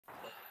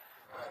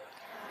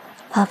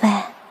宝贝，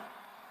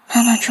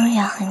妈妈终于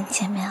要和你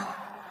见面了。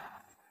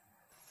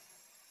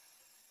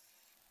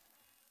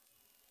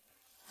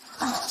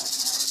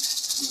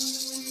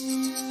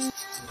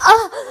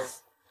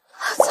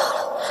糟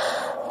了，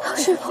要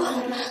睡破了。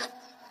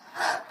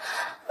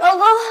老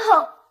公，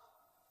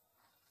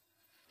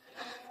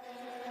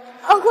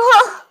老公，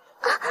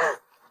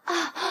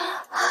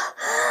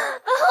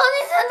你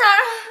在哪儿？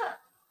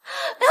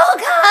刘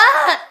凯！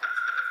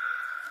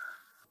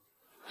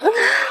刘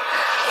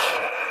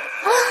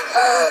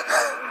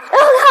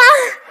凯，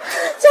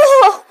救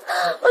我！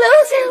我流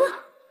血了！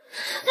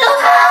刘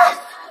凯，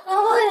老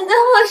公，你在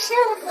我身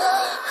上。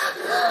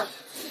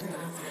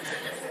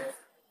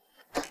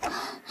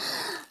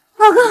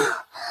老公，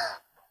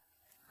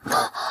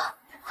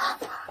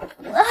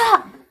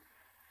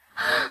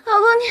老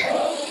公你，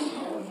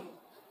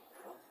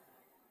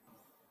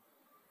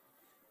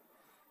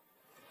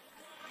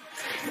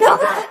刘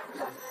凯，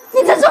你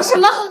在做什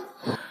么？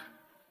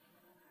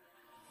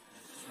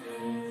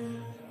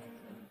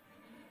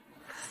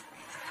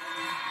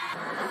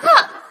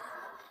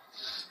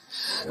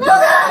刘凯，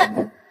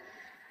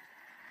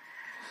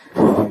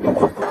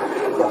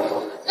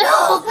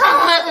刘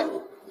凯，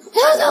救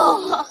救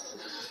我！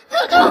救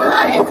救孩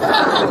子！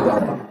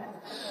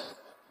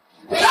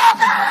刘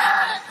凯，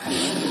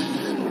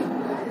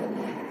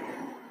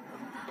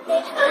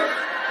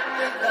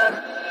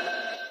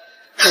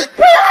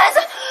孩子，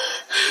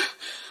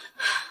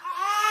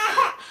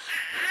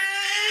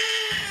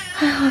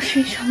还好是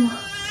一场梦。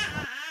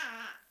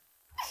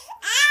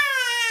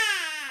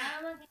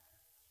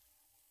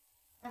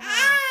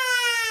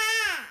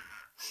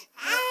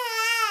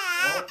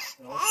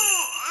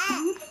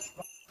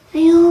哎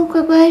呦，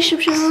乖乖，是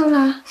不是饿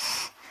了？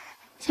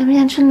想不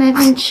想吃奶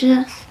粉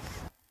吃？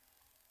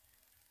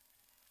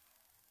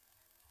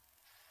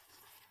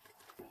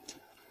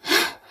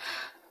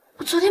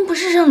我昨天不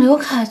是让刘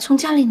凯从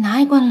家里拿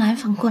一罐奶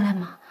粉过来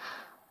吗？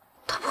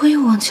他不会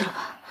又忘记了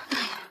吧？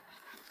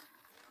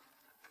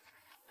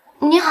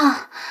你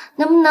好，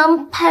能不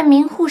能派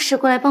名护士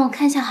过来帮我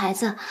看一下孩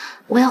子？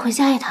我要回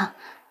家一趟。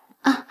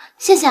啊，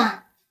谢谢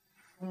啊。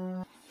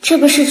这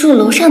不是住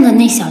楼上的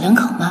那小两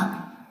口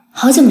吗？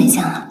好久没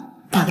见了，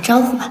打个招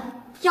呼吧。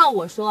要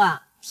我说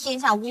啊，天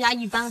下乌鸦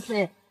一般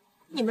飞，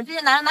你们这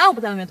些男人哪有不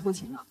在外面偷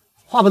情的？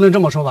话不能这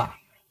么说吧？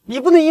你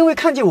不能因为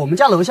看见我们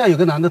家楼下有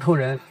个男的偷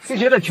人，就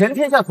觉得全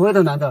天下所有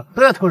的男的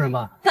都要偷人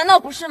吧？难道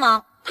不是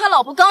吗？他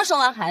老婆刚生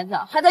完孩子，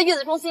还在月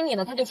子中心里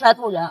呢，他就出来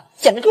偷人，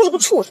简直就是个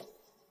畜生！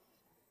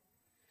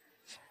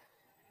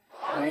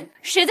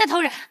谁在偷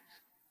人？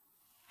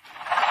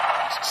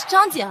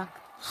张姐，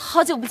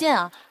好久不见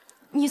啊！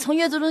你从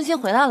月子中心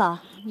回来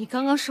了？你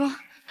刚刚说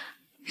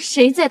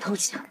谁在偷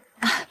情？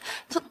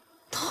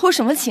偷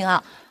什么情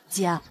啊？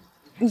姐，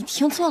你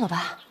听错了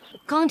吧？我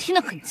刚刚听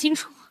得很清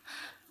楚。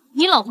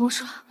你老公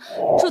说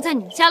住在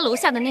你家楼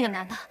下的那个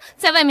男的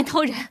在外面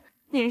偷人，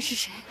那人是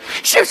谁？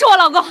是不是我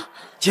老公？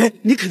姐，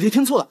你肯定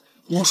听错了，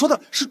我说的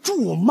是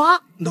住我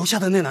妈楼下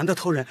的那男的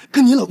偷人，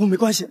跟你老公没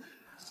关系。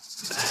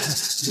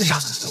那啥，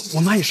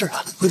我妈也是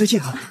啊，回头见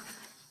啊。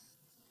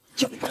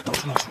叫你快到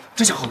处乱说，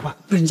这下好办，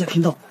被人家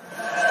听到。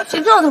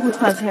谁知道他会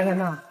出来骗人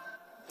呢？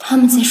他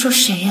们在说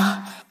谁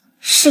呀？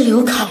是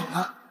刘凯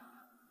吗？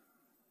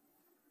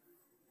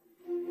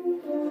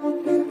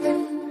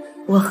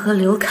我和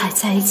刘凯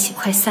在一起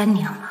快3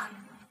年了。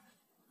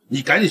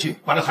你赶紧去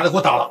把这孩子给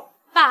我打了。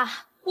爸，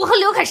我和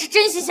刘凯是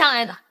真心相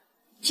爱的。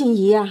静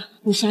怡啊，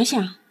你想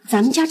想，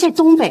咱们家在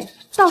东北，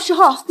到时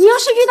候你要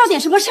是遇到点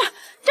什么事儿，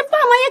这爸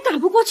妈也赶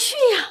不过去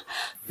呀。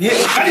你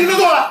赶紧给我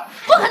做了！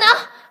不可能，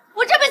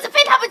我这辈子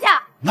非他不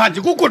嫁。那你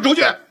就给我滚出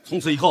去！从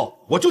此以后，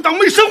我就当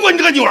没生过你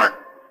这个女儿。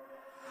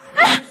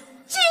哎，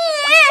静怡。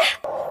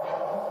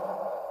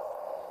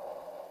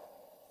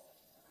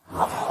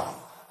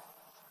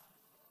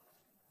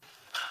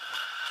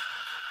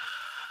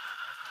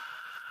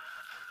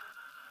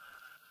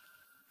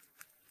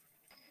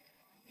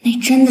那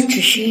真的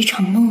只是一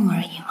场梦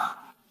而已吗？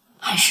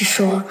还是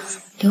说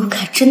刘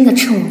凯真的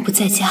趁我不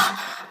在家，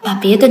把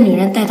别的女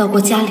人带到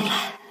过家里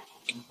来？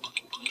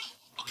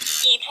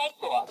已开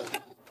锁。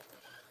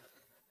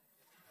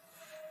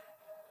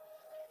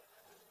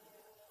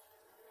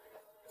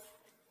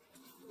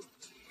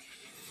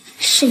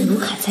是刘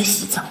凯在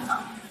洗澡呢，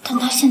但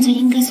他现在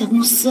应该在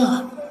公司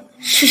啊。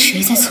是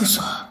谁在厕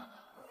所？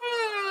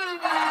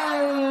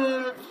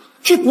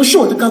这不是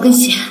我的高跟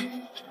鞋，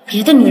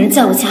别的女人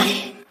在我家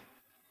里。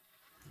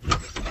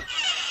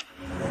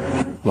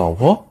老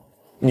婆，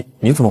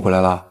你怎么回来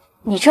了？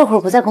你这会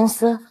儿不在公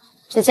司，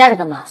在家里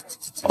干嘛？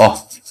哦，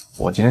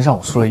我今天上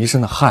午出了一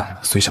身的汗，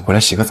所以想回来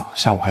洗个澡，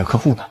下午还有客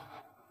户呢。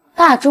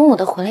大中午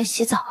的回来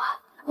洗澡啊？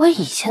我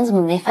以前怎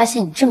么没发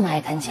现你这么爱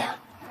干净啊？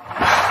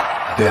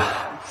对呀。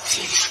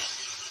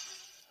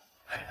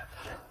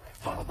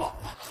抱抱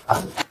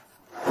啊！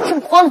这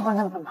么慌里慌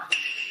张的干嘛？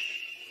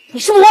你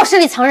是不是卧室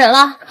里藏人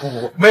了？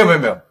我没有，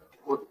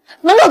我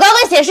门口高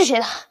跟鞋是谁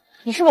的？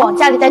你是不是往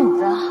家里带女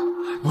人啊？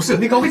不是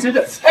那高跟鞋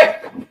的。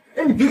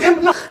哎，你别开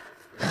门了。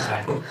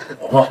哎，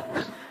老婆，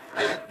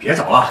别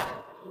找了，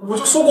我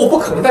就说过我不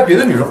可能带别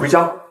的女人回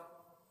家。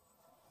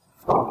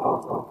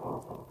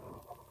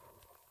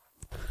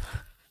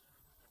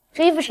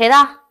这衣服谁的？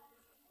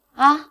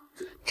啊，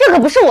这可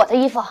不是我的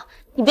衣服，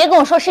你别跟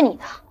我说是你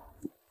的。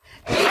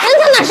人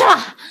在哪去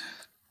了？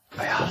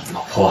哎呀，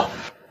老婆，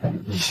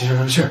你先消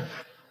消气儿，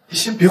你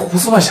先别胡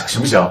思乱想，行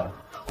不行？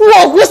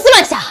我胡思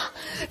乱想？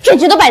证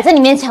据都摆在你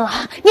面前了，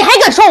你还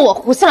敢说我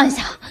胡思乱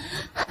想？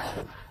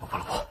老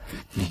婆，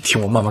你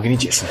听我慢慢给你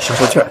解释，你消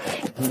消气儿。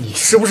你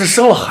是不是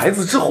生了孩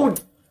子之后，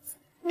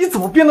你怎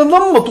么变得那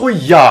么多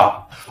疑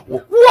呀？我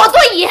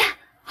多疑？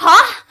好啊，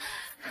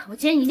我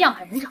今天一定要把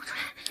人找出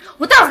来，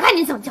我待会儿看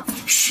你怎么教训。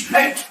嘘，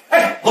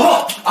哎，老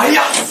婆，哎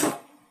呀，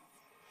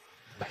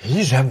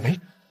没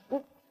人。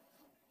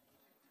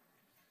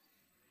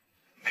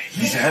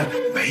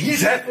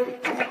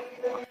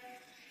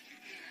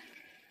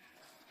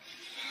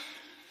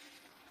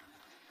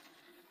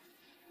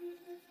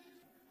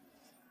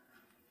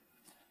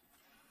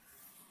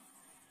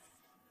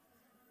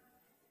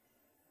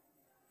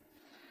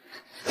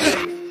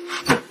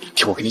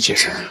听我给你解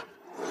释，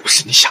不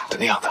是你想的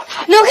那样的。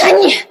留开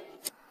你！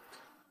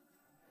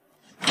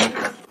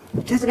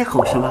你在这里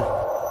吼什么？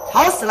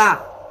吵死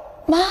了！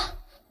妈，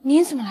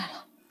您怎么来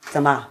了？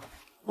怎么，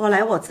我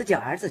来我自己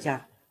儿子家，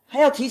还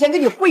要提前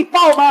跟你汇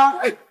报吗？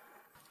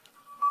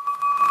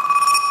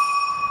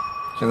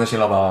现在新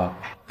老板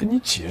跟你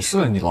解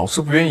释了，你老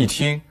是不愿意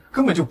听，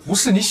根本就不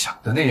是你想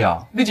的那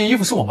样。那件衣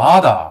服是我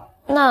妈的。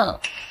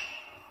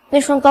那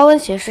双高跟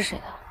鞋是谁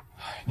的？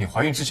你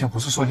怀孕之前不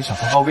是说你想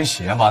穿高跟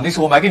鞋吗？那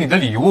是我买给你的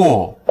礼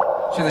物。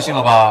现在新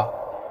老板，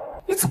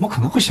你怎么可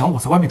能会想我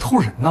在外面偷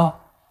人呢？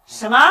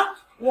什么？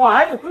我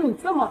儿子对你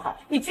这么好，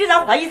你居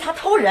然怀疑他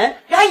偷人，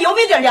你还有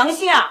没有点良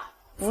心啊？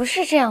不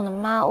是这样的，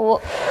妈，我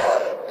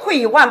退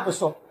一万步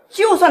说，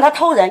就算他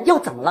偷人又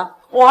怎么了？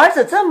我儿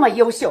子这么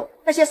优秀，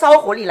那些骚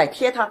狐狸来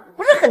贴他，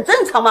不是很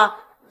正常吗？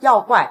要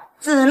怪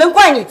只能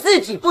怪你自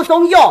己不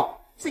中用，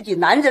自己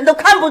男人都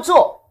看不住。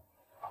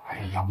哎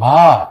呀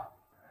妈，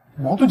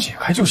矛盾解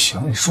开就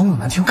行，你说那么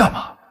难听干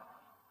嘛？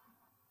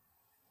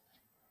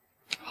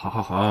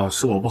好，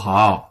是我不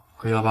好，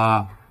可以了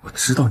吧？我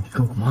知道你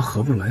跟我妈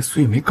合不来，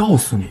所以没告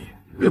诉你，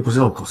我也不知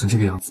道搞成这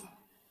个样子。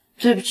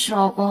对不起，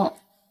老公，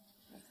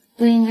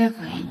不应该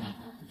怀疑你。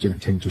这2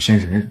天你就先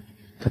忍忍，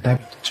再待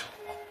不多久。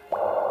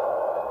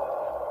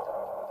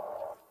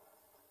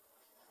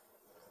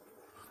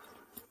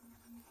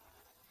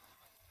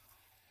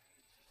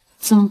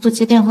怎么不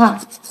接电话？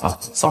啊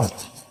，sorry。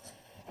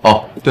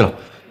哦，对了，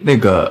那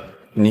个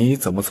你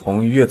怎么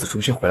从月子中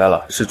心回来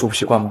了？是住不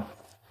习惯吗？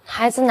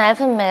孩子奶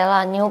粉没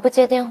了，你又不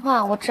接电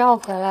话，我只好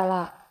回来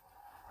了。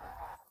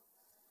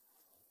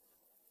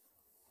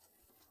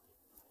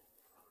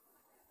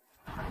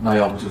那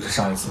要不就是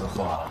上一次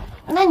喝完了。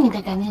那你得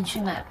赶紧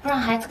去买，不然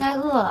孩子该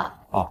饿了。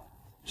哦，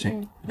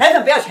行。奶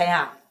粉不要钱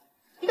呀？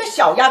你个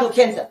小丫头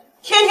片子，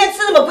天天吃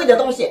那么贵的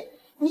东西，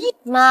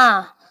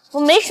妈，我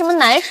没什么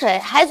奶水，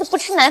孩子不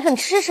吃奶粉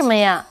吃什么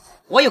呀？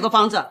我有个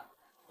方子，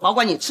保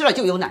管你吃了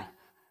就有奶。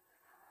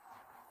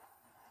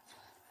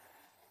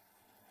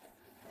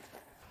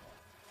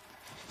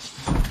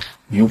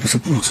你又不是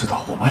不知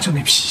道，我妈就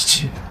那脾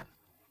气。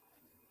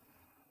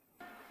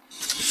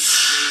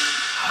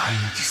哎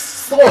呀，这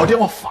骚扰电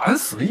话烦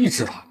死了，一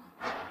直打。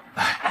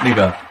哎，那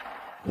个，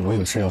我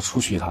有事要出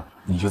去一趟，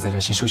你就在这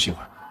先休息一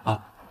会儿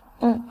啊。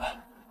嗯。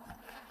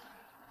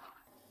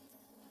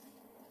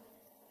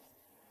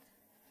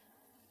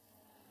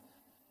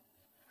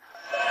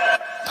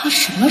他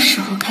什么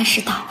时候开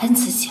始打扮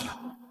自己了？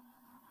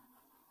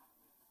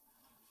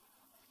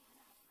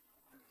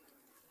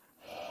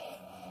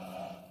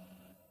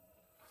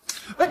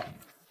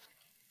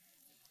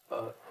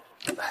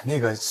那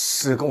个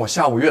是跟我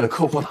下午约的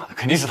客户打的，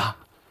肯定是他。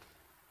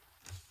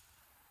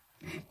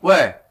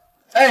喂，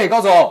哎，高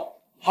总，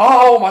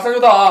好，我马上就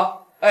到啊。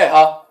哎，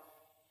好。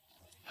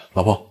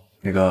老婆，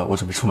那个我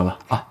准备出门了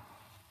啊。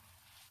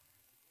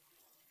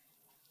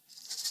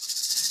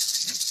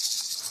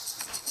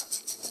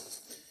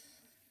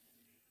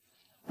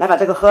来把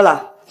这个喝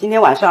了，今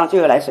天晚上就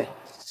有奶水。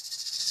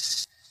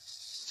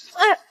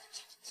哎，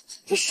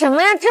这什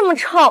么呀，这么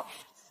臭！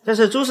这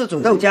是猪氏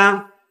煮豆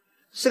浆，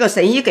是个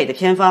神医给的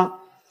偏方。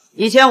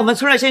以前我们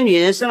村那些女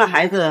人生了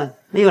孩子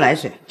没有奶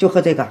水，就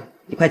喝这个，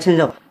你快趁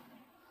热吧。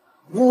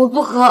我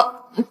不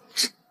喝。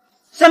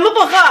什么不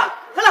喝？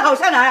喝了好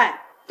下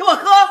来，给我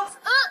喝。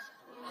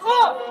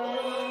喝。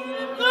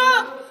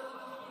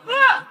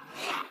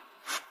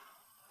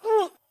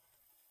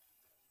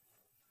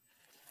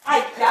哎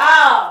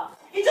呀，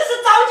你这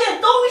是长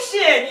点东西，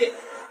你。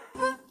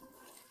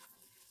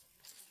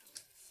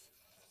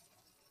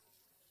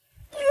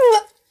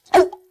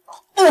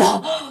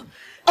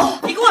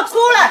你给我出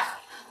来！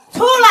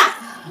出来！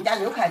你家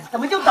刘凯怎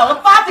么就倒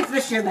了8辈子的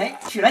血霉，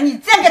娶了你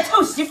这样个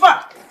臭媳妇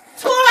儿？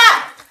出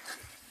来！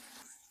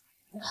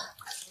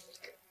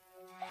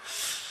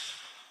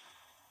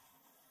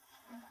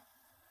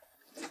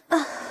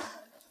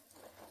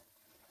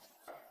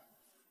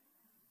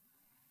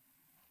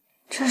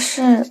这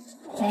是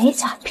美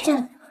甲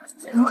片，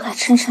刘海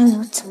衬衫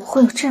里怎么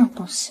会有这种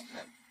东西？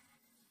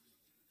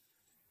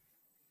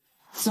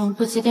怎么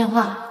不接电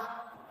话？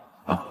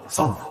啊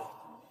，sorry。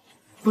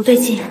不对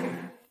劲。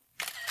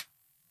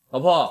老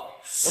婆，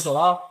我走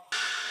了啊。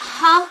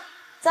好，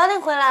早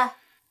点回来。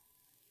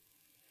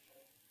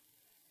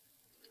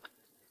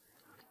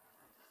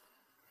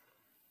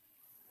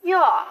哟，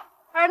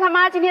儿他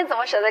妈今天怎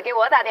么舍得给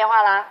我打电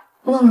话了？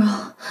梦柔，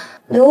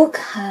刘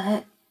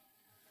凯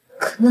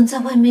可能在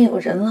外面有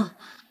人了。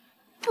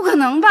不可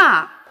能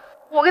吧？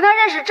我跟他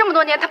认识这么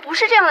多年，他不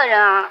是这样的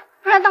人啊，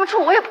不然当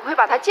初我也不会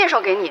把他介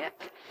绍给你。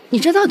你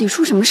这到底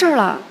出什么事儿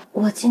了？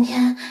我今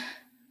天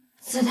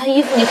在他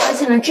衣服里发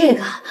现了这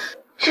个，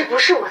这不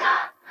是我的。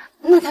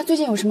那他最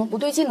近有什么不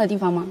对劲的地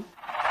方吗？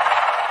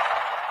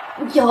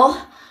有，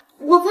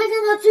我发现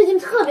他最近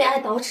特别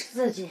爱捯饬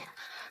自己，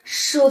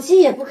手机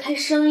也不开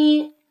声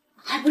音，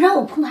还不让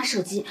我碰他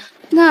手机。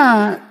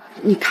那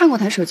你看过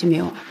他手机没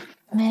有？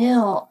没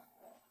有，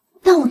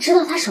但我知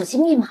道他手机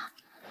密码。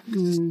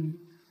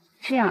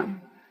这样，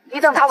你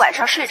等他晚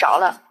上睡着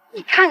了，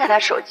你看看他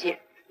手机，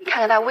你看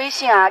看他微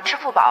信啊、支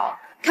付宝，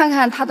看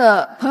看他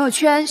的朋友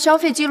圈、消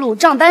费记录、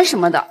账单什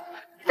么的，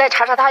你再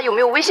查查他有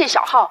没有微信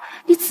小号，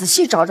你仔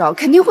细找找，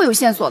肯定会有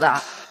线索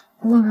的。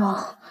梦柔，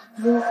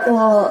如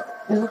果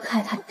刘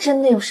凯他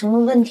真的有什么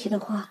问题的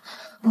话，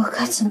我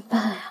该怎么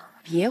办呀？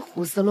别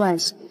胡思乱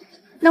想，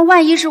那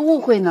万一是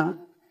误会呢？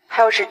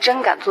他要是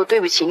真敢做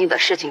对不起你的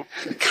事情，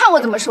你看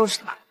我怎么收拾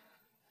他。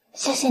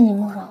谢谢你，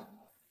梦柔。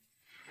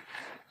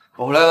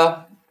我回来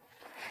了。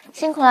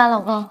辛苦了，老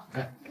公。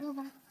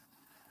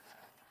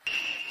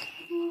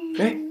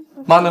哎，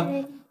妈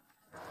呢？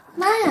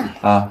妈呀！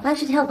啊，妈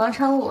去跳广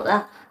场舞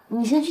了，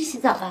你先去洗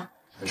澡吧。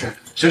没事，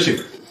休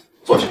息，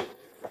坐下。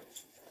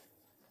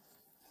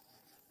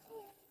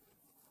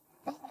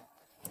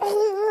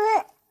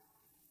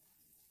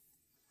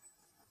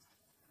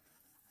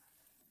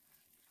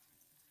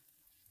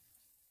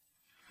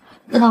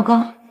老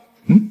公，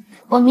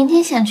我明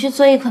天想去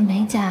做一款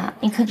美甲，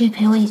你可不可以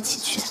陪我一起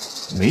去？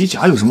美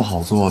甲有什么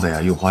好做的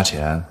呀？又花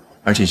钱，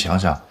而且想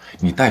想，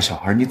你带小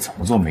孩你怎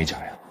么做美甲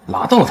呀？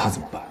拉到了他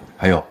怎么办？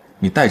还有，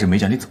你带着美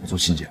甲你怎么做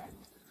新检？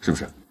是不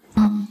是？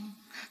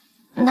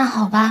那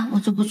好吧，我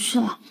就不去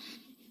了。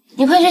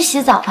你快去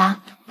洗澡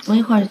吧，我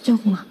一会儿就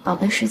宝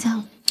贝睡觉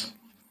了。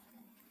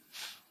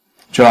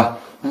去了。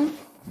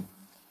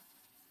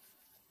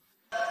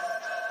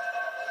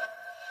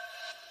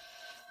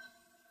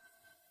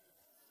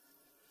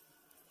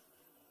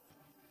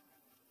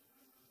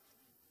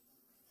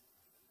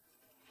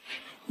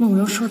慕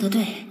容说的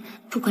对，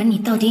不管你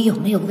到底有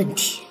没有问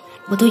题，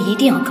我都一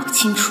定要搞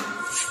清楚。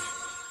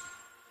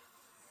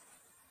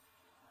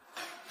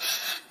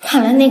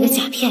看来那个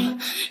甲片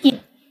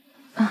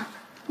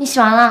你洗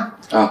完了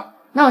啊？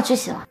那我去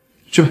洗了。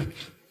去吧。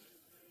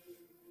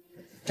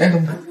哎，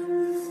等等，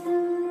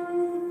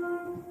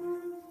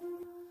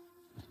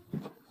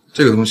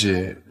这个东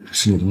西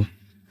是你的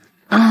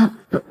吗？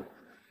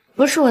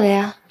不是我的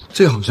呀。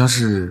这个好像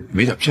是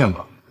美甲片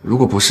吧？如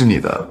果不是你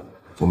的，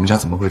我们家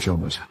怎么会这种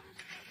东西？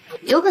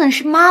有可能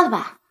是妈的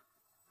吧？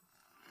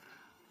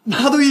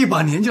妈都一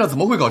把年纪了，怎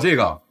么会搞这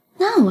个？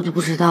那我就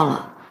不知道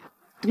了，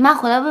等妈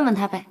回来问问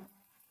她呗。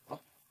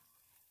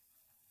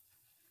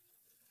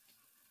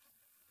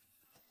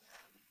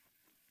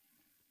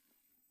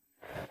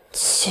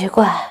奇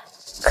怪，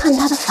看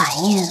她的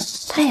反应，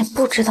她也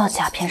不知道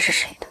甲片是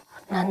谁的，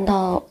难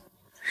道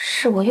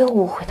是我又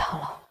误会她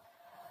了？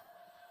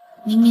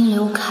明明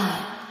刘凯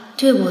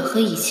对我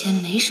和以前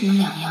没什么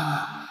两样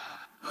啊，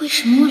为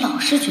什么我老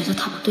是觉得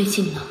他不对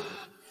劲呢？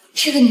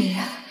这个女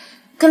人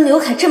跟刘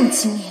凯这么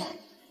亲密，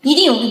一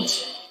定有问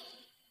题。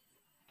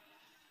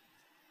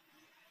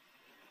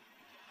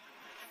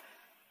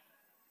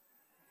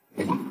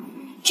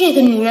这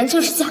个女人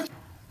就是假。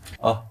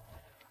啊，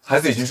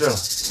孩子已经睡了，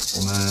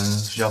我们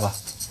睡觉吧。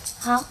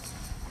好。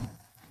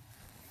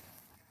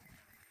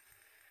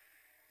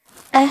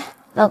哎，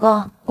老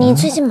公，你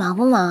最近忙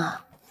不忙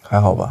啊？还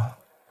好吧。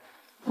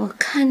我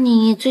看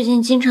你最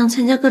近经常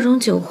参加各种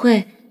酒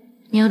会，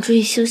你要注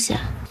意休息啊。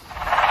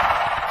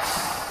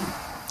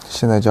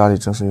现在家里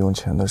正是用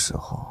钱的时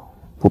候，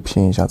不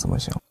拼一下怎么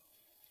行？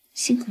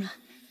辛苦了。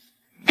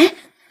哎，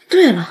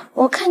对了，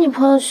我看你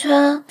朋友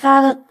圈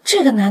发的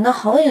这个男的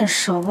好眼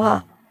熟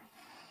啊。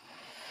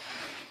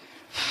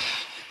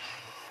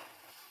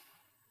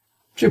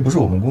这不是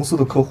我们公司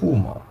的客户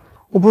吗？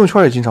我朋友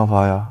圈也经常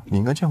发呀，你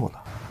应该见过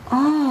他。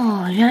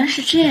哦，原来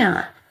是这样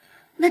啊。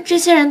那这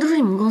些人都是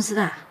你们公司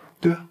的？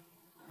对啊。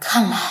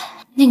看来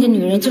那个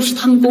女人就是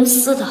他们公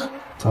司的。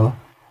咋了？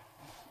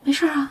没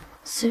事啊，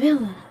随便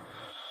问。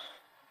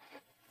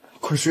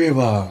快睡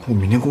吧，我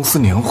明天公司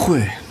年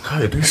会，还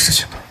有一堆事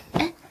情呢。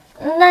哎，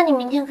那你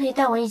明天可以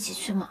带我一起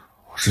去吗？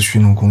我是去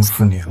弄公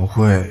司年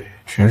会，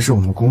全是我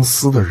们公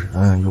司的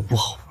人，又不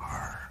好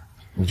玩，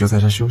你就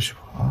在家休息吧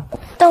啊。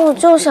但我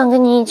就想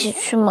跟你一起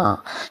去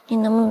嘛，你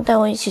能不能带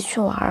我一起去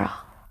玩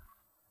啊？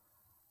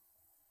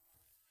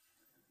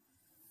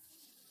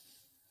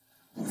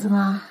怎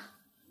么？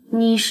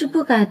你是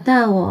不敢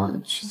带我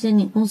去见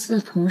你公司的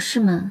同事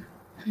们，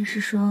还是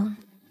说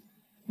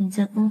你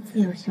在公司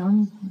有小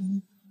女朋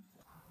友？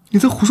你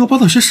在胡说八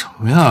道些什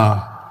么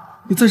呀？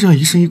你再这样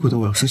疑神疑鬼的，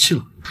我要生气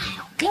了。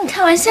跟你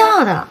开玩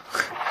笑的，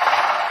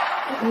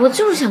我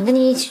就是想跟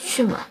你一起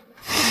去嘛。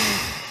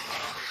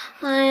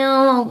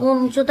能老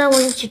公你就带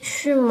我一起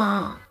去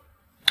嘛？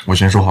我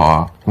先说好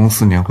啊，公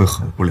司年会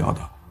很无聊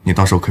的，你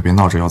到时候可别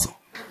闹着要走。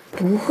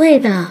不会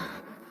的，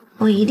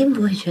我一定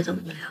不会觉得无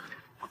聊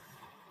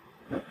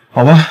的。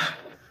好吧，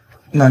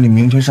那你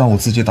明天上午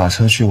自己打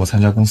车去我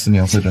参加公司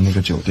年会的那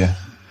个酒店，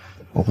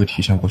我会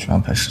提前过去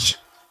安排事情。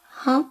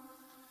好。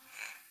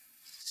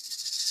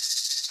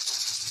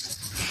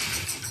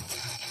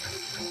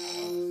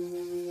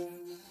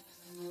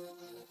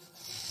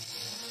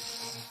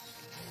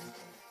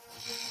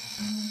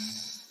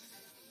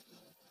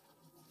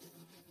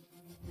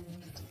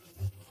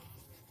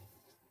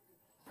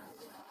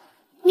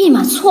密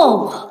码错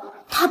误，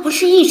他不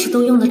是一直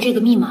都用的这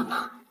个密码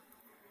吗？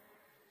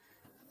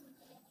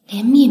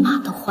连密码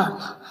都换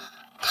了，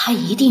他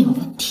一定有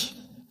问题。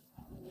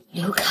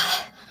刘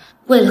凯，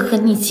为了和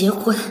你结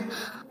婚，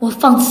我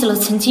放弃了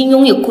曾经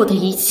拥有过的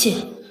一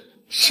切，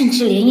甚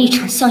至连一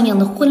场像样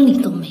的婚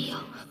礼都没有。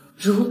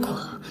如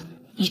果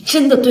你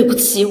真的对不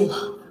起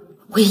我，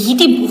我一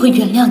定不会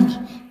原谅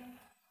你。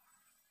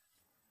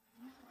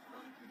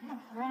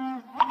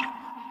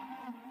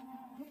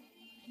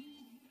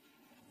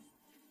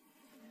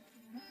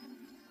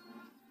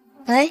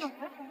喂，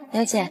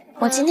刘姐，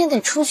我今天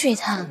得出去一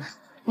趟，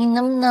你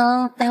能不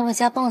能来我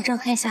家帮我照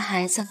看一下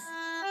孩子？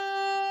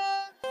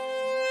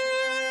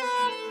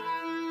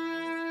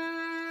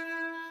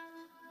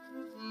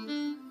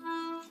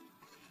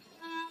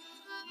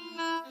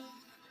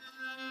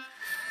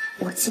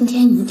我今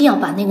天一定要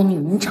把那个女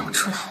人找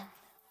出来。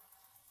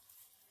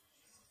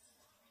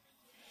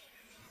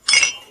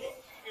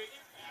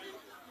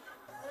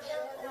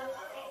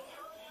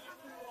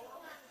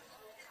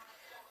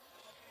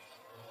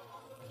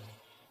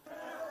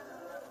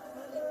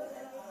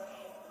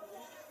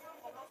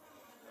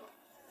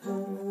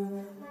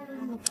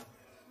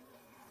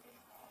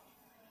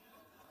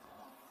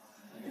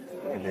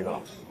这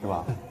个是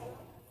吧？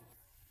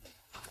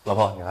老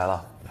婆，你来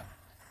了。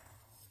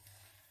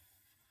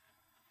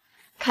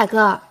凯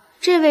哥，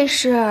这位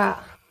是……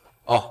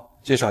哦，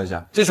介绍一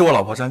下，这是我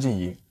老婆张静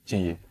怡，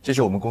静怡，这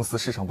是我们公司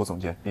市场部总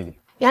监丽丽。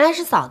原来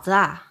是嫂子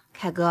啊，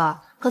凯哥，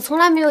可从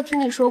来没有听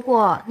你说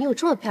过你有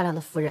这么漂亮的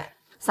夫人。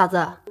嫂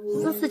子，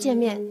私次见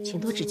面，请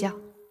多指教。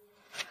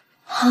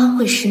她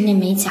会是那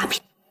枚假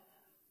品？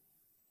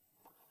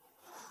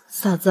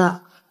嫂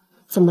子，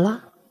怎么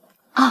了？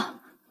啊，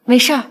没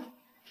事儿。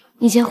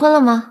你结婚了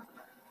吗？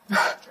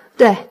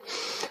对，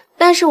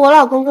但是我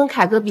老公跟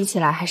凯哥比起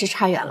来还是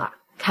差远了。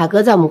凯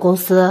哥在我们公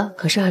司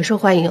可是很受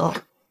欢迎哦。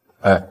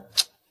哎，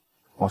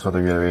我说的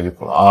越来越离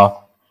谱了啊！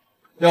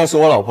要是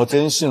我老婆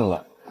真信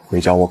了，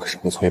回家我可是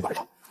会搓一把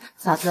的。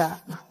嫂子，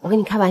我跟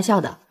你开玩笑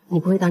的，你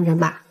不会当真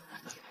吧？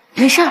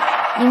没事儿，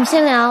你们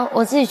先聊，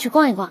我自己去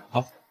逛一逛。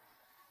好。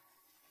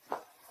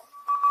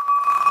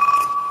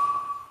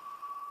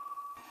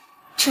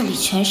这里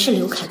全是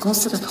刘凯公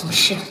司的同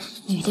事，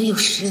女的有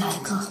10来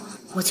个，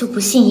我就不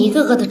信一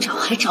个个的找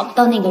还找不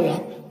到那个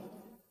人。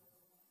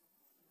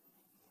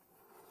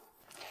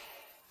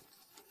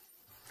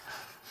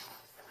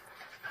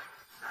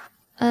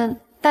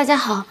大家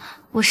好，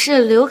我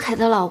是刘凯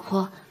的老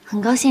婆，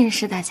很高兴认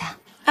识大家。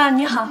啊，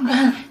你好，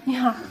你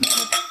好。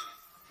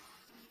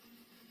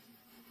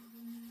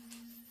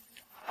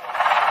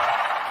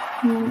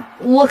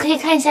我可以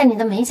看一下你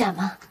的美甲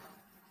吗？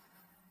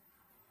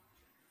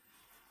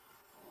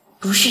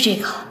不是这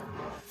个。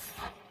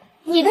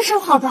你的手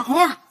好白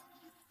呀。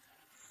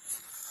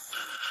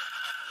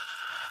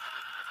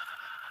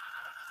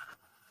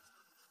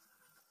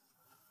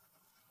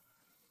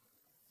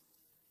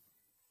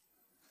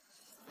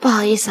不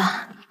好意思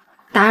啊，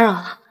打扰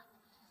了。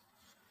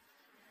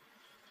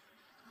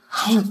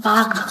还有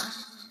8个，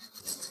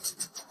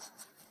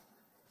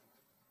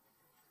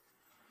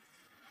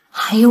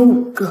还有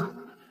5个，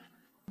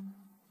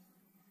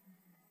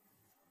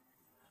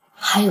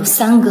还有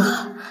3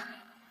个，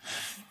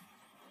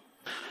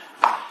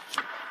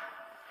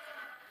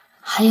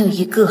还有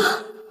1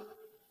个。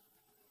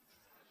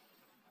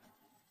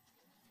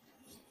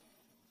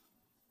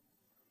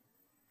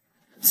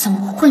怎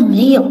么会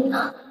没有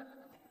呢？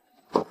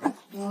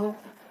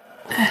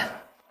哎，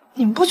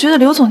你们不觉得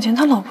刘总监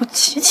他老婆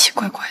奇奇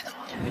怪怪的吗？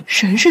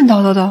神神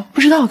叨叨的，不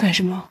知道要干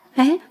什么。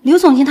哎，刘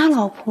总监他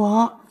老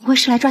婆不会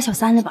是来抓小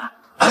三的吧？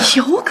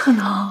有可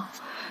能，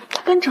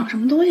他跟长什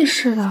么东西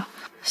似的。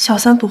小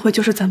三不会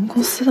就是咱们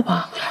公司的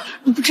吧？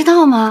你不知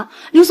道吗？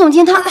刘总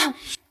监他……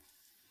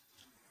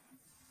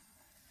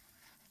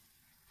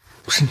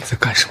不是你在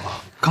干什么？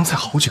刚才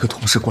好几个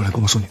同事过来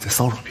跟我说你在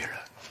骚扰别人，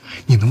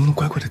你能不能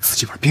乖乖的自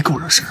己玩，别给我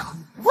惹事啊？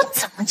我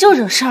怎么就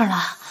惹事儿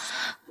了？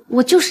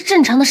我就是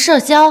正常的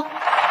社交。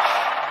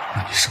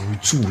那你稍微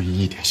注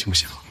意一点行不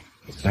行？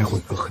待会有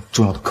个很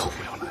重要的客户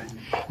要来，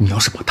你要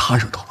是把他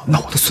惹到了，那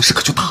我的损失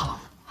可就大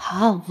了。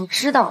好，我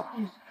知道了，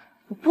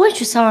我不会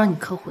去骚扰你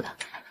客户的。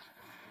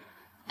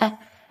哎，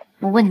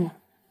我问你，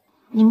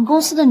你们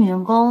公司的女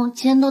员工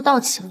今天都到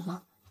齐了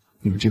吗？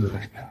你们这个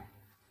干什么呀？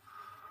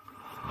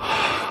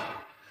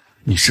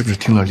你是不是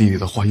听了丽丽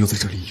的话，又在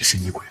这里疑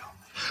神疑鬼啊？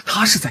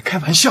她是在开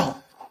玩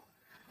笑。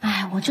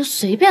哎，我就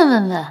随便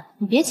问问，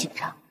你别紧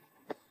张。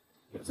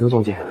刘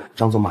总监，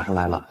张总马上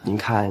来了，您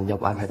看要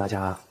不安排大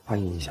家欢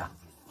迎一下？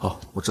好，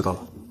我知道了。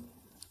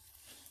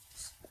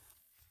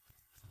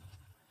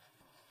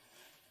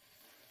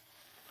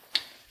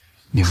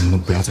你能不能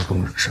不要再跟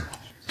我惹事了？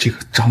这个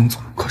张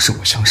总可是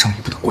我向上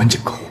一步的关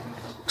键客户，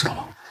知道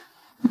吗？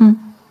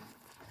嗯。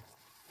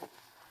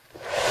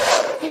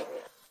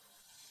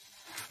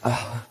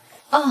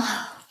哦，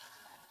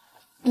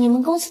你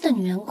们公司的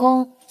女员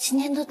工今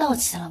天都到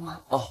齐了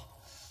吗？哦，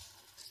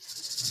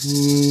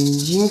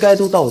应该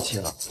都到齐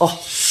了。哦，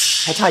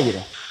还差一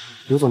人，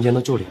刘总监的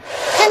助理。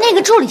那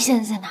个助理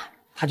现在在哪儿？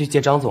他去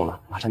接张总了，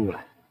马上就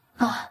来。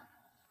啊，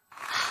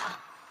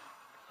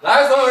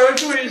来，所有人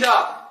注意一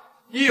下，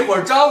一会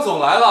儿张总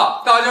来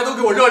了，大家都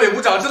给我热烈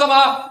鼓掌，知道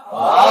吗？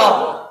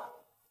好。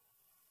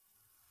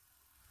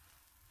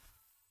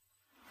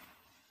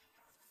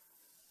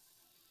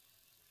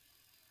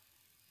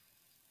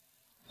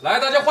来，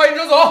大家欢迎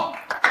张总。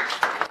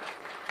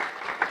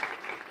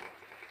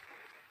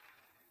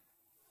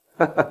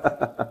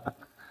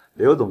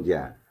刘总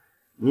监，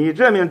你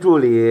这名助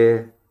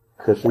理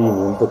可是一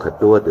名不可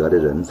多得的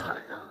人才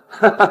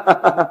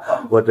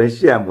呀！我真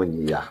羡慕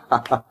你呀！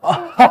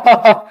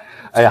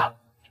哎呀，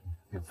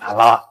惨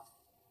了！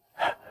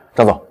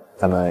张总，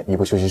咱们移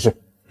步休息室。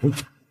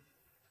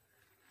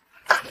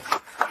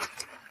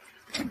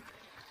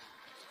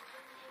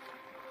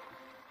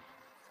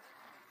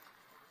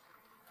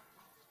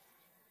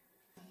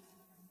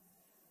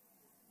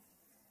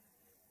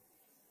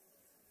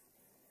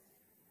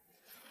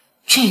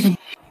这个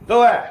各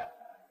位，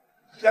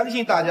相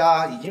信大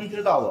家已经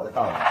知道我的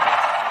道理。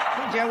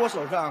目前我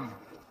手上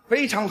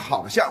非常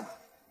好的项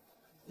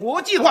目，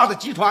国际化的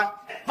集团，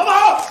好不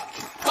好？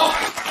好。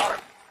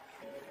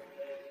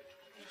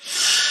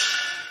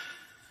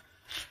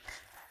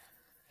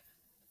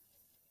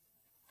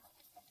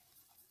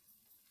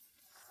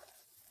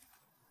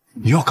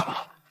你要干嘛？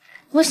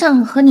我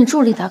想和你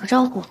助理打个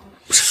招呼。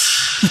不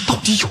是，你到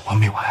底有完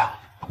没完啊？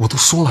我都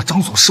说了，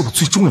张总是我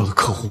最重要的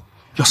客户。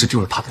要是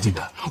丢了他的订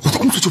单，我的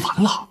工作就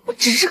完了。我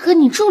只是和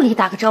你助理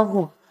打个招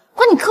呼，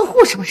关你客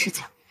户什么事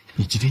情？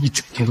你今天一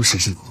整天都神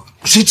神叨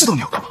叨，谁知道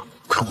你要干嘛？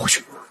快让我回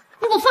去！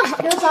你给我放手！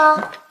刘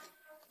总，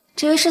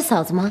这位是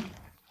嫂子吗？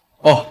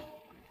哦，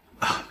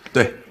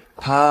对，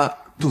她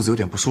肚子有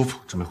点不舒服，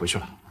准备回去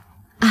了。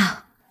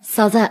啊，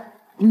嫂子，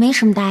你没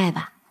什么大碍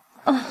吧？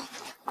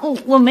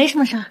我没什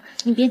么事儿，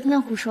你别听他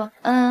胡说。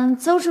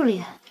邹助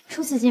理，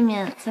初次见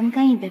面，咱们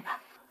干一杯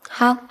吧。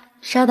好，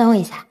稍等我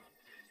一下。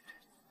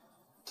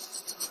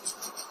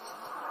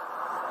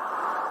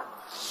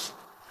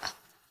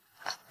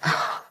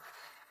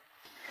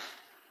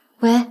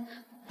喂，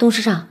董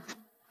事长。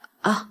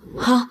啊，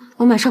好，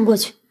我马上过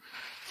去。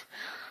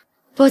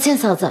抱歉，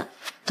嫂子，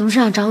董事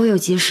长找我有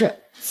急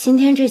事，今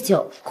天这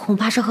酒恐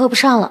怕是喝不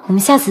上了，我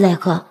们下次再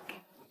喝。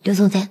刘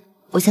总监，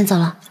我先走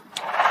了。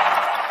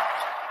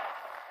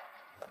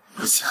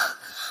不行，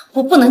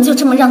我不能就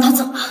这么让他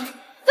走了。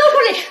邹助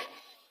理。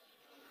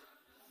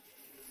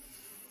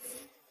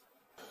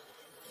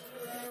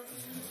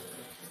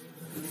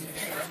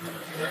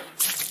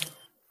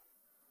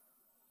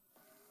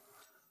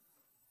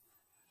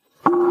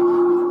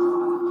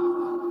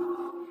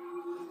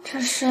这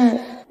是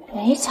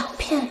美甲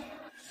片，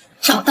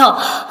找到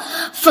了，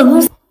粉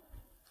红色。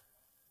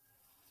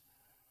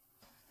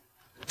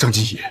张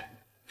金怡，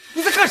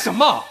你在干什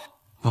么？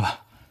老板，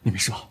你没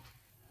事吧？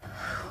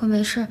我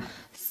没事，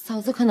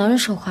嫂子可能是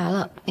手滑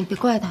了，你别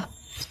怪她。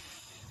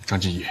张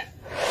金怡，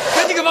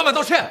赶紧给妈妈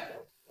道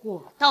歉！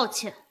我道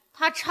歉，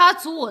他插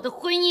足我的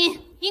婚姻，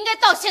应该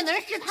道歉的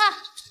人是他。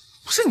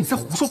不是你在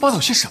胡说八道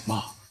些什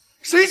么？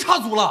谁插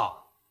足了？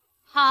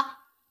他，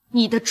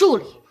你的助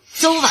理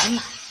邹婉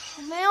婉。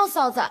我没有，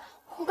嫂子，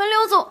我跟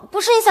刘总不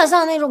是你想象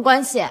的那种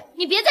关系。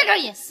你别在这儿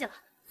演戏了，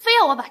非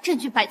要我把证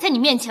据摆在你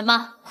面前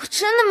吗？我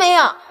真的没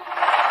有，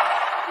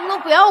你们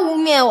不要污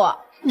蔑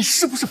我。你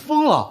是不是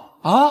疯了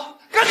啊？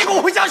赶紧跟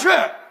我回家去！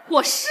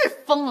我是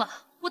疯了，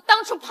我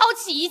当初抛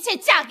弃一切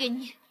嫁给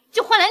你，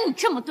就换来你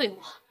这么对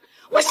我。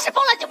我是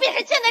疯了，就变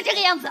成现在这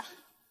个样子。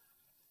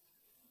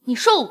你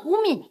说我污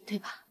蔑你对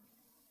吧？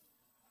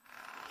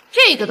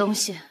这个东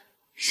西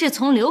是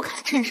从刘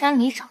凯衬衫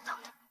里找到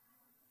的，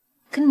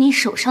跟你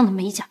手上的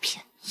美甲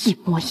片一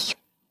模一样。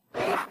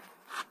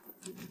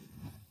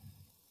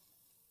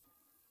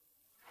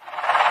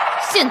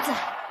现在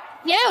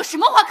你还有什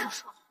么话可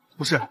说？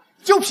不是，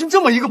就凭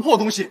这么一个破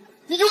东西，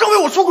你就认为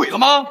我出轨了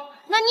吗？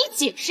那你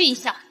解释一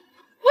下，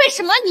为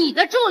什么你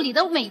的助理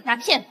的美甲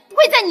片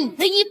会在你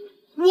的衣服？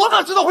我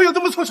哪知道会有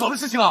这么凑巧的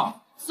事情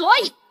啊！所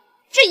以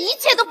这一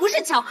切都不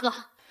是巧合，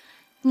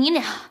你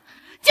俩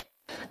就……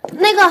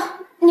那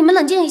个，你们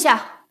冷静一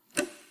下。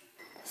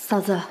嫂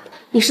子，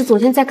你是昨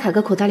天在凯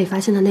哥口袋里发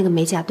现的那个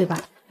美甲对吧？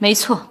没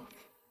错。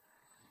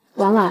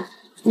婉婉，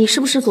你是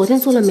不是昨天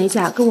做了美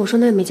甲，跟我说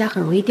那个美甲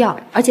很容易掉，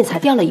而且才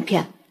掉了一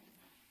片？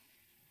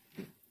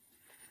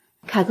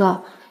凯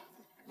哥，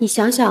你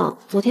想想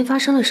昨天发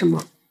生了什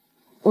么？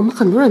我们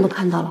很多人都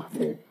看到了。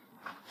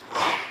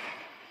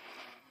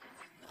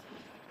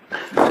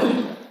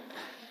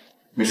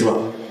没事吧？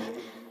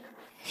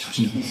小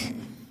心点。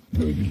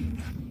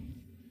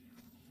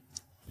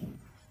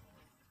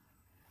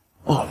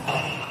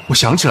我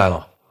想起来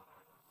了，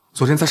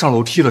昨天在上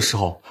楼梯的时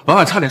候，婉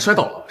婉差点摔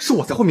倒了，是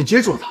我在后面接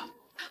住了她。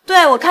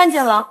对，我看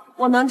见了，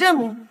我能证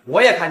明。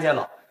我也看见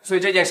了，所以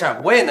这件事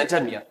儿我也能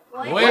证明。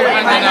我也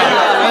看见了，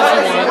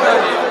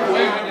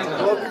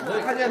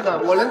我看见的，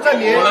我能证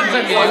明，我能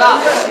证明，我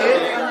能证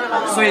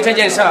明。所以这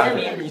件事儿，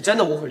你真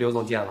的误会刘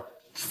总监了。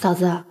嫂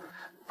子，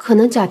可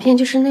能甲片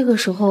就是那个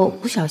时候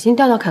不小心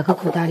掉到凯哥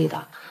口袋里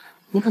的，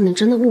你可能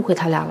真的误会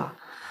他俩了。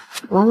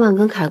婉婉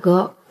跟凯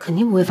哥肯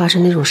定不会发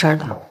生那种事儿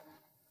的。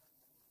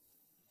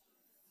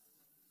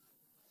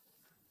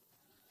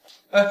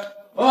哎，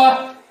婉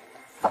婉，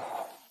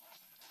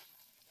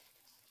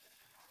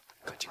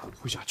赶紧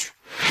回家去，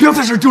不要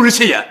在这儿丢人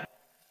现眼。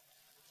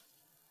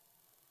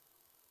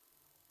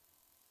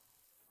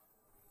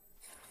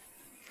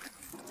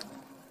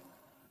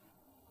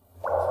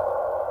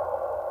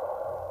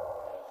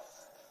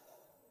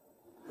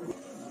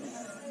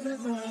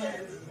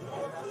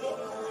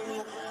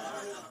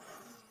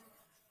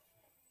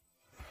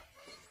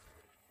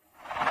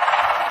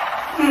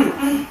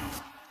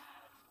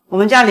我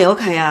们家刘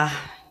凯呀，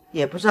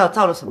也不知道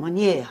造了什么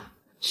孽呀，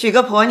娶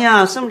个婆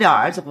娘生不了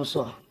儿子不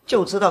说，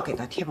就知道给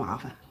他添麻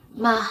烦。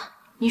妈，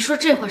你说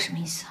这话什么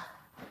意思？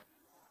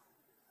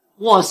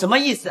我什么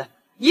意思？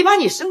你把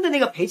你生的那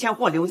个赔钱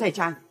货留在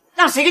家里，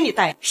让谁给你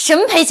带？什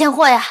么赔钱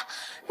货呀？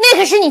那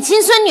可是你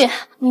亲孙女，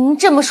您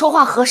这么说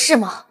话合适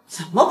吗？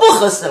怎么不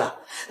合适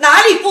了？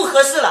哪里不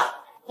合适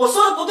了？我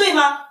说的不对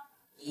吗？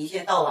一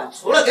天到晚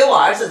除了给我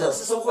儿子惹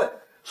是生非，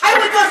还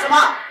会做什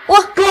么？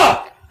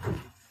哥，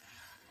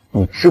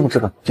你知不知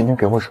道今天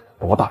给我惹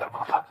多大的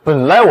麻烦？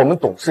本来我们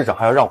董事长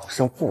还要让我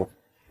升副总，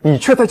你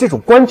却在这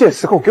种关键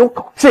时候给我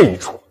搞这一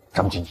出，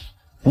张经理，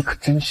你可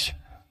真行。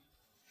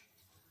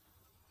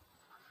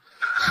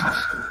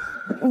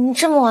你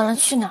这么晚了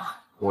去哪儿？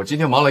我今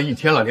天忙了一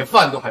天了，连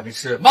饭都还没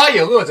吃，妈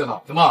也饿着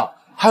呢。怎么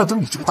还要等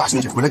你这个大小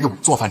姐回来给我们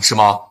做饭吃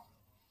吗？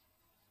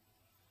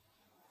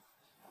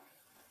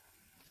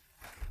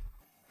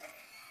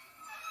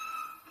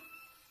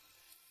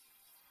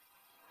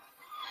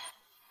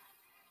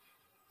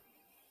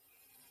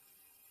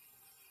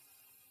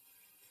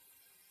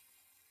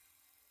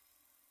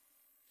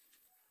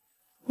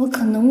我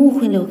可能误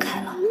会刘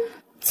凯了，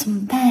怎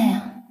么办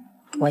呀？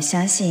我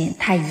相信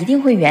他一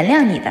定会原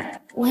谅你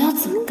的。我要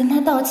怎么跟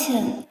他道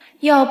歉？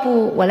要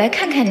不我来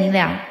看看你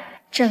俩，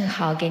正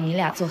好给你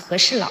俩做和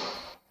事佬。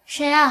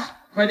谁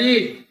啊？快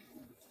递。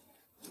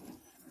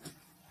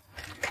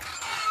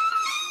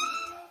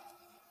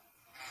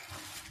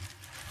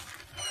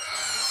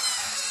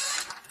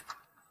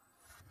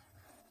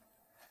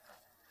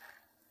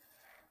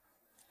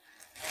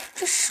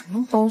这什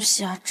么东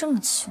西啊，这么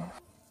轻？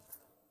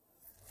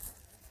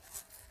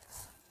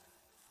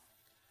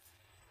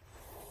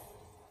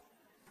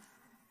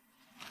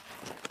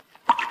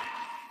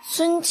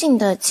尊敬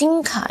的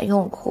金卡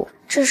用户，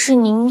这是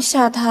您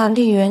下榻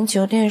丽园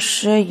酒店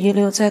时遗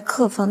留在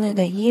客房内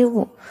的衣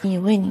物，已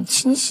为您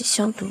清洗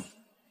消毒。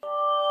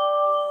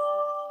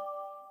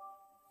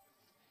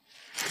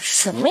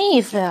什么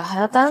衣服呀，还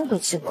要单独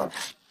寄过来？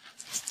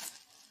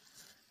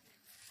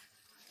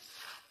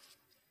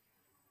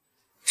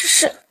这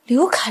是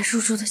刘凯入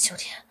住的酒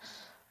店，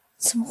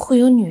怎么会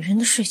有女人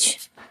的睡裙？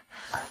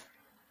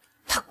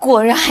他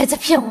果然还在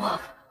骗我。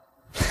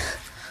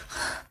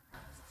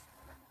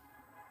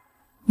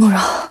慕容，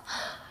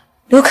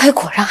刘凯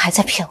果然还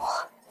在骗我，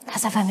他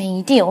在外面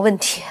一定有问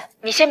题。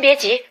你先别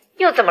急，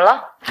又怎么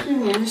了？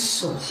今年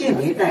手机也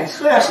没带，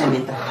车钥匙也没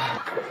带。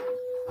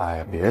哎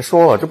呀，别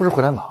说了，这不是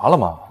回来拿了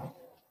吗？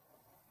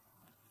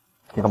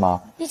你干嘛？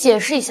你解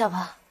释一下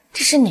吧，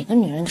这是哪个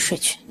女人的睡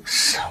裙？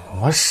什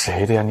么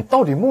谁的呀？你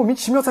到底莫名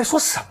其妙在说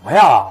什么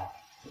呀？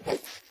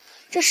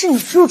这是你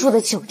入住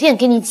的酒店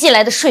给你寄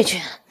来的睡裙，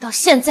到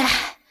现在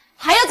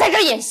还要在这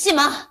儿演戏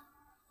吗？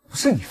不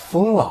是你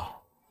疯了？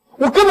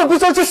我根本不知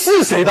道这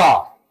是谁的。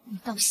你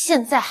到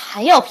现在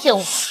还要骗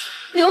我，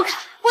刘凯，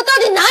我到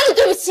底哪里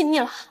对不起你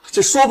了？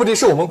这说不定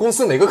是我们公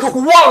司哪个客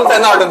户忘在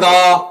那儿的呢。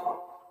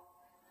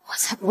我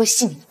才不会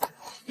信你的鬼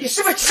话！你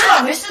是不是吃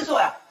饱没事做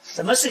呀？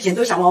什么事情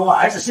都想往我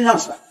儿子身上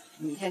甩，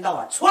一天到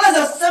晚除了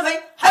惹是生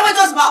非，还会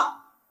做什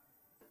么？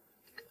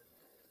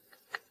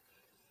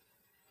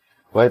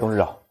喂，董事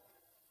长。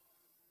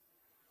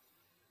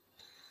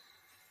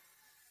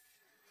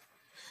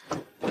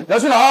你要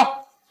去哪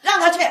儿？让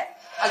他去，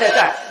他在这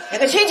儿连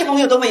个亲戚朋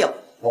友都没有，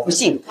我不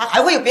信他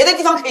还会有别的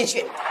地方可以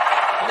去。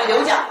我们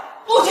刘家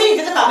不娶你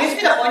这个倒霉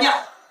催的婆娘，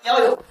要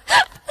有。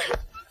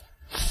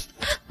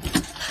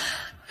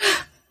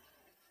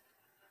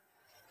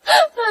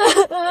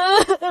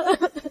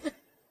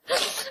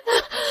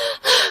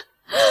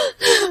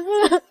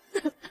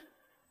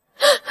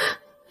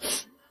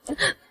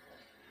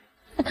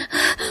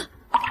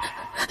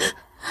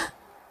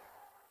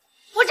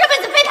我这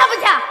辈子非他不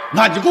嫁。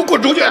那你给我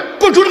滚出去，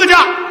滚出这个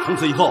家！从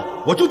此以后，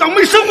我就当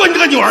没生过你这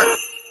个女儿。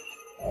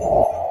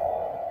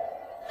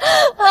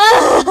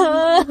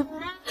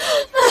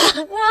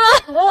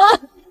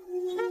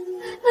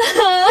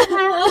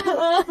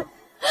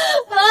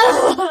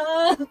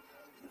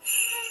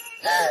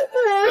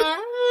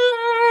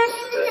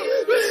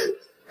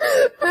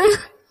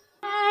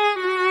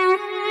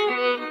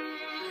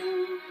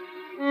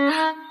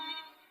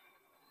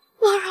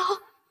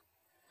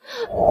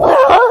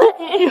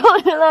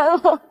来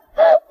了。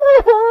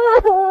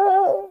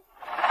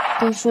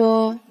都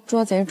说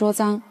捉贼捉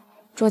赃，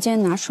捉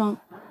奸拿双。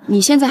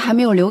你现在还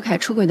没有刘凯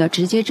出轨的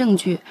直接证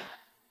据，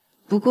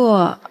不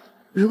过，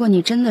如果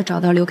你真的找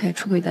到刘凯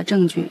出轨的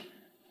证据，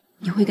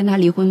你会跟他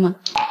离婚吗？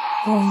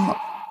我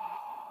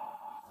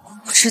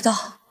不知道。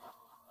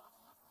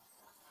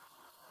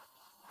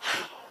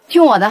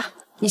听我的，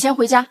你先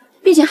回家，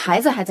毕竟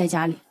孩子还在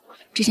家里。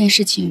这件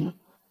事情，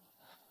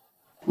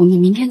我们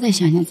明天再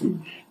想想怎么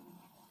办。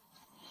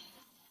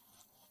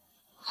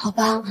好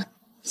吧，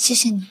谢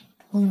谢你，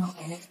温柔。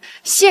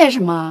谢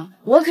什么？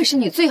我可是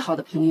你最好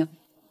的朋友。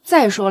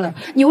再说了，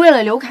你为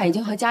了刘凯已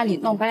经和家里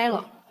闹掰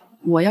了，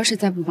我要是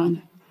再不帮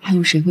你，还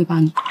有谁会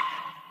帮你？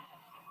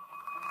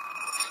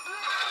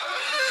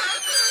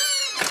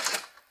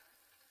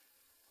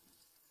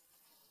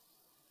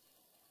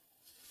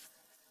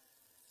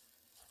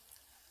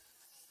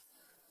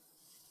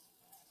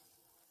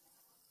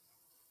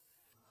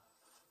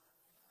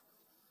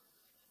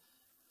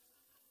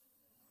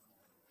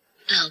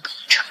老公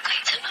出轨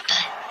怎么办？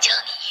教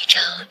你一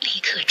招，立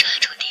刻抓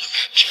住第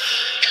三者，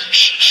用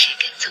实时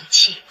跟踪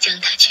器将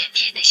他全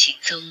天的行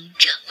踪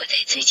掌握在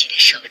自己的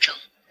手中，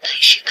百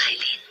试百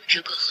灵。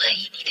如果怀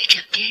疑你的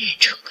枕边人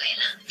出轨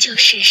了，就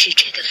试试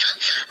这个方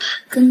法吧。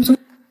跟踪。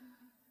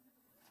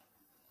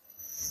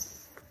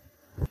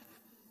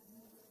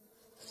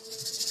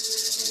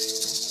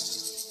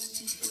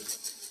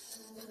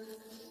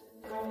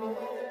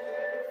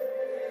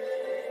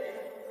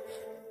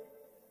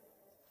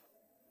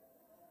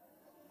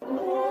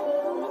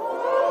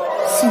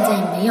现在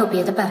也没有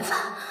别的办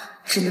法，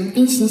只能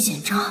兵行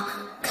险招，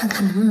看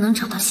看能不能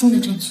找到新的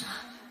证据。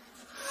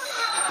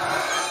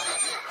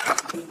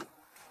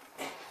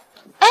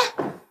哎，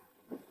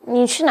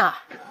你去哪儿？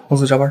公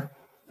司加班。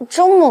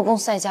周末公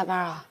司还加班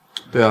啊？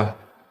对啊。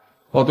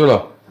哦，对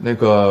了，那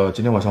个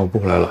今天晚上我不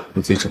回来了，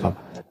你自己吃饭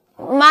吧。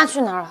妈去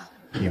哪儿了？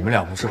你们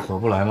俩不是合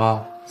不来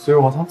吗？所以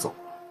往上走。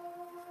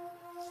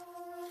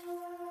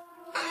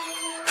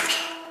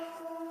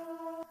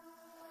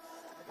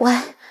喂，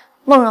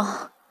梦柔，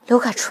刘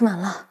凯出门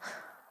了，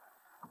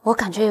我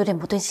感觉有点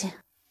不对劲。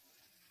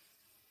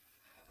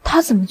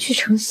他怎么去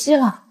城西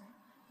了？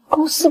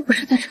公司不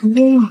是在成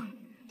都吗？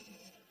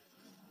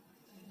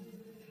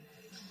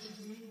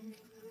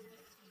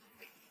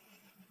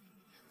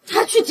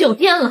他去酒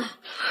店了。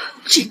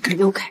这个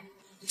刘凯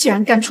竟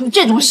然干出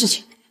这种事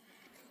情！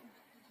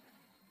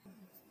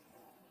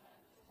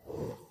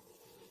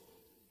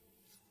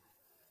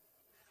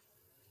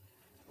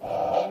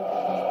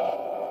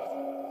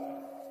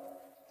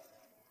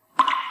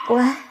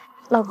喂，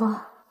老公，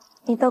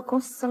你到公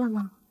司了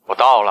吗？我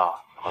到了，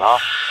怎么了？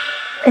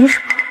没什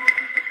么，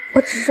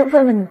我只是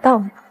问问你到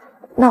没。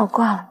那我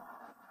挂了。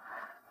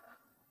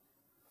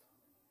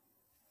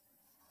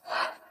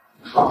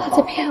他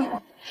在骗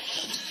我。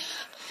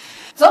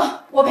走，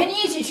我陪你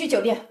一起去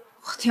酒店。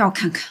我倒要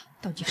看看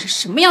到底是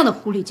什么样的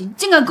狐狸精，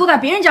竟敢勾搭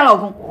别人家老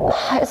公。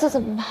孩子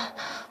怎么办？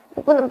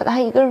我不能把他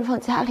一个人放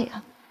家里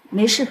啊。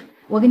没事，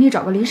我给你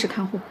找个临时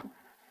看护。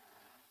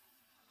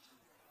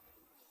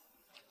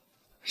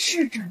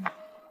是这儿吗？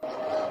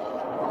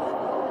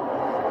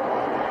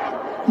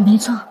没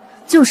错，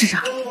就是这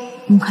儿。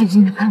我们快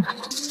进去看看。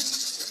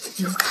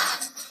刘凯，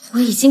我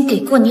已经给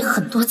过你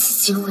很多次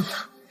机会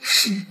了，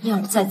是你一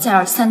而再再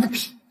而三的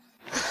骗。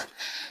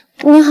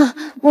你好，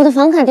我的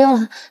房卡丢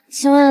了，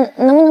请问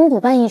能不能补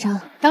办一张？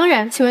当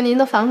然，请问您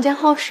的房间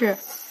号是？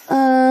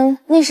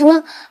那什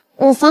么，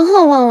我房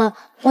号忘了，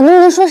我能不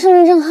能说身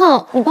份证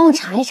号？你帮我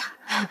查一查。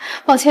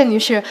抱歉，女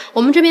士，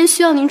我们这边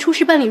需要您出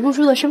示办理入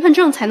住的身份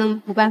证才能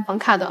补办房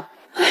卡的。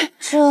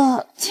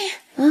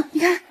你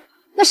看，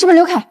那是不是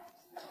刘凯？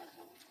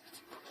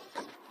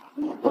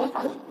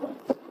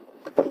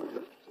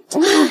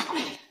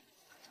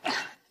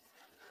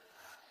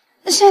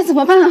那现在怎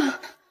么办啊？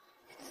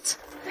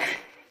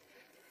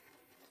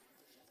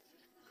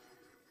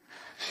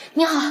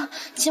你好，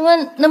请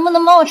问能不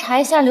能帮我查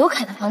一下刘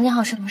凯的房间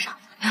号是多少？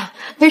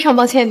非常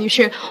抱歉，女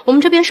士，我们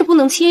这边是不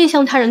能轻易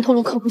向他人透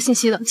露客户信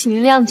息的，请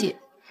您谅解。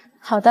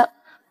好的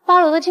，8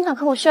楼的金卡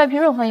客户需要一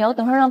瓶润滑油，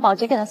等会儿让保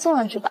洁给他送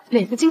上去吧。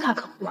哪个金卡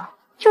客户啊？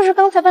就是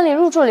刚才办理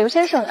入住的刘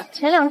先生的。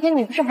前2天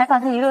你不是还把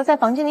他遗留在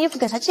房间的衣服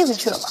给他寄回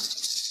去了吗？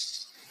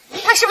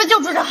他是不是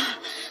就住这？他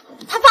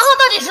房号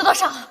到底是多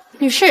少？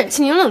女士，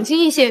请您冷静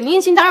一些，您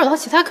已经打扰到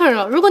其他客人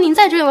了。如果您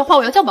再这样的话，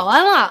我要叫保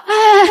安了。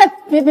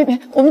别，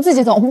我们自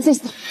己走，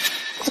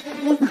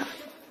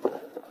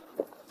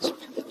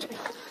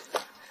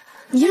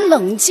你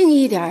冷静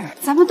一点，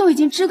咱们都已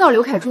经知道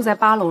刘凯住在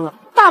8楼了，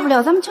大不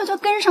了咱们悄悄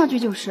跟上去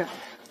就是。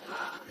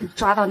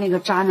抓到那个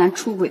渣男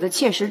出轨的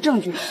切实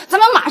证据，咱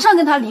们马上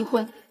跟他离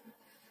婚。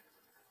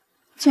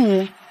建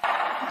宇，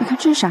你看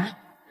这是啥？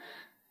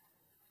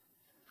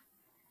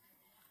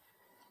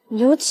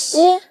油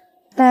漆。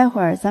待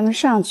会儿咱们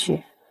上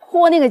去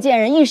泼那个贱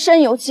人一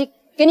身油漆，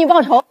给你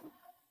报仇。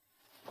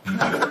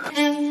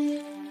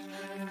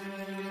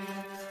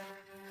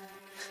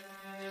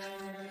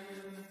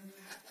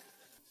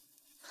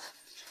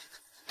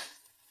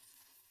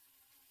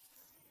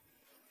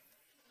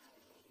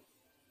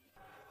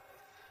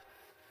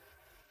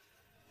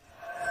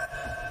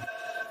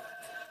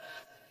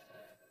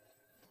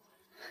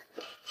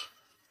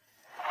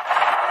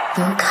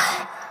刘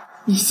凯，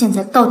你现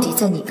在到底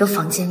在哪个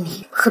房间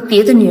里和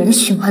别的女人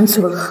寻欢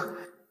作乐？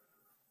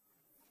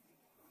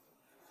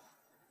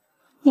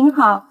您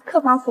好，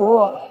客房服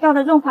务，要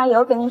的润滑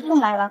油给您送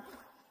来了。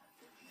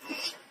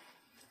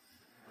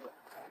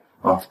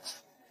啊，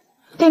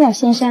对了，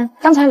先生，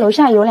刚才楼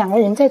下有2个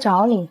人在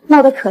找你，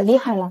闹得可厉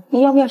害了，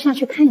你要不要下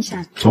去看一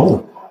下？找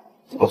我？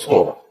怎么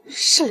错了？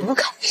是刘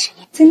凯的声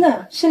音，真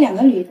的是2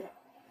个女的。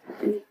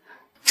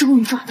终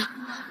于抓到了。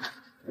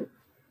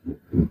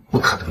不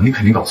可能，你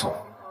肯定搞错了。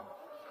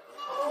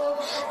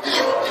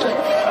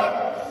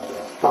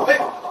哎，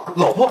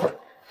老婆，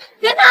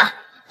人呢？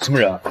什么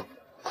人啊？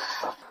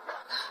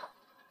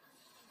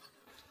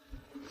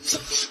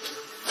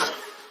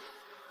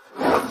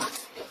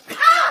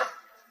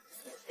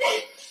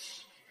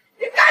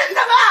你干什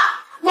么？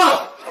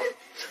妈，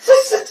这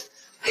是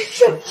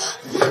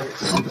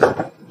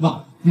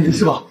妈，你没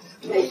事吧？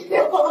哎呦，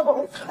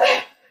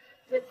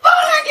你放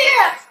了你！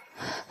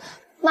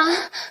妈，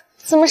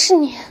怎么是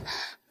你？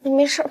你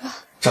没事吧？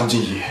张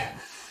静怡，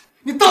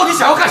你到底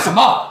想要干什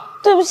么？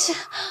对不起，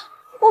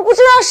我不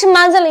知道是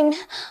妈在里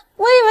面，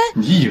我以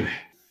为……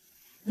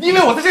你以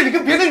为我在这里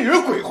跟别的女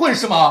人鬼混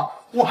是吗？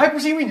我还不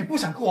是因为你不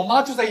想跟我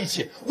妈住在一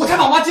起，我才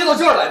把妈接到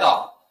这儿来的。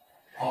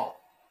哦，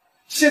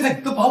现在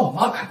你都把我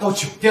妈赶到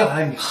酒店来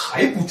了，你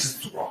还不知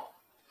足？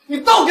你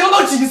到底要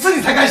闹几次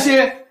你才甘心？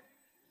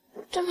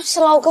对不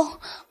起，老公，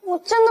我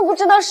真的不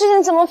知道事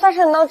情怎么发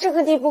展到这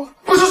个地步。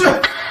滚出去！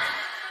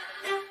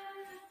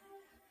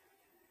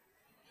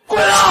滚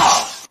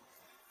啊！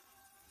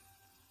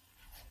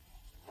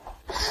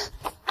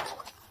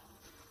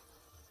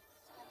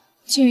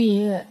静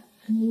怡，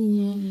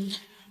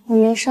我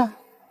没事，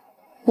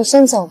你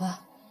先走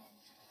吧。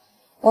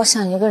我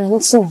想一个人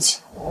静静。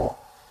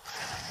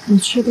你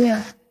确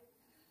定？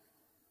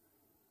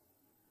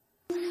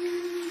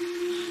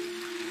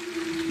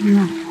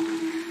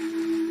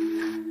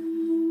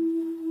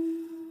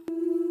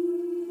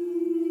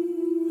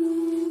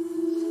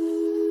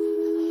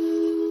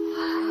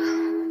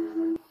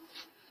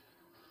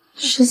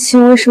事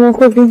情为什么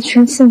会变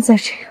成现在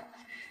这样？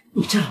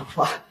你这老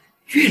婆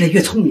越来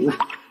越聪明了，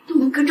都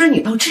能跟着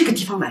你到这个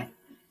地方来，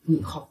你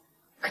以后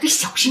可得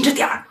小心着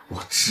点儿。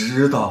我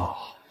知道，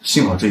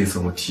幸好这一次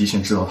我提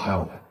前知道他要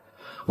来，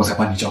我才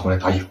把你叫过来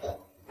打掩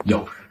护，要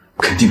不然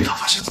肯定被他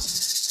发现了。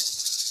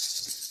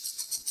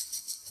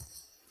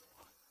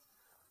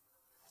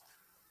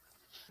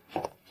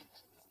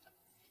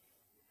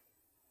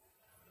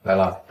来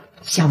了，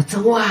小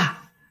周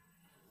啊，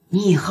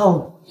你以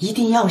后一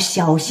定要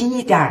小心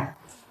一点儿。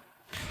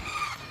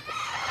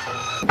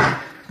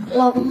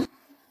老公，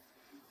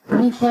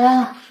你回来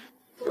了。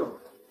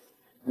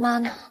妈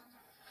呢？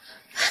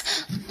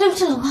对不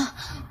起，老公，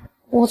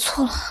我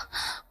错了，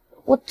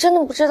我真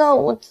的不知道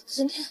我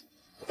今天……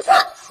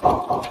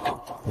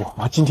我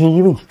妈今天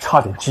因为你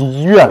差点进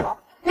医院了。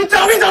你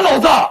长没长脑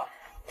子？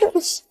对不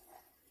起，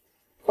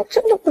我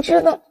真的不知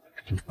道。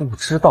你不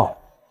知道，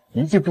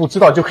一句不知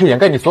道就可以掩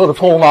盖你所有的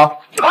错误吗？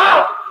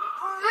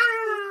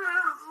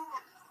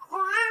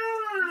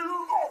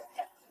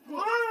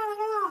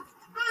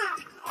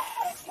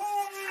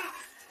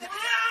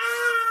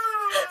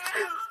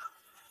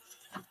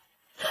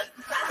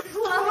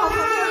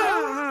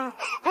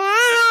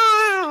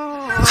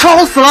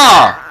吵死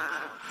了！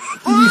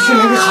一天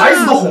连个孩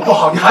子都哄不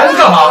好，你还能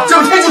干嘛？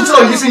整天就知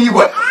道疑神疑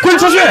鬼，滚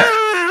出去！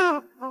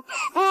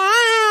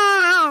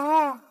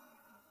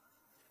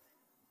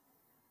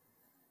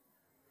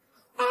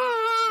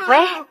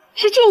喂，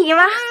是静怡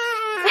吗？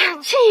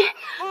静怡，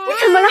你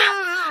怎么了？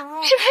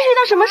是不是遇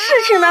到什么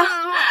事情了？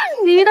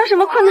你遇到什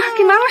么困难，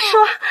给妈妈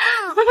说，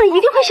妈妈一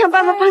定会想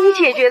办法帮你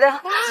解决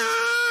的。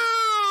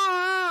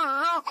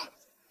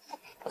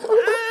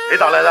谁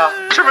打来的？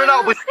是不是那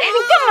个不？你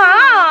干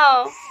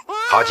嘛？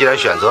他既然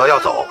选择要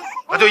走，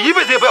那就一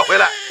辈子也不要回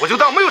来，我就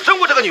当没有生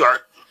过这个女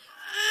儿。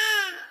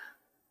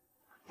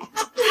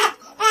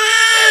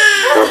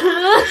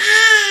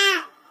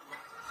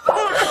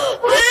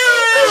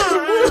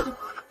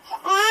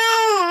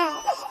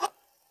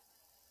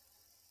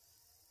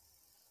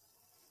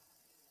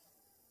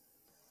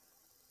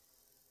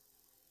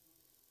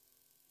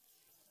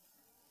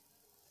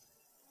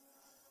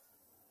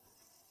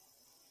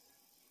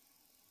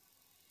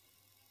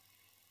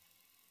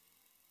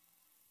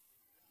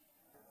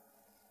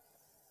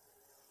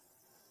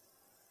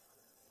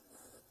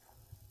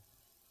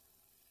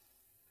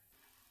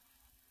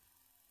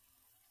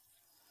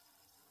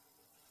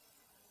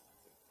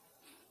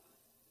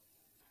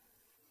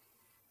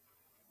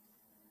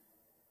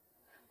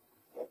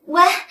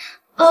喂，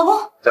老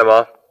公，在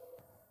吗？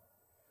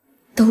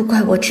都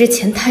怪我之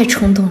前太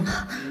冲动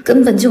了，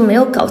根本就没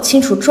有搞清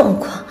楚状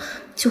况，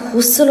就胡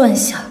思乱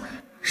想，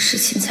事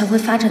情才会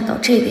发展到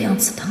这个样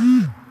子的。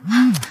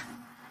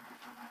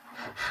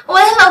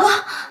喂，老公，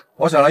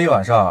我想了一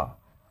晚上，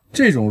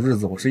这种日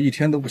子我是一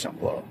天都不想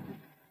过了。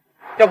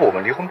要不我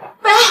们离婚吧？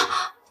不要，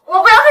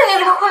我不要跟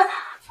你离婚，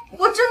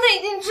我真的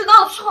已经知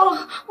道错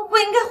了，我不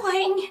应该怀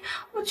疑你，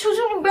我求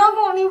求你不要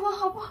跟我离婚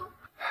好不好？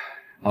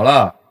好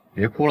了，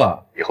别哭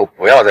了，以后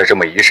不要再这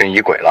么疑神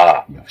疑鬼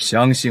了。你要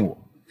相信我，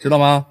知道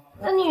吗？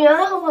那你原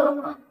谅我了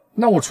吗？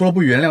那我除了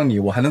不原谅你，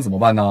我还能怎么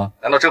办呢？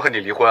难道真和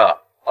你离婚啊？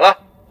好了，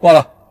挂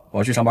了，我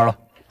要去上班了。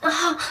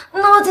好，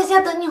那我在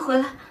家等你回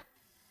来。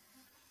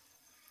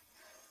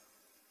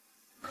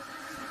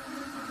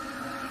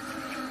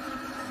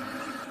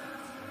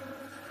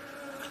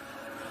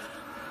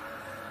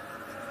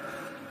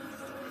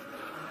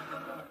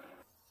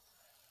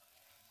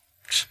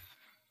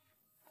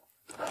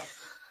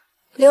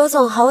刘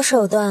总好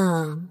手段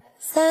啊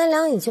，3言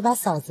2语就把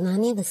嫂子拿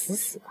捏得死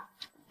死的。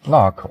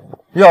那可不，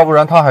要不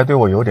然他还对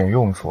我有点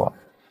用处啊。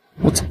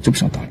我早就不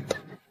想搭理他。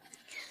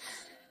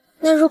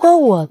那如果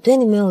我对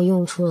你没有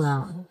用处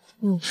了，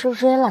你是不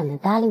是也懒得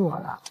搭理我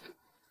了？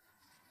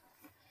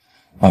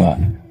婉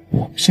婉，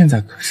我们现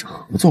在可是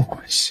合作关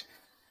系，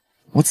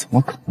我怎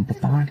么可能不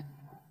搭理？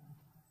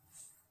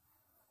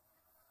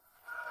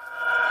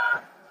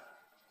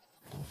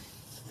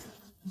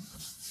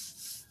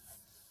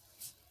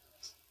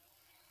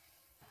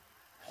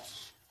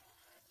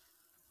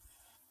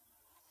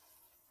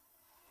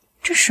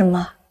这什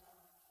么？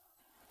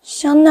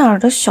香奈儿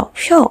的小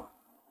票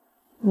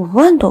，5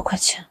万多块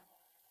钱。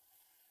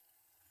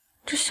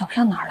这小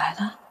票哪儿来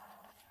的？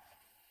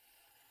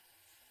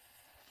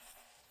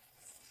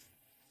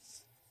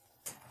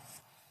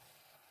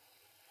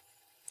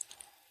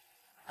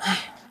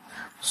哎，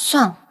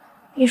算了，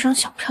一张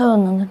小票又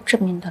能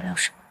证明得了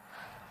什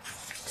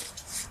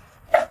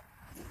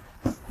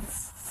么？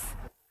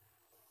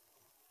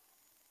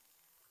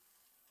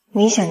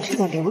你想知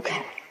道刘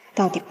凯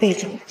到底背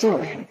着我做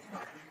了什么？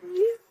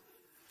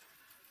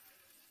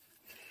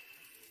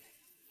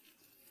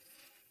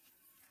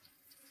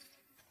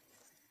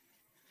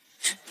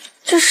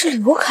这是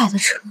刘凯的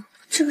车，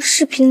这个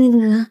视频里的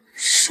人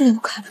是刘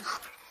凯吗？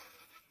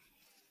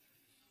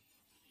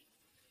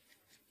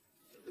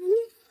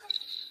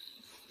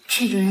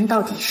这个人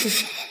到底是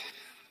谁？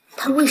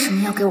他为什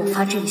么要给我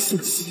发这个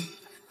信息？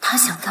他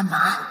想干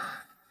嘛？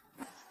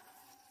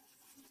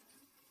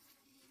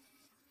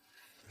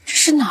这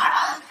是哪儿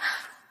啊？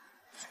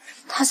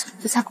他怎么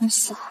不在公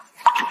司啊？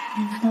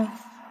难道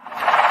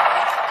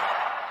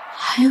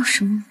还有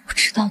什么不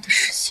知道的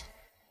事情？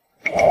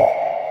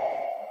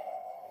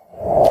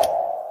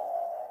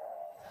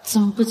怎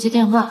么不接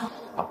电话？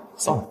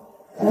算了。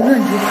无论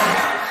如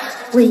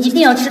何，我一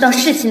定要知道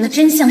事情的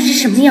真相是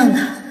什么样的。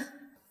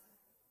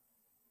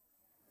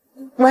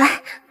喂，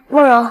慕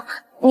容，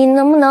你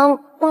能不能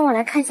帮我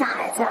来看一下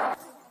孩子？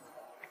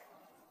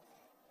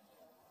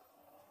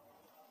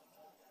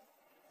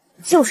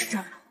就是这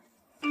儿。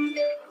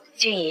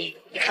静怡，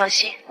你放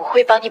心，我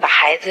会帮你把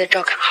孩子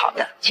照看好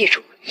的。记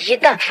住，一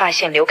旦发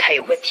现刘凯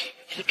有问题，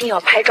一定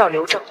要拍照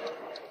留证。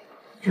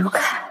刘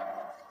凯，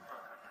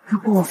如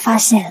果我发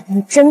现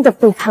你真的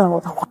背叛了我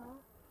的话，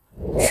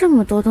这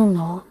么多栋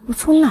楼，我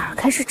从哪儿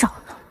开始找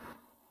呢？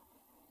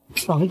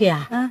王爷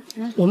啊，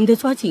我们得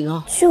抓紧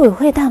哦。居委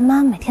会大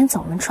妈每天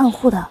走门串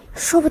户的，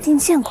说不定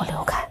见过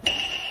刘凯。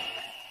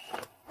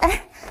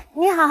哎，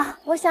你好，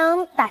我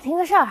想打听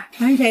个事儿。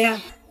喊谁呀？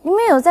你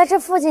们有在这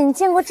附近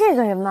见过这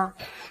个人吗？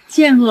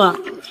见过，好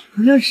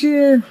像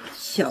是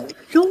小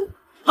周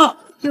哦，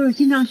就是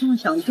经常送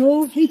小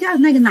周回家的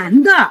那个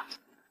男的。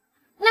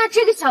那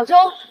这个小周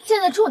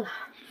现在住哪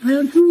儿？好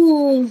像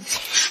住……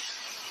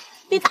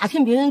你打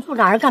听别人住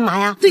哪儿干嘛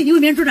呀？对，你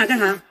问别人住哪儿干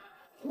啥？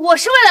我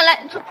是为了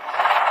来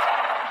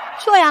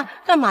说呀，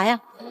干嘛呀？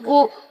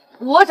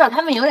我找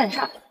他们有点事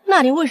儿。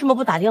那你为什么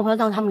不打电话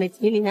让他们来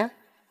接你呢？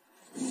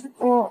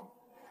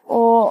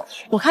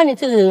我看你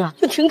这个人啊，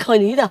就挺可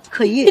疑的。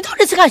可疑？你到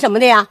底是干什么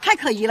的呀？太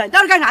可疑了！你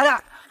到底干啥的？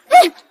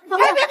哎，别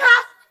跑！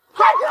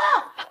站住！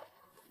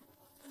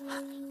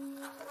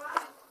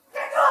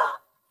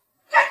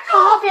站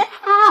住！别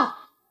跑！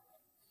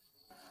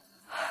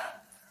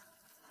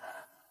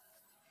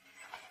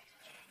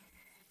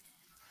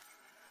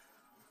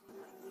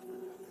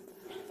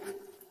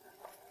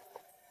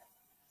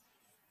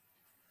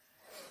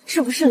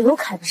这不是刘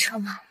凯的车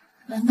吗？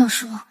难道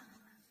说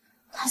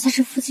他在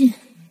这附近？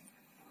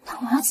那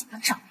我要怎么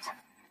找他？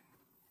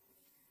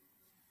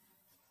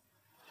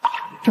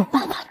有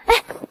办法了！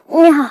哎，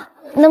你好，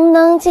能不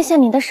能借下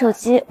你的手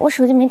机？我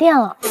手机没电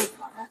了。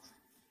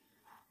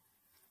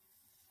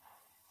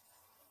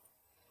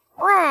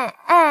喂，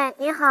哎，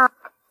你好，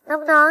能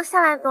不能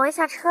下来挪一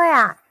下车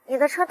呀？你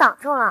的车挡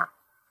住了。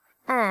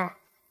哎，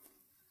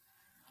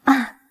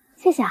啊，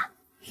谢谢啊。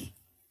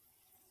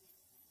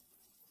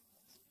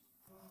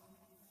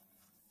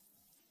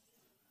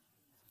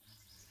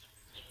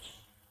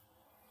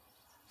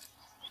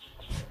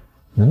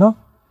人呢？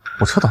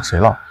我车挡谁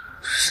了？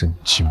神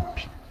经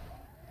病！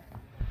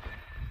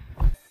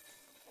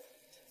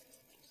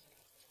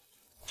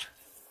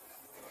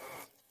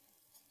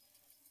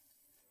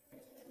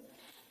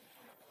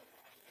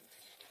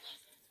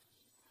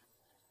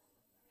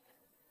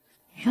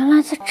原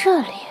来在这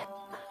里。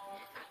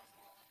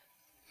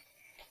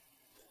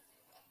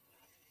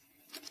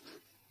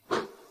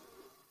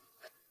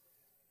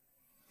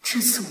这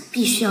次我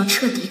必须要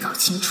彻底搞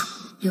清楚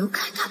刘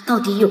凯他到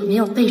底有没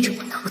有背着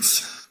我偷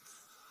情。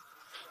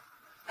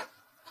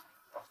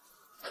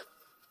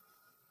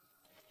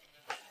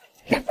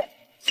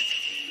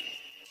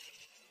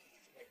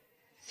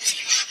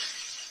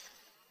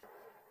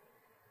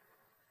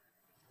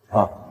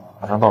啊，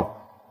马上到了。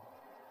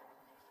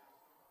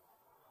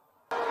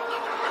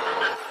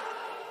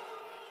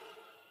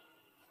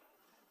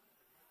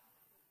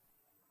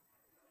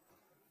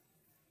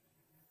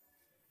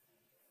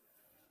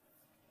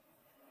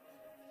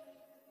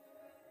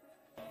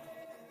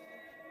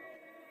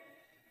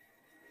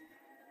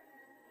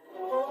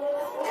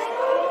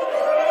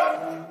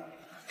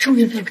终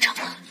于被我找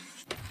到了。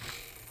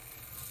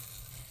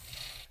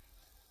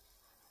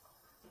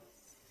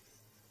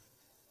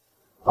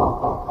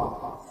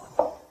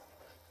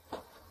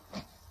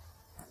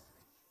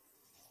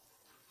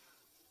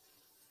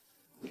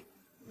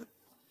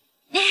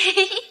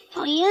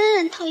讨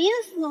厌，讨厌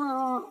死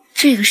了！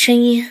这个声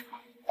音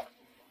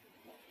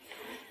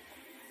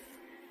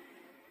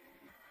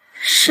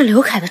是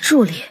刘凯的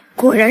助理，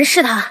果然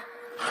是他。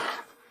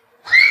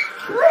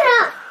什么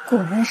人？果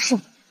然是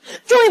你，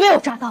终于被我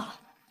抓到了。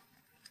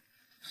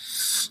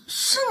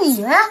是你？你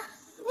怎么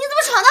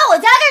闯到我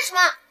家干什么？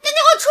赶紧给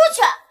我出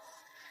去！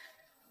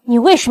你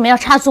为什么要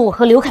插足我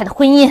和刘凯的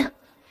婚姻？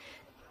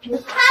别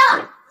拍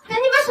了，赶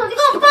紧把手机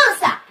给我放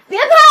下！别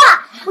拍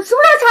了，我什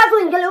么时候插足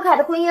你跟刘凯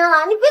的婚姻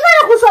了？你别在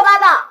这胡说八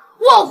道！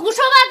我胡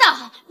说八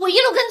道？我一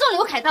路跟踪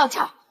刘凯到这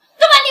儿，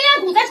都把你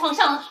俩堵在床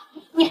上了，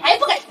你还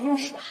不敢承认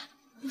是吧？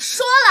我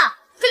说了，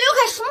跟刘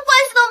凯什么关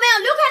系都没有，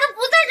刘凯都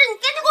不在这，你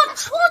赶紧给我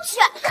出去！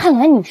看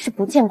来你是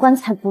不见棺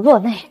材不落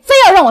泪，非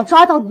要让我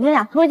抓到你们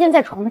俩捉奸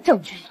在床的证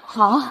据。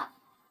好，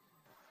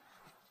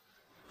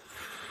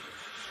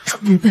终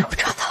于被我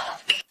抓到了。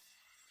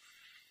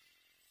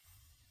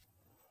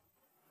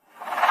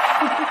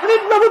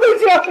老婆对不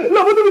起啊，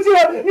老婆对不起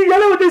啊，你原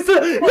谅我这次，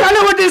原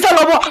谅我这次，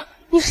老婆。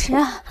你谁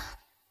啊？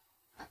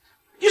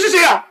你是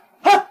谁啊？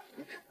啊？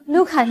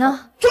刘凯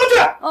呢？出去！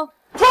哦，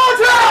出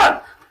去！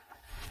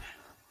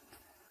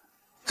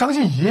张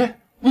静怡，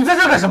你在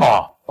这干什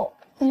么？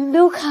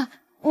刘凯，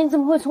你怎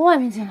么会从外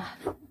面进来？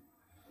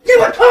给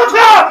我出去！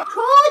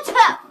出去！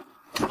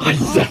哎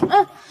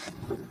呀！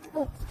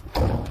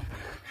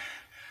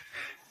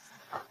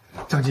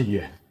张静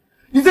怡，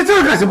你在这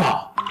儿干什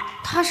么？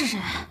他是谁？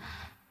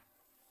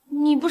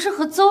你不是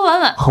和邹婉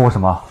婉？和我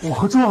什么？我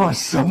和周婉婉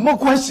什么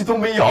关系都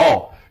没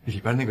有。里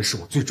边那个是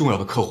我最重要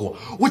的客户，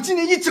我今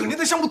年一整年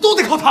的项目都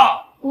得靠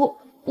他。我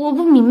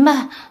不明白，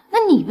那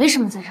你为什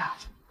么在这儿？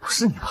不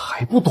是你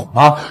还不懂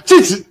吗？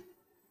这只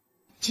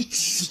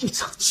是一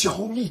场交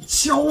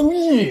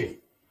易。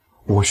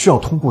我需要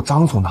通过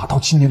张总拿到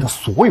今年的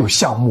所有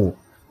项目，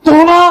懂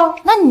了吗？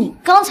那你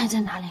刚才在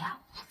哪里啊？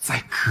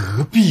在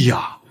隔壁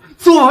呀。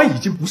邹婉婉已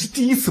经不是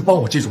第一次帮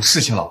我这种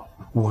事情了，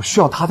我需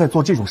要他在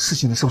做这种事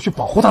情的时候去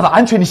保护他的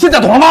安全，你现在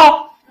懂了吗？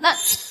那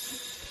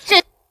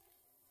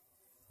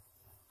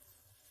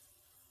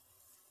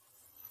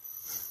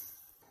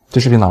这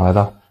视频哪来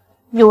的？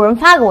有人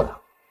发给我的。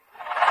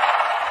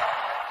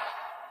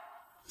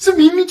这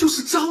明明就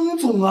是张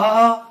总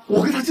啊！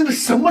我跟他真的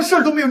什么事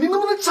儿都没有，你能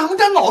不能长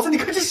点脑子？你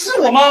看这是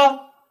我吗？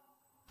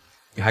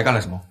你还干了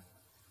什么？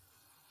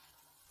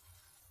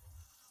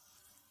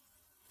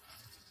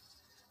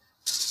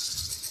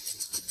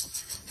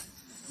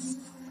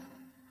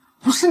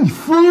不是你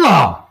疯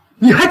了？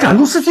你还敢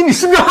录视频？你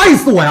是不是要害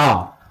死我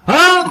呀？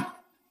啊！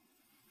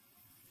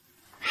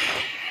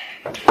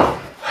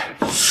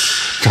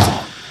张总，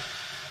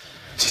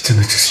这真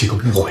的只是一个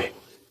误会。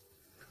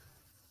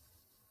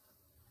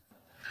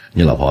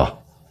你老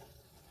婆？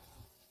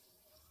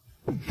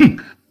哼，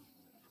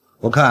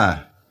我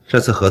看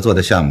这次合作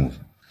的项目，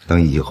等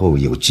以后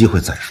有机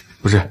会再说。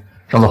不是，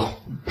张总。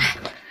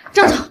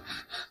张总，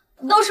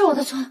都是我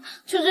的错，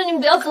求求你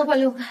不要责怪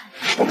刘凯。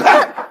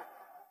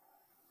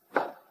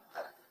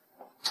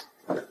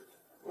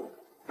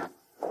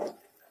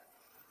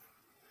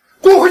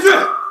滚回去！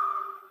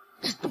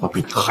真他妈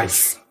被你害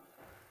死！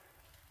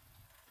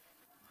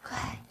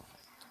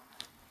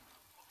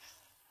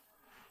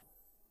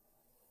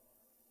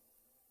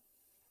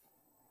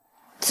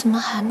怎么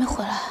还没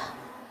回来？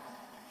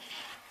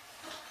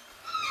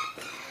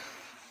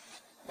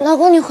老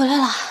公，你回来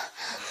了？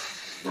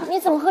你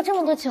怎么喝这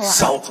么多酒啊？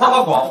少他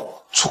妈管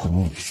我！蠢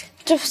女人！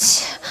对不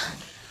起，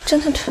真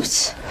的对不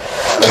起。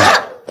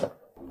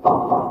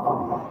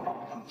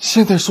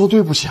现在说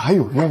对不起还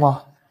有用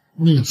吗？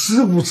你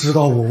知不知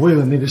道我为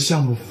了那个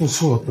项目付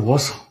出了多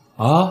少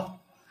啊？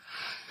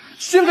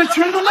现在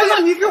全他妈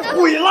让你给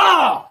毁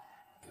了！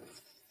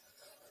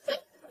对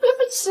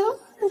不起，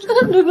真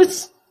的对不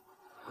起。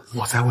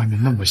我在外面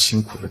那么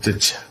辛苦的挣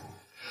钱，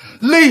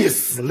累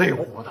死累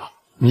活的，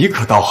你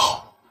可倒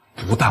好，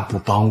不但不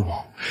帮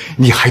我，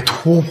你还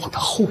拖我的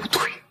后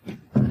腿。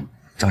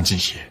张静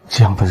怡，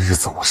这样的日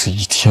子我是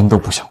一天都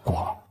不想过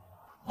了，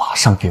马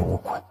上给我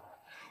滚！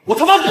我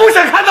他妈不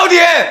想看到你！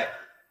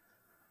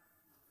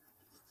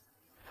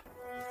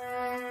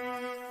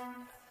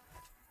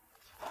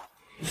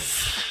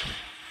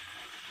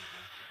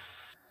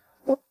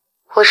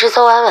我是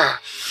邹婉婉，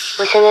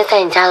我现在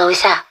在你家楼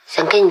下，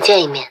想跟你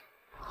见一面。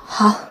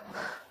好，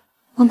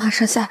我马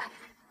上下来。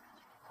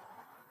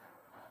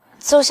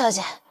邹小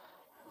姐，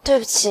对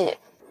不起，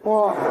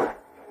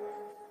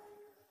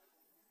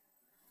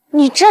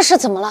你这是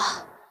怎么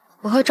了？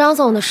我和张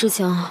总的事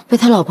情被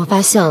他老婆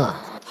发现了，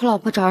他老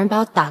婆找人把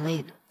我打了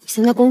一顿，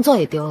现在工作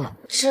也丢了。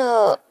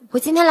我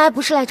今天来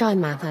不是来找你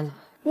麻烦的。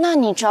那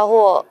你找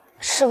我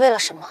是为了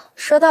什么？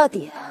说到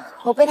底，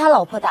我被他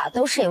老婆打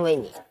都是因为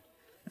你，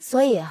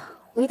所以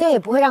我一定也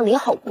不会让你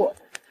好过。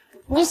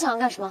你想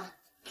干什么？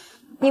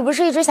你不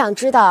是一直想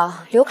知道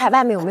刘凯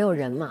外面有没有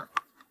人吗？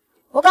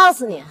我告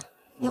诉你，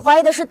你怀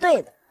疑的是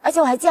对的，而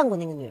且我还见过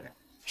那个女人。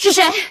是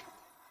谁？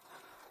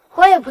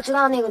我也不知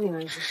道那个女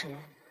人是谁，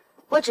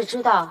我只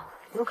知道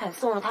刘凯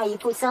送了她一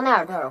副香奈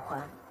儿的耳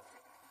环。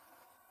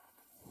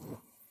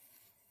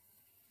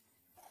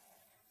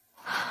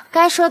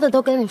该说的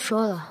都跟你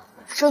说了，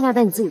剩下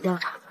的你自己调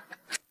查。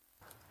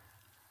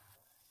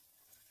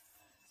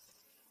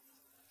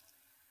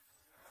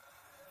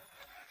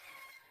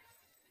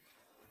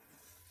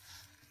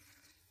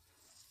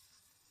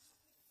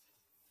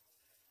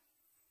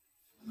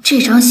这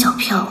张小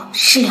票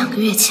是2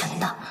个月前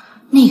的，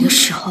那个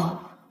时候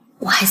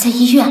我还在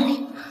医院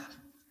里。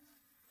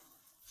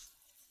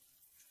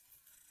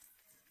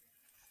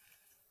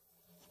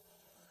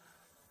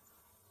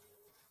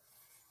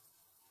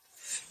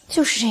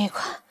就是这一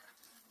款。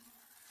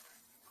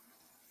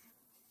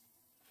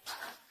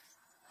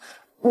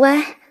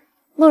喂，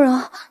慕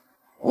容，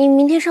你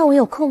明天上午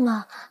有空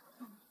吗？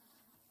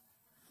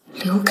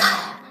刘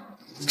凯，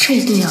这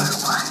对耳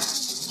环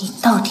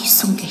你到底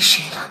送给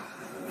谁了？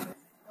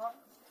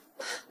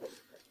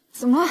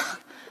怎么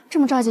这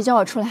么着急叫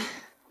我出来？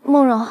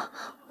慕容，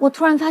我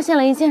突然发现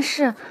了一件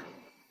事，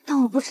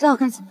但我不知道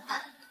该怎么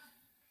办。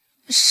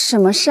什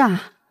么事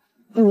啊？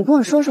你跟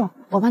我说说，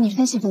我帮你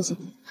分析分析。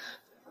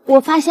我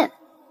发现，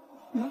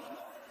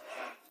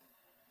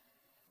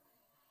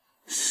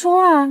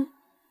说啊，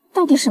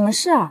到底什么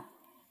事啊？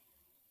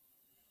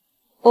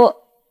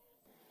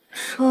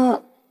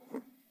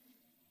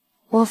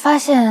我发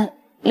现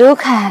刘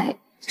凯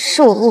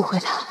是我误会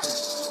他了。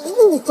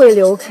误会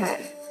刘凯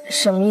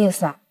什么意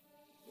思啊？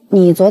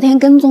你昨天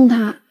跟踪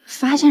他，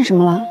发现什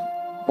么了？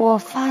我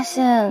发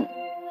现，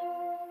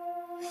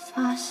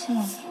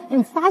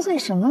你发现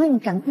什么了？你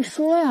赶快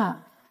说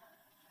呀！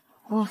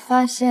我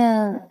发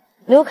现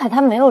刘凯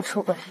他没有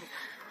出轨，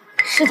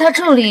是他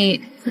助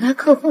理和他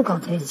客户搞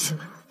在一起了。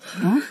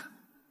啊？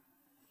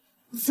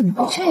怎么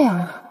会这样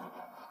啊？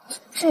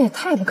这也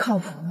太不靠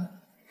谱了。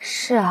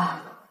是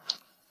啊。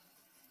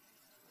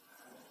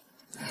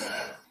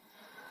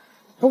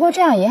不过这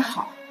样也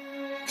好，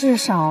至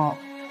少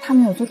他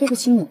没有做对不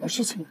起你的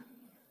事情。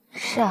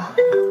是啊。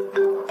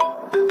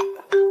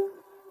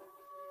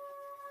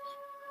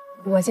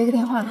我接个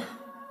电话。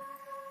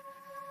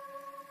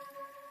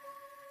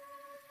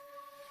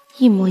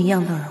一模一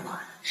样的耳环，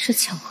是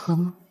巧合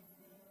吗？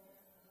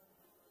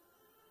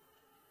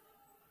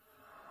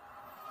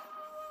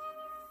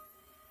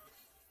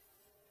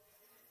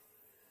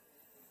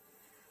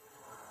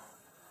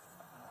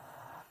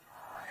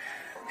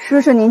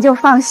叔叔您就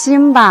放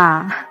心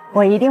吧，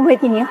我一定会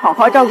替您好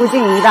好照顾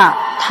静怡的。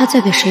他在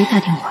给谁打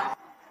电话？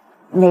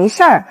没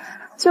事儿，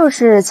就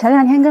是前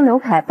2天跟刘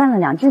凯拌了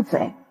2句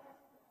嘴。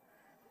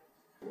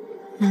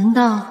难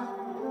道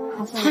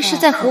他是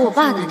在和我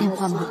爸打电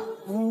话吗？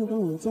不愿意跟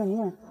你们见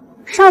面。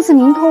上次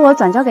您托我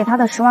转交给他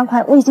的10万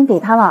块，我已经给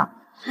他了。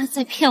他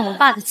在骗我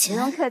爸的钱。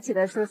不用客气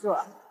的，叔叔。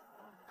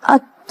啊，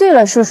对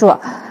了，叔叔，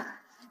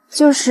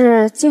就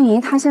是静怡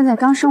她现在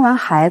刚生完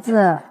孩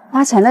子，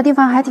花钱的地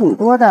方还挺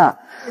多的。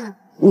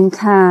您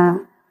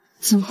看，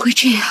怎么会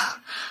这样？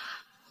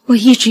我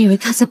一直以为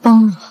他在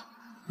帮我，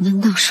难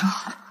道说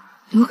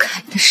刘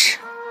凯的事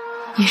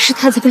也是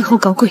他在背后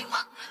搞鬼吗？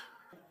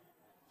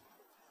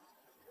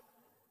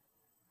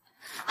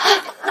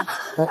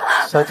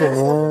小姐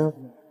您，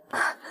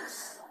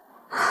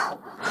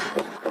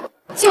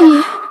静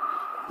怡，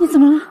你怎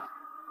么了？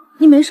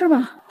你没事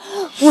吧？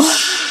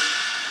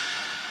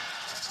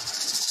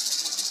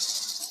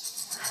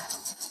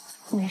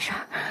没事，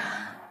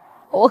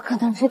我可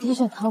能是低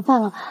血糖犯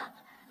了吧，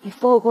你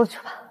扶我过去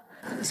吧。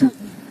行。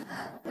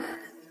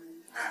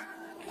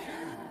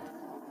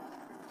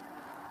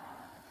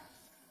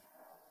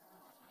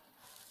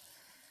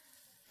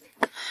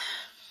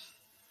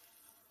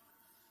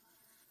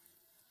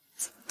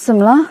怎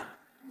么了？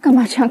干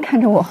嘛这样看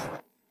着我？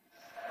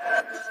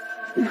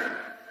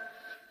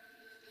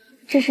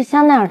这是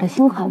香奈儿的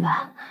新款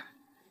吧？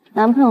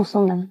男朋友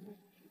送的。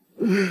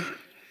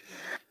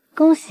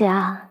恭喜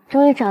啊，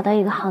终于找到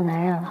一个好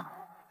男人了。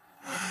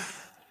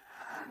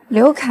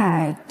刘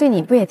凯对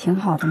你不也挺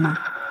好的吗？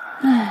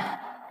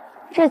唉，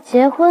这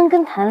结婚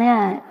跟谈恋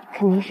爱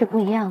肯定是不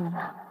一样的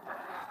嘛。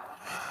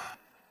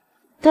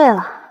对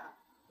了，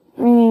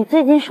你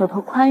最近手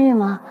头宽裕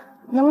吗？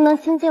能不能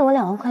先借我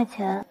2万块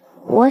钱？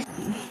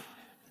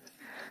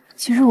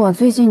其实我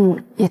最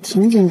近也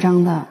挺紧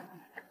张的，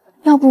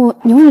要不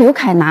你问刘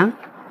凯拿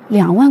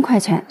2万块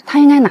钱，他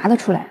应该拿得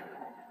出来。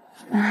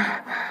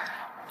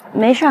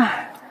没事儿，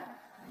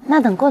那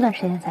等过段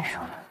时间再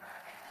说。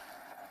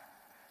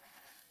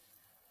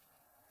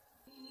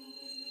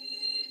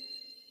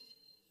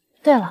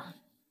对了，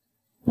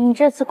你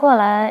这次过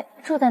来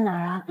住在哪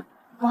儿啊？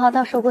我好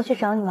到时候过去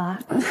找你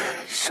玩。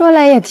说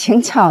来也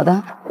挺巧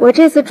的，我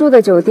这次住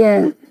的酒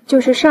店就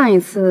是上一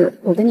次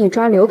我跟你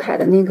抓刘凯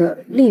的那个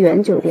丽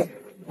园酒店，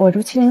我住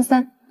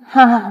703。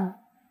哈哈，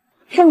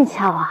这么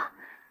巧啊！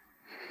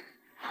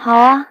好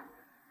啊，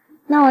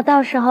那我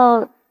到时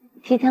候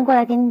提前过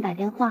来给你打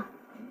电话。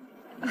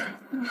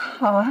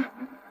好啊。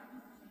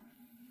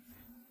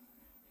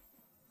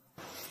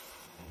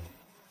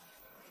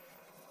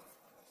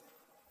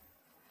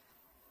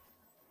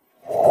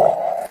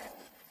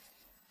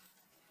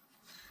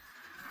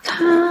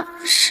他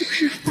是不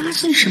是发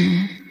现什么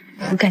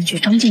了？我感觉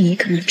张静怡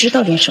可能知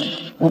道点什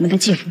么，我们的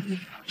计划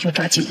要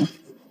抓紧了。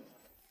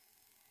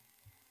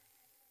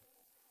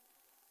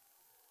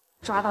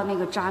抓到那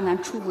个渣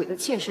男出轨的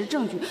切实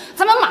证据，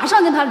咱们马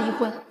上跟他离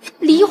婚。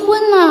离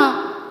婚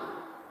呢？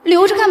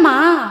留着干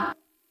嘛？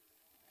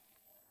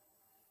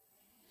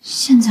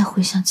现在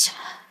回想起来，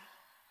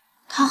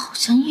他好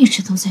像一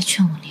直都在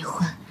劝我离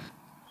婚。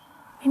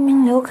明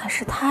明刘凯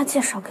是他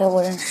介绍给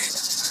我认识的，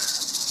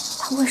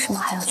他为什么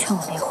还要劝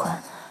我离婚？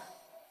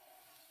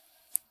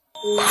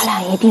他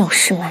俩一定有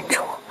事瞒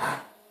着我。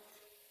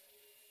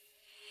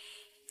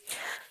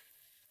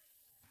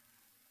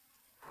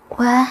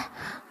喂，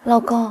老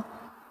公，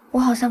我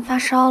好像发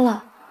烧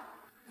了，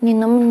你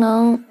能不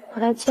能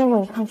回来接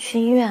我一趟去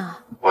医院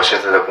啊？我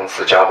现在在公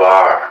司加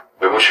班，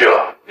回不去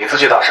了，你自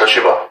己打车去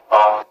吧。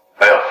啊，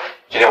还有，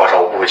今天晚上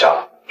我不回家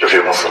了，就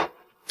睡公司。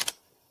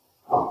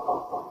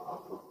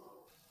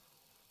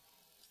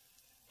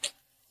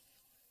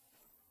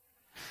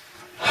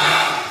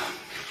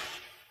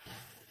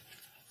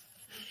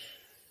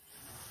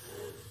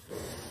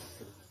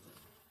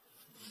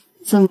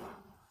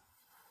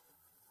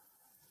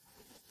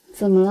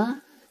怎么了？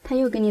他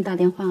又给你打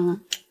电话了？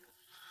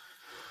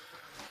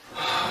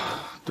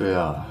对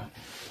啊，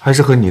还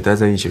是和你待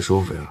在一起舒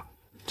服呀，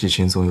既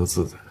轻松又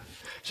自在。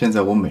现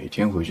在我每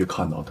天回去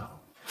看到他，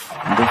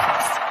烦都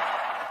烦死了。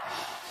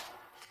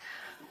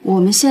我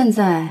们现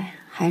在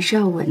还是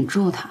要稳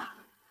住他，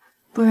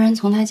不然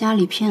从他家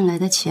里骗来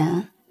的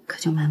钱可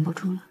就瞒不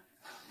住了。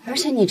而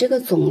且你这个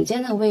总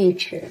监的位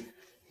置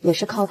也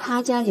是靠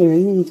他家里人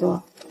运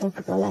作都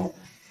得来的。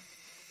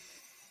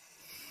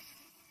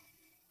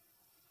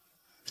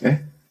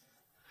哎，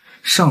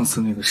上次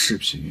那个视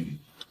频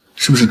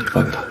是不是你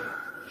发给他？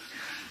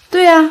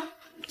对啊，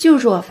就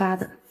是我发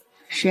的。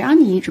谁让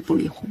你一直不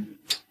离婚？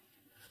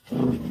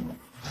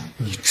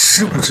你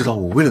知不知道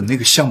我为了那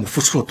个项目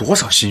付出了多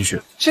少心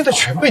血？现在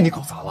全被你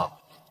搞砸了。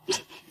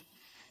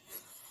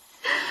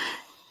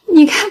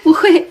你该不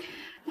会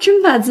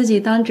真把自己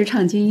当职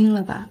场精英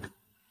了吧？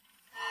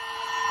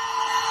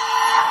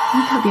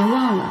你可别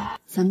忘了，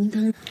咱们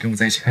当跟我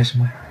在一起开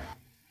心吗？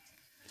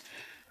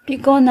比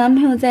跟我男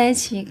朋友在一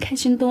起开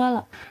心多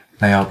了。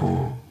那要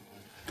不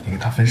你跟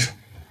他分手，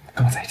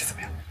跟我在一起怎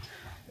么样？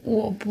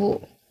我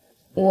不，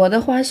我的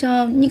花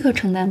销你可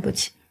承担不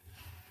起。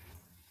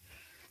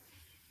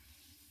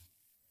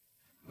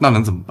那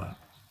能怎么办？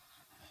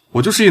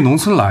我就是一农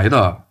村来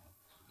的，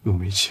又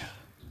没钱，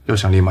要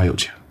想立马有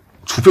钱，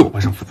除非我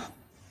攀上富婆。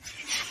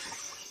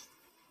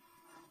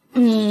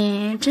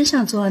你真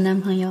想做我男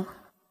朋友？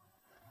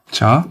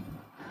想啊！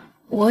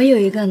我有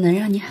一个能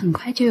让你很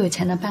快就有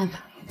钱的办法，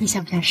你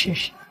想不想试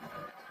试？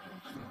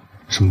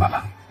什么办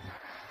法？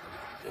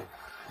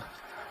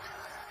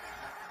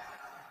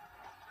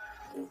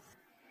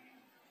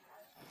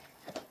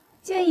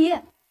建议。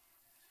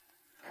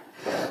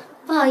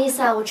不好意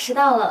思啊，我迟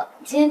到了，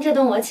今天这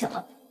顿我请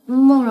了。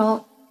梦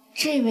柔，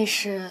这位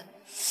是？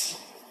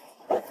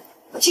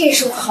这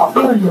是我好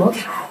朋友刘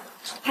凯，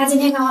他今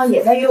天刚好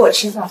也在约我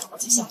吃饭，我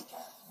就想着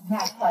我们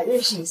俩一块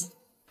认识一下。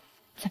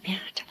怎么样，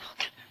长得好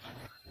看？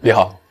你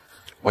好，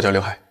我叫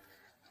刘海。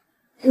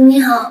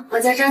你好，我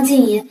叫张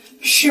静怡，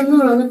是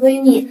梦柔的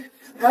闺蜜，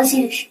很高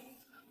兴认识。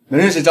能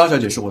认识张小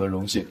姐是我的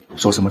荣幸，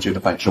说什么局的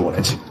饭是我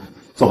来请，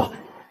坐吧。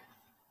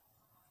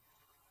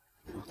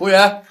服务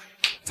员，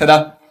菜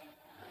单。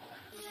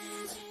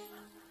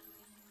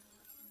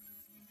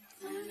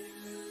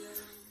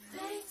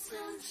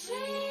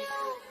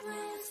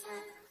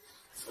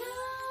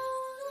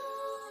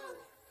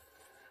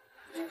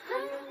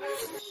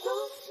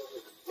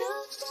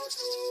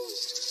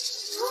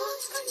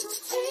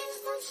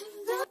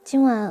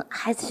今晚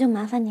孩子就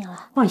麻烦你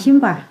了。放心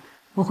吧，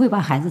我会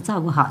把孩子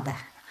照顾好的。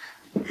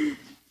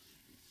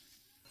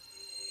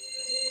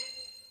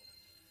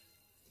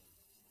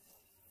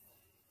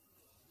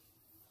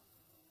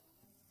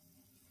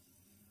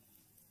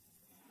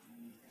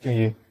静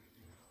怡，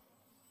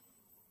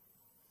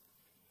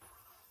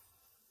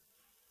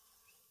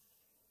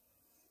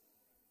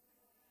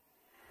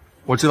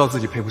我知道自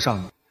己配不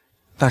上你，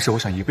但是我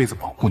想一辈子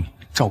保护你、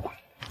照顾你。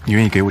你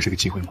愿意给我这个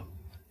机会吗？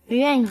不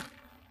愿意。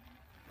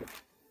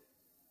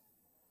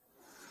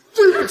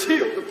真是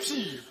有个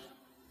屁！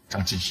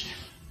张静怡，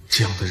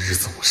这样的日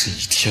子我是一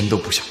天都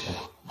不想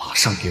过，马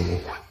上给我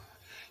滚！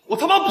我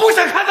他妈不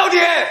想看到你！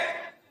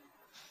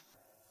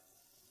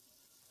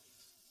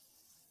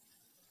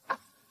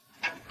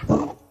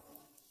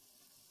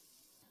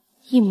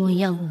一模一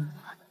样的吻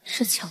法，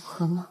是巧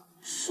合吗？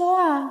说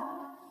啊，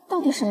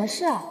到底什么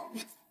事啊？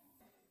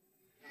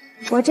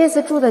我这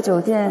次住的酒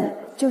店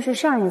就是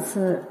上一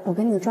次我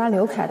给你抓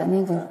刘凯的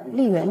那个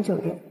丽园酒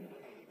店，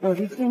我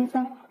是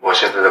113。我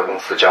现在在公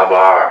司加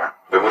班，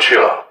回不去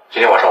了。今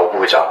天晚上我不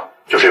回家了，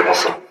就睡公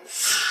司了。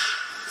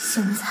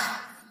现在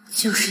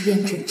就是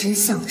验证真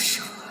相的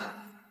时候了。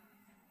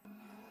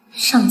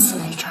上次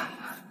来这儿，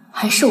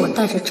还是我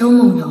带着周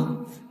梦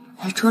柔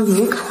来捉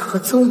刘凯和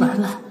邹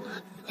婉婉，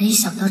没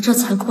想到这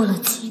才过了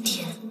几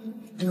天，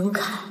刘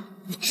凯，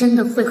你真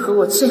的会和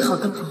我最好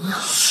的朋友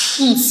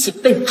一起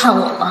背叛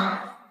我吗？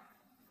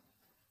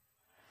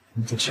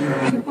你这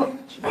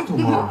别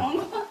动啊！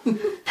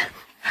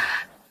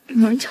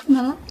有人敲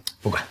门了，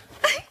不管。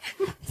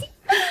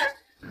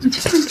你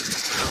去看看。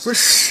不是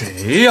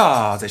谁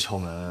呀，在敲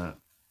门？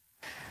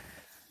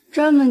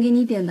专门给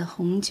你点的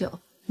红酒，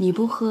你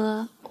不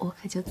喝，我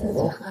可就自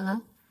己喝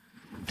了。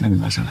那你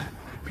拿上来，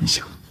冰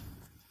箱。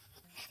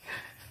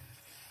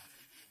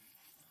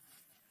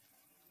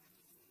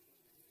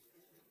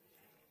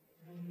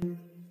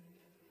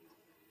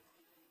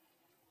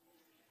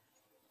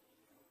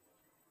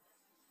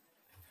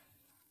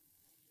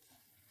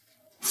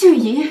静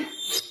怡，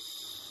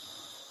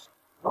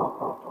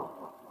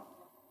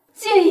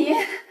静怡，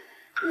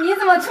你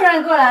怎么突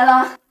然过来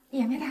了？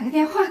也没打个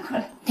电话过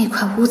来。那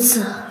块污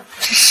渍，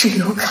这是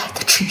刘凯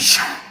的衬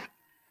衫。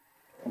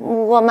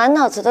我满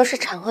脑子都是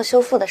产后修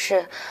复的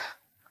事，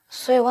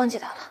所以忘记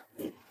打了。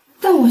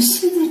但我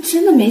现在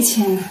真的没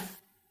钱。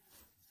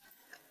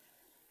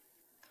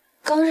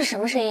刚是什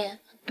么声音？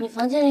你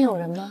房间里有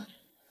人吗？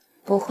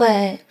不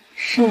会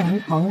是男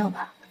朋友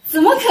吧？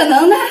怎么可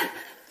能呢？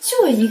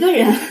就我一个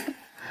人。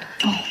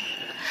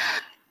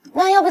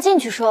那要不进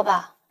去说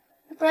吧，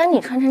不然你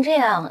穿成这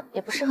样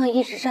也不适合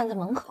一直站在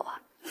门口啊。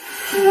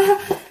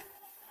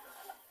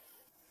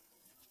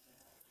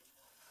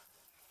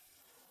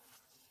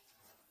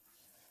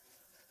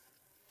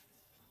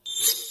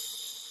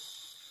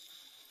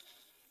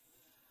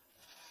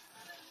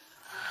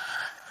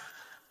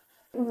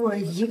我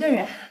一个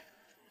人，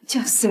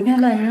就随便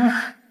乱扔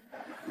了，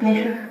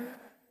没事。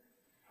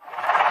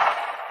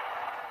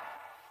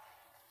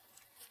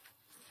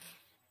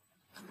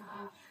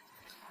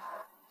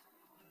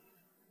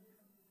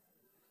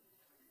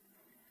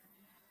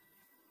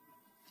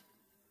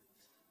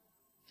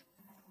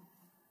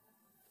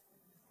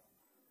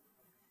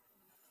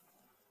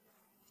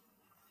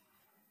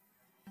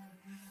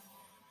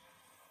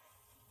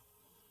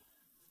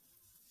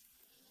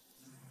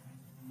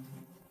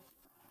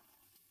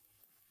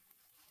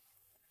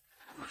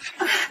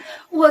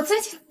我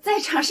最近在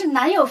尝试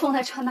男友风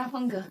的穿搭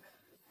风格，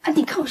啊，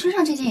你看我身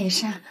上这件也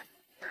是，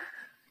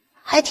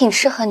还挺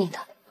适合你的。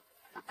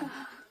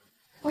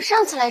我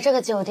上次来这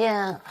个酒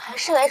店还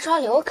是来抓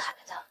刘凯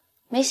的，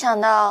没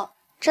想到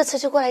这次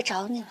就过来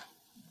找你了。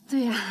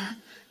对呀，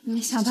没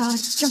想到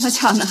这么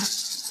巧呢。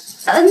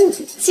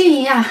静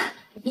怡啊，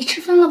你吃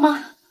饭了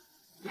吗？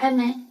还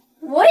没，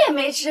我也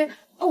没吃。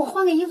我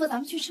换个衣服，咱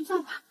们去吃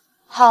饭吧。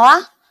好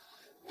啊，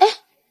哎，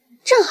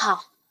正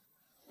好，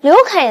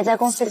刘凯也在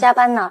公司加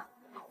班呢，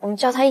我们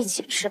叫他一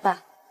起吃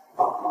吧。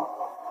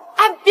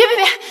哎，别，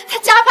他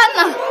加班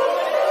呢。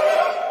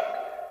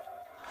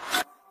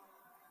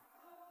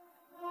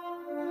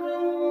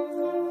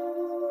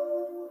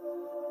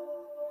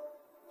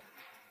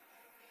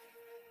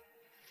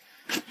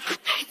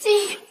静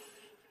怡，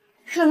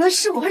可能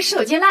是我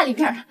手机落里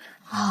边了。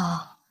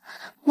啊，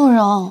慕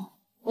容，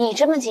你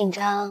这么紧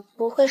张，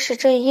不会是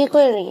这衣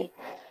柜里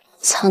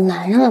藏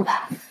男人了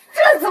吧？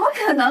这怎么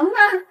可能呢？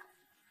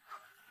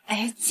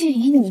哎，静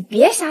怡，你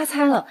别瞎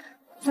猜了，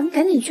咱们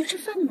赶紧去吃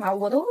饭吧，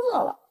我都饿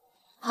了。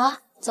好，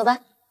走吧。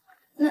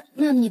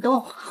那你等我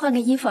换个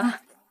衣服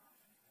啊。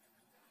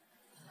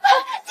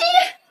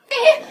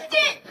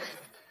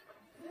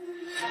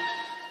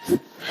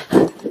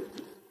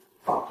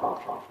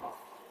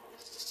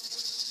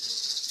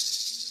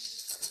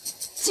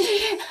静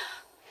怡，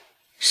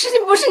事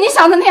情不是你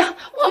想的那样，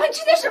我们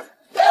之间是……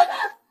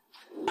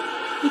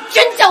你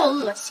真叫我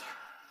恶心！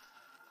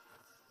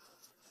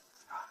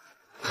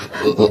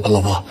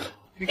老婆，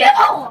你别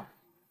碰我！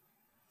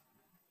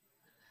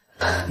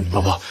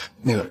老婆，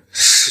那个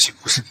事情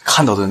不是你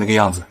看到的那个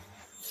样子。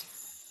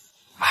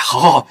哎，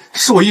好，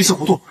是我一时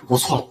糊涂，我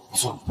错了，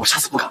我下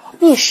次不敢了。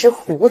一时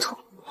糊涂？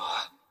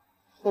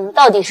你们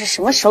到底是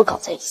什么时候搞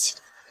在一起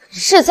的？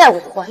是在我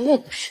怀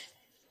孕的时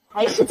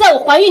候，还是在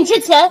我怀孕之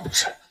前？不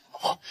是，老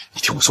婆，你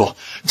听我说，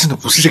真的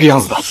不是这个样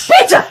子的。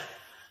闭嘴！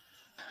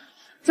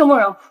周慕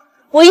容，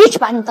我一直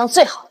把你当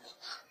最好的朋友。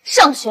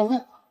上学那会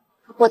儿，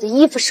我的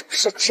衣服首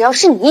饰只要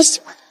是你喜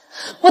欢的，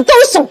我都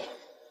送给你。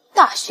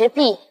大学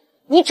毕业，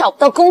你找不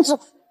到工作，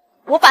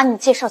我把你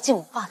介绍进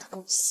我爸的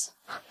公司。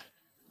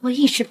我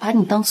一直把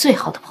你当最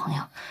好的朋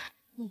友，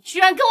你居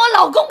然跟我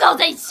老公搞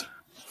在一起，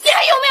你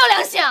还有没有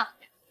良心啊？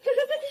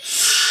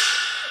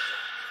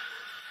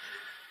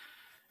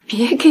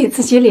别给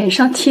自己脸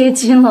上贴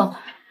金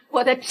了，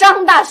我的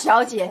张大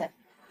小姐，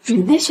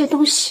你那些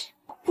东西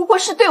不过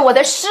是对我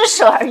的施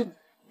舍而已。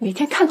每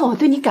天看到我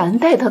对你感恩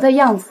戴德的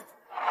样子，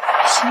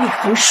心里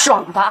很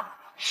爽吧？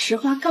实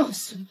话告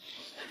诉你，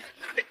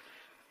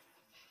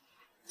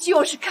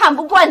就是看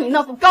不惯你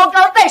那副高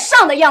高在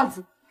上的样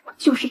子，我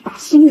就是打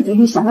心底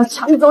里想要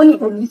抢走你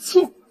的一切，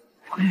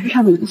我要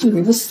让你一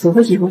无所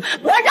有，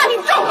我要让你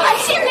众叛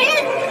亲离！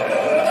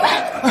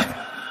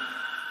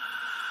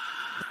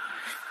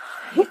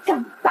还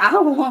敢打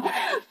我？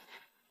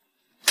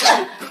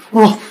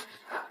我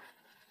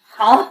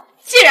好，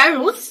既然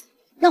如此，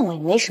那我也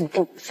没什么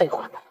跟你废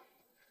话的了。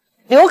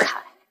刘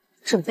凯，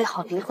准备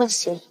好离婚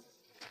协议。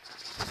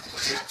不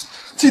是，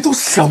这都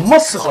什么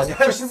时候，你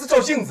还有心思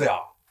照镜子呀？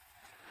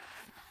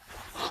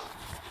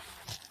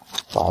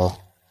完了，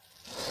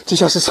这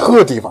下是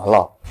彻底完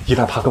了。一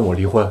旦他跟我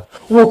离婚，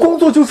我工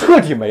作就彻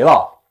底没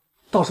了。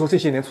到时候这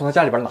些年从他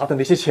家里边拿的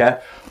那些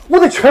钱，我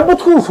得全部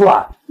吐出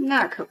来。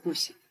那可不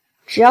行，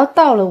只要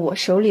到了我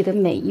手里的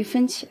每一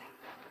分钱，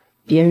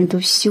别人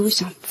都休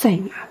想再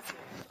拿走。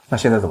那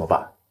现在怎么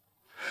办？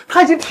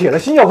他已经铁了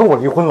心要跟我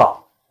离婚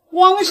了。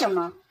慌什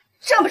么？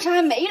这不是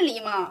还没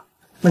离吗？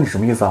那你什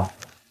么意思啊？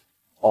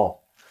哦，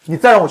你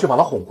再让我去把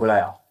他哄回来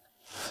呀？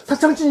他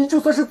张静怡就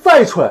算是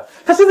再蠢，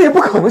他现在也不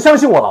可能相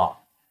信我了。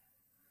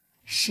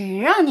谁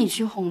让你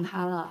去哄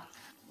他了？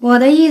我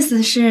的意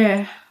思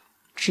是，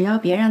只要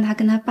别让他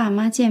跟他爸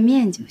妈见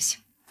面就行。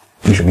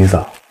你什么意思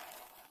啊？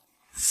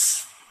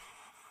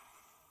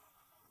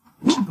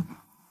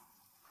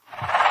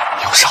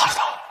要杀了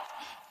他？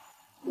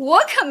我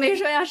可没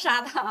说要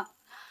杀他。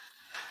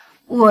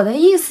我的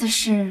意思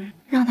是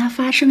让他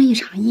发生一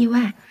场意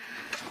外。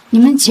你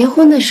们结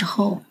婚的时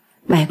候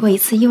买过一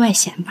次意外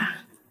险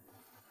吧？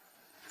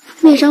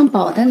那张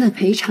保单的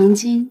赔偿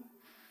金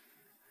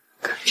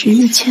可值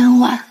1000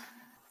万。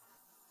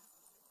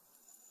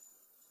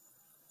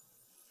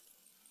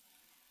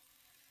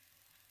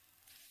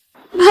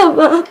爸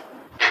爸，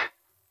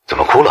怎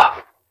么哭了？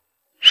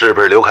是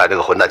不是刘凯那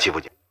个混蛋欺负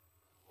你？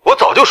我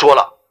早就说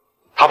了，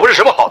他不是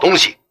什么好东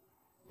西。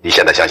你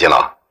现在相信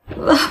了？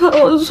爸爸，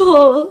我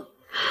错了，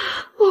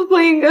我不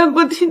应该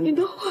不听你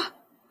的话，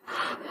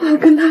我要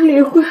跟他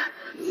离婚。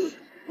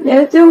你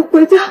还接我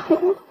回家好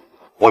吗？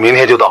我明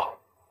天就到。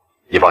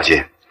你放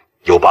心，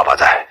有爸爸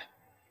在，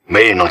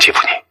没人能欺负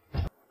你。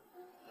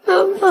爸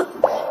爸，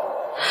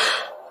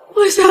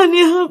我想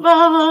你和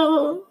爸爸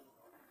了。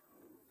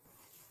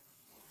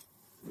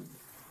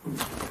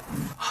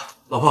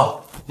老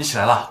婆，你起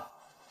来了，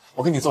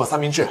我给你做了三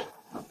明治。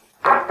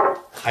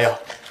还有，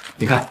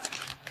你看，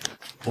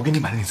我给你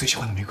买了你最喜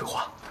欢的玫瑰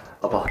花。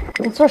老婆，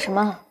你做什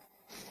么？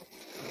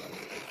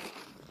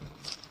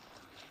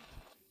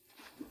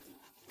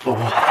老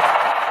婆，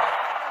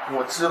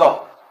我知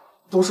道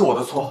都是我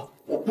的错，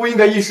我不应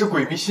该一时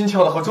鬼迷心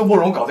窍的和周慕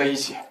容搞在一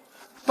起。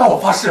但我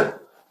发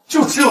誓，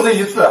就只有那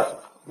一次，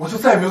我就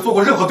再也没有做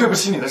过任何对不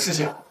起你的事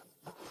情。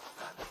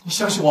你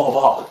相信我好不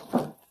好？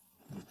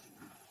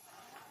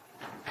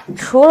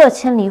除了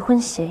签离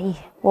婚协议，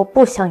我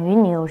不想与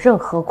你有任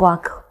何瓜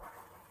葛。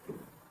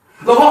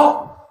老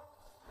婆，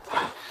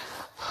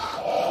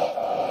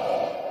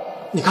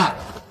你看，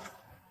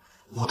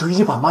我都已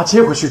经把妈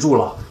接回去住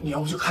了，你要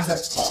不就看在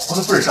宝宝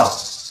的份上，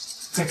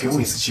再给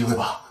我一次机会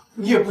吧。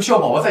你也不需要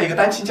宝宝在一个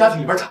单亲家庭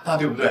里边长大，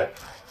对不对？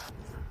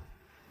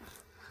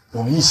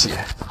我们一起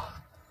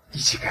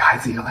给孩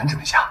子一个完整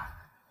的家。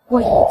我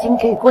已经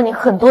给过你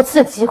很多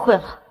次机会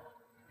了，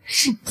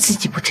是你自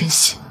己不珍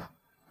惜。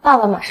爸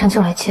爸马上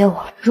就来接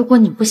我，如果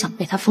你不想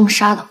被他封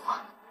杀的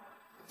话，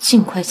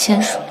尽快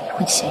签署离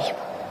婚协议吧。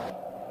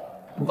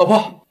老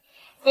婆，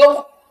老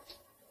婆。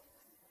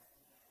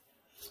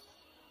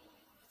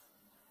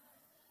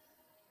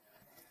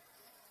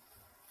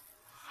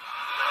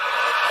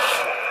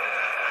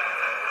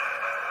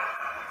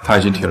他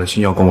已经铁了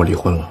心要跟我离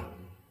婚了，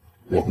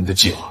我们的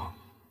计划。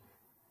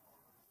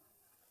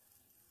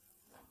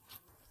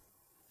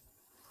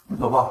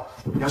老婆，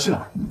你要去哪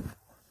儿？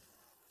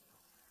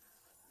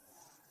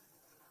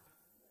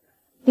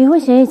离婚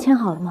协议签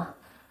好了吗？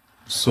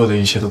所有的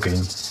一切都给你，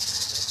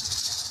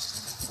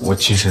我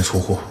净身出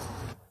户。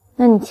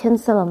那你签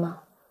字了吗？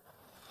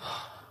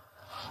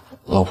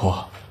老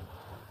婆，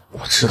我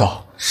知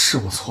道是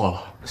我错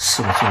了，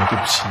是我做了对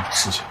不起你的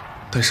事情，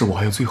但是我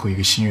还有最后一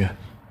个心愿，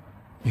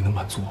你能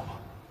满足我吗？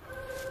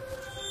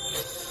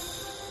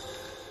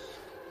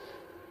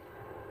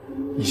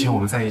以前我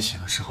们在一起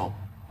的时候，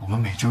我们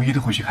每周一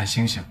都会去看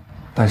星星，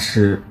但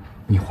是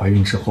你怀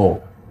孕之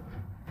后，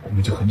我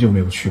们就很久没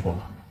有去过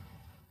了。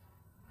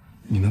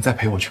你能再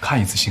陪我去看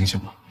一次星星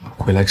吗？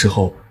回来之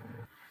后，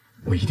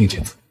我一定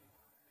签字。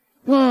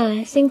哇，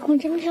星空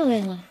真漂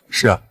亮啊！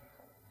是啊，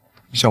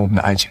像我们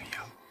的爱情一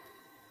样。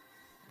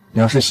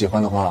你要是喜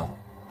欢的话，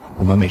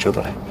我们每周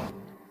都来。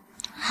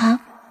好。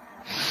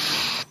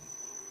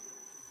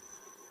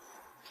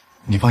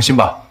你放心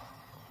吧，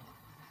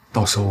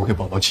到时候我给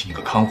宝宝请一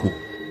个看护，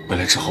回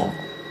来之后，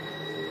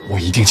我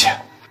一定签。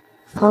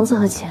房子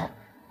和钱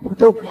我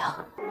都不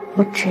要，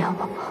我只要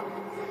宝宝。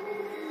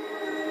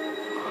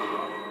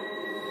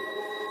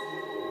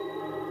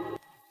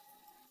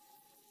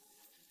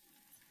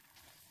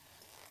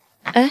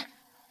哎，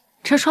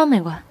车窗没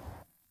关。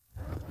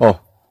哦，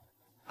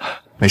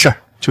没事儿，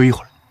就一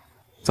会儿，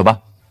走吧。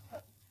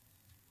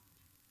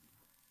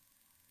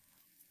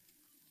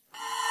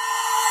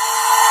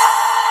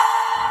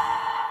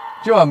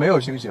今晚没有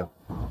星星，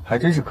还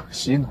真是可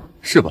惜呢，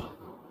是吧，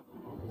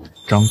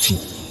张静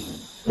怡？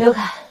刘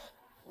凯，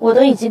我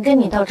都已经跟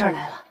你到这儿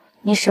来了，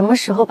你什么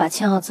时候把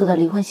签好字的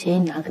离婚协议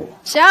拿给我？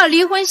想要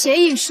离婚协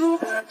议书，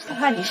我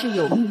怕你是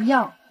有命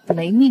要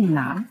没命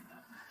拿。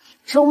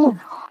周木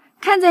脑，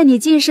看在你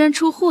净身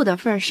出户的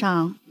份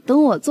上，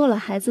等我做了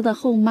孩子的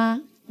后妈，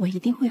我一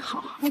定会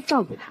好好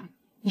照顾他。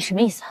你什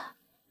么意思啊？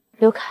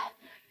刘凯，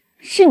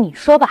是你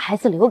说把孩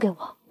子留给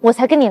我，我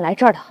才跟你来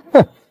这儿的。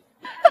哼。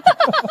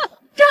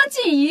张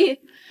静怡，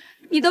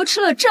你都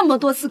吃了这么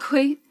多次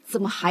亏，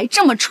怎么还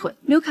这么蠢？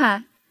刘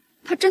凯，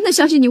他真的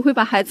相信你会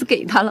把孩子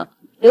给他了。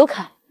刘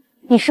凯，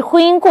你是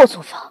婚姻过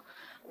错方，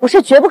我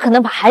是绝不可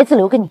能把孩子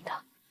留给你的。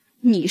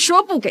你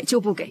说不给就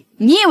不给，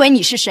你以为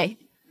你是谁？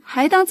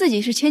还当自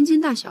己是千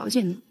金大小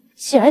姐呢？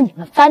既然你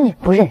们翻脸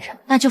不认人，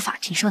那就法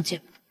庭上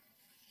见。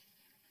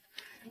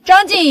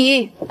张静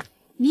怡，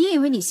你以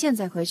为你现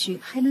在回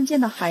去还能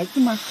见到孩子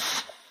吗？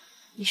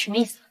你什么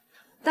意思？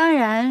当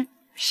然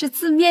是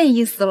字面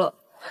意思了。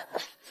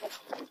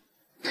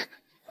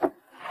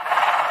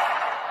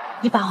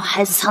你把我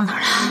孩子藏哪儿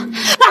了？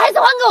把孩子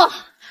还给我！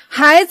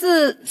孩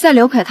子在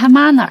刘凯他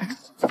妈那儿，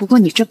不过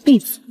你这辈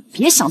子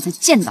别想再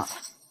见到他。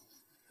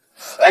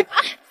哎，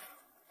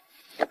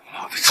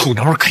妈的臭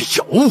娘们敢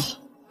咬我！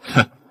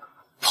哼，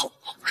跑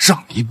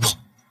让你跑。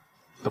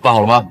都办好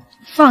了吗？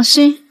放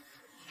心，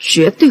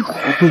绝对活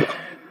不了。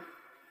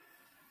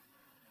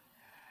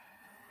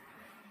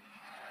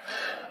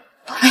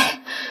宝贝，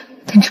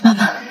等着妈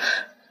妈，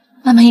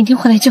妈妈一定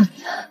会来救你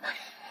的。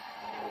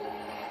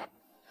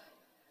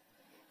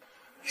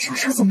莎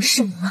莎怎么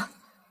是你了？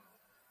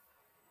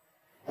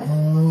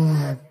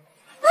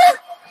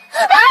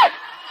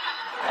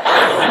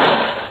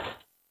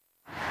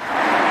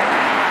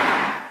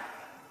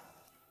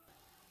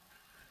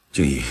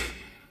静怡，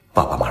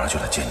爸爸马上就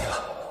来接你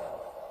了。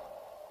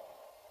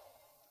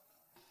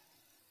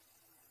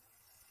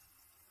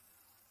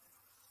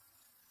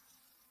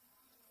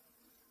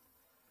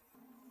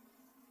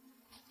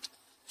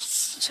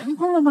成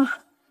功了吗？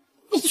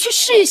你去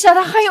试一下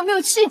他还有没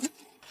有气。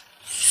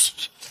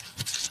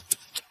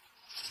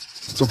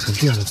做成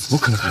这样了，怎么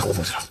可能还活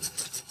着？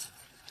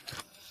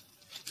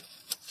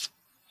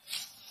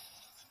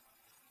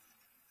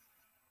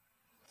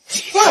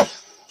救命！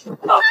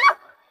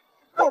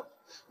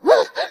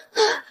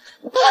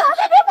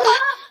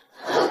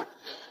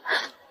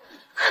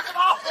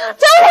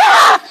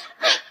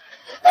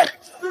站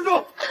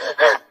住！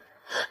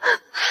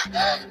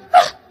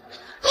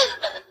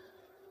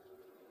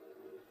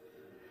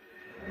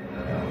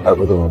还有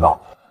多久能到？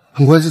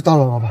很快就到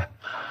了，老板。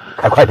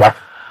开快点，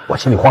我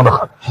心里慌得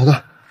很。好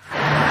的。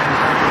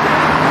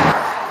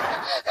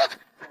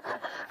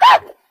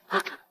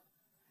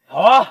好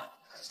啊！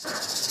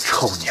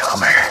臭娘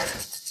们儿！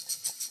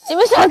你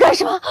们想要干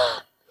什么？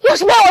要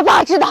是不让我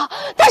爸知道，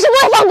他是不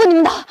会放过你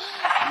们的。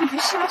你的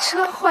刹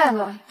车坏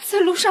了，在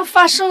路上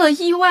发生了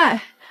意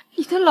外，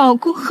你的老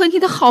公和你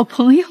的好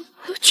朋友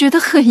都觉得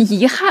很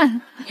遗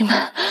憾。你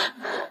们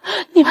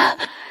这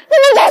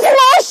是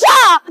谋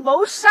杀！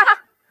谋杀？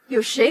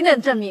有谁能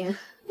证明？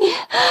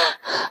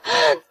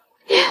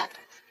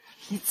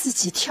你自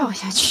己跳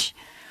下去，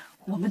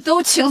我们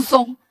都轻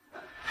松。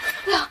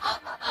不要！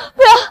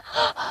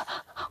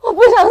我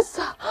不想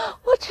死，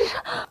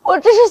我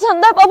只是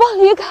想带宝宝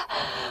离开。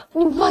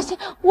你们放心，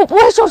我不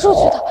会说出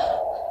去的。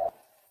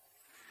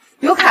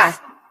刘凯，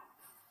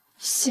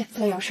现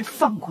在要是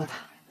放过他，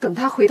等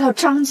他回到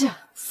张家，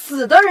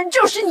死的人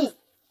就是你。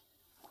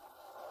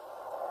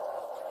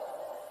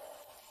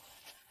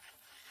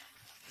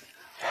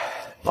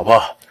老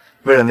婆，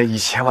为了那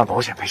1000万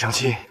保险赔偿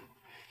金，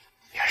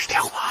你还是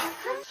跳吧。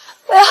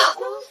不要！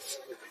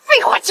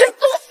废话真多！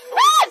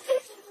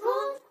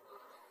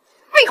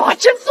废话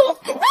真多！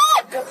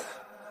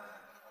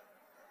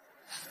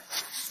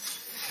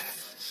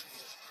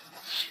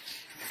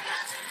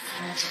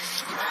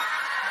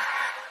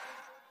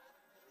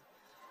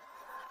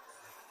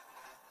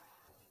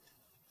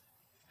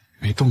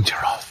没动静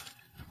了，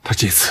他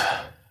这次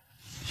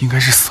应该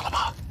是死了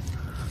吧？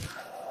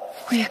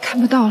我也看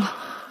不到了，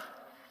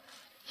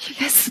应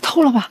该死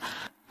透了吧？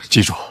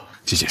记住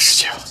这件事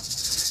情，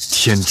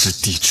天知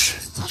地知，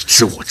你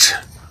知我知，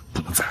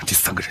不能再让第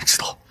3个人知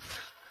道。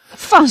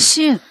放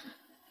心，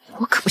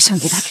我可不想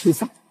给他陪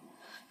葬。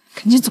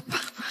赶紧走吧，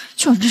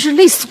这真是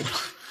累死我了。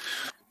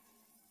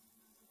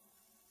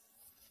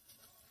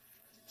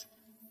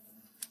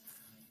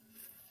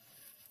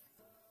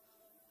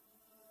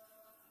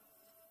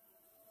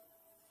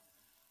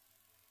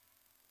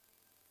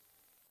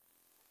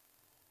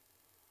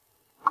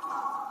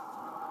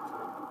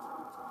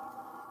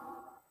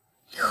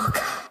刘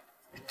凯，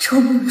周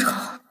梦柔，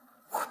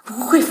我不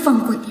会放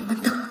过你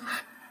们的。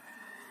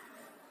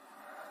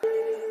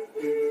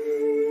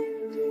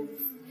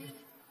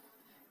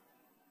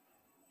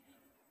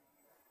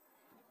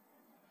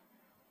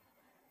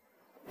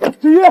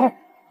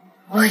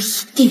我一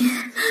定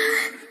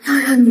要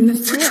让你们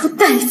付出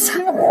代价。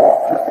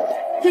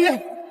这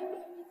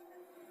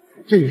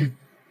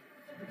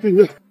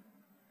个，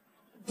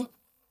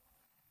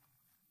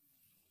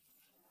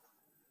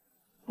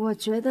我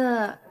觉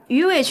得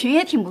鱼尾裙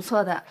也挺不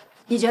错的，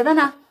你觉得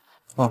呢？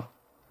啊，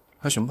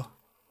还行吧。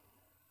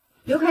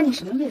刘凯，你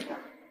什么意思？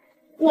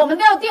我们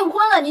都要订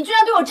婚了，你居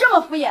然对我这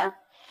么敷衍？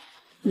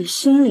你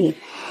心里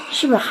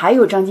是不是还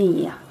有张静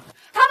怡啊？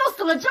她都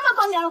死了这么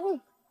多年了，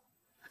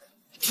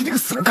提那个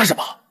死人干什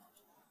么？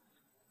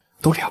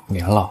都2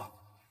年了，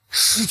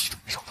尸体都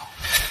没找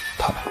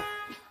到，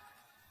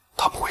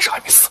他不会是还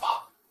没死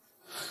吧？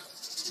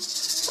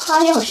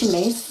他要是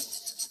没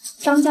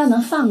死，张家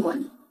能放过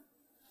你？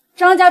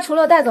张家除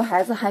了带走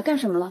孩子还干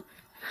什么了？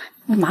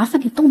你麻烦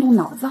你动动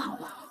脑子好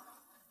了。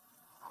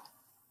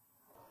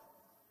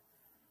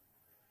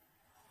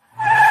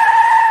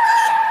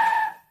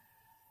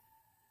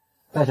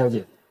大小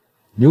姐，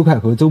刘凯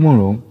和周梦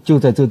荣就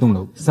在这栋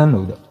楼3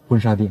楼的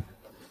婚纱店。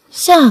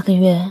下个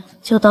月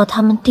就到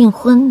他们订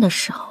婚的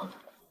时候了。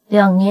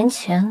2年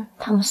前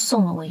他们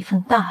送了我一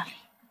份大礼，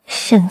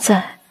现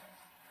在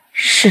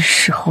是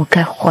时候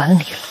该还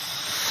礼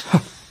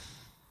了。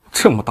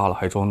这么大了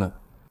还装嫩，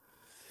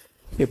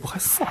也不害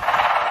臊。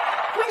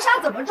婚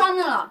纱怎么装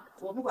嫩了？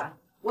我不管，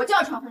我就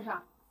要穿婚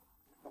纱。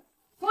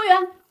服务员，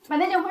把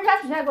那件婚纱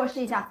取下来给我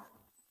试一下。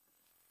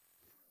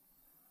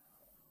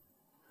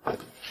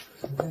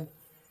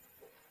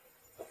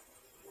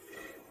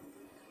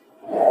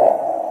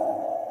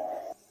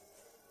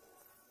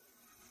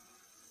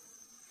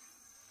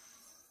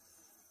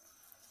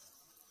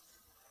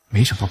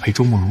没想到陪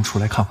周梦荣出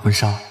来看婚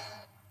纱，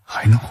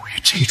还能偶遇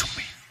这种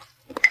美女。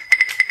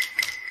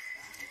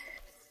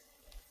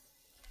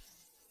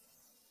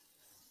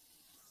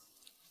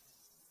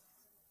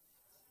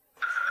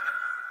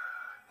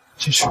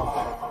这是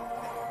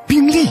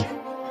宾利。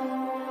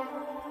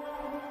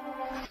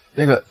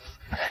那个，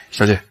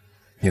小姐，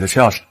你的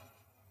车钥匙。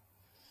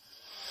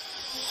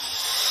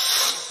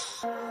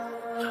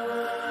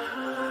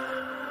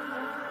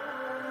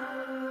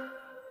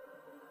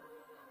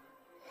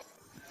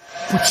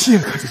我亲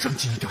眼看着张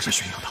静怡掉下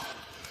悬崖的，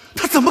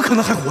她怎么可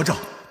能还活着？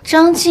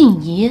张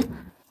静怡，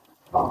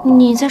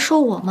你在说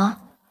我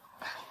吗？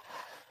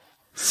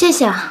谢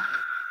谢啊。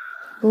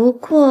不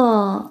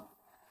过，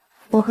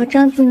我和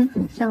张静怡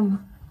很像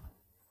吗？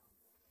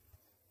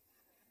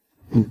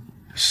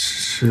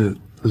是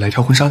来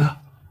挑婚纱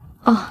的？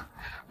哦，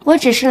我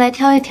只是来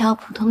挑一条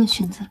普通的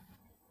裙子。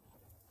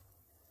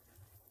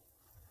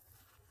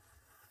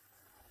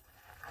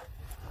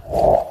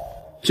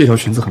这条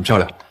裙子很漂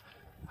亮，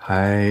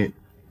还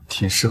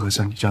挺适合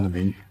像你这样的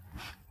美女。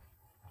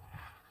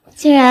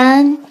既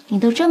然你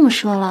都这么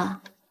说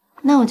了，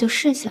那我就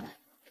试下来。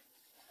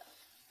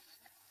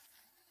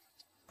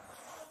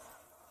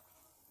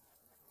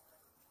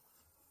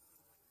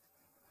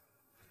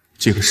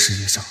这个世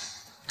界上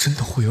真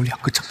的会有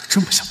2个长得这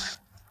么像的人，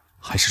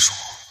还是说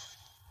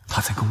他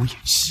在跟我演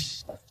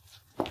戏？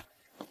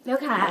刘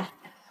凯，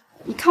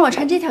你看我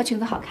穿这条裙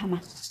子好看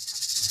吗？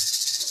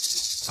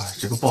哎，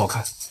这个不好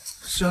看，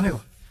是要那个。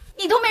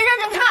你都没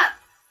认真看。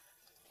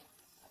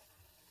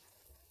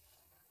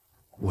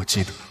我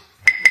记得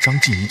张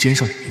静怡肩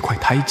上有一块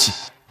胎记，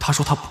她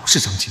说她不是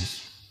张静怡，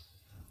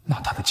那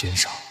她的肩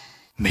上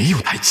没有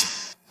胎记，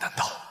难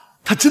道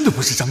她真的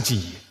不是张静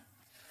怡？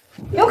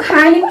刘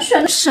凯，你们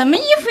选的什么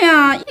衣服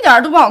呀？一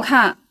点都不好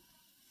看。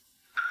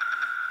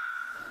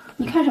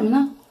你看什么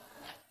呢？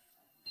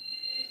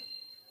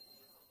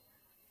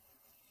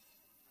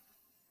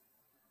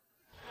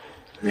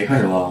没看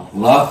什么，怎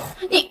么了？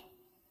你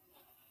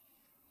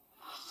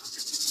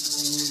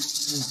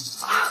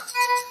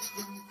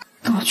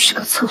等我去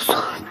个厕所，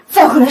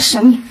再回来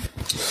审你。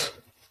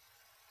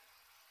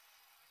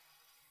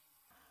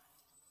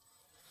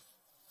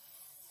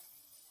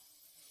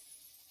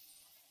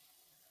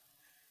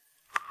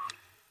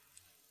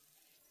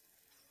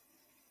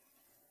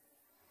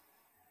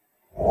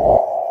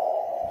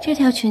这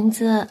条裙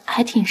子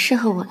还挺适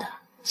合我的，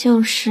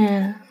就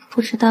是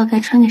不知道该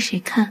穿给谁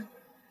看。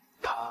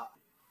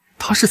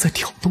他是在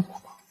挑逗我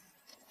吗？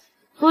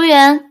服务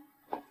员，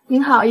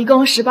您好，一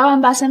共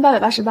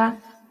188888。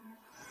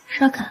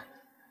稍等。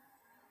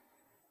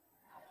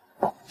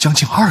将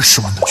近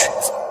20万的裙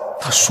子，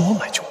他说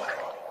买就买。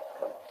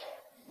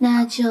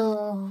那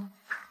就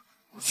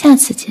下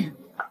次见。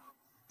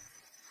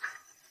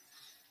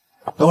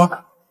等会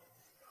儿，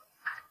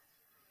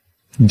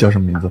你叫什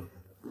么名字？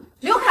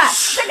刘凯，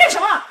在干什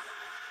么？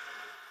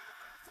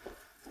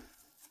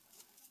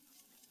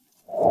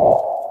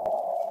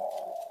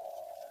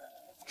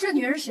这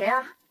女人谁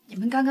啊？你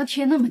们刚刚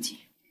贴那么近，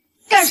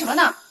干什么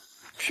呢？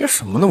贴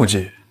什么那么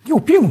近？你有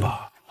病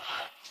吧？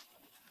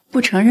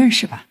不承认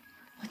是吧？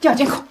我调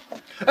监控。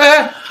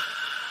哎，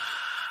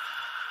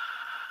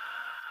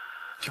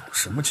有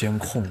什么监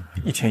控？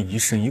一天疑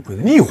神疑鬼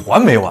的，你有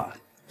完没完？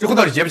这婚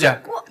到底结不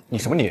结？你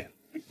什么你？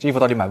这衣服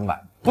到底买不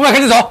买？不买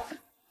赶紧走！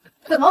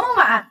怎么不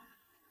买？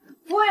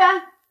服务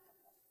员，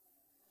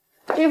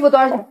这衣服多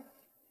少钱？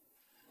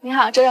你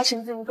好，这条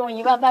裙子一共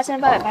18888，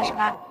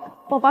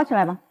帮我包起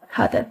来吧。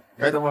好的。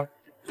哎，等会儿，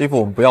衣服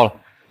我们不要了，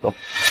走。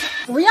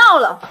不要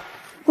了？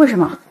为什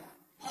么？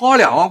花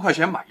2万块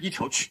钱买一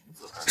条裙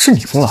子，是你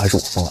疯了还是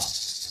我疯了？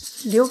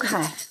刘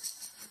凯，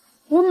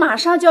我马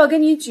上就要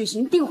跟你举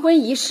行订婚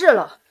仪式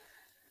了，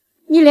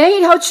你连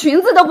一条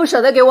裙子都不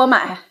舍得给我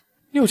买。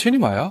你有钱你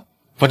买啊，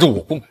反正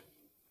我不买。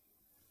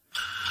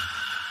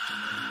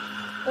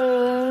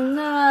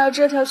那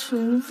这条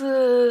裙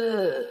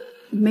子，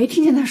你没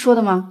听见他说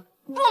的吗？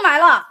不买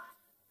了。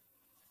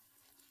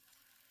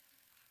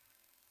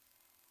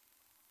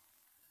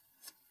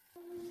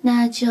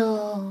那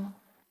就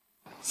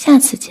下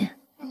次见。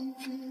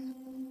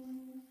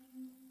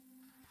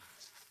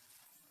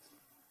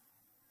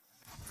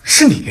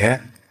是你？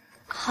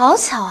好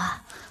巧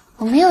啊，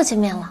我们又见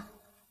面了。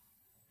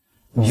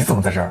你怎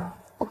么在这儿？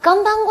我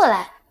刚搬过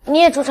来，你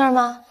也住这儿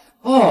吗？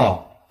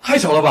哦，太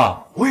巧了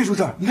吧！我也住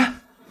这儿，你看，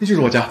这就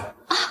是我家。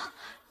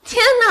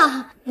天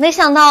哪，没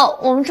想到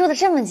我们住的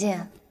这么近，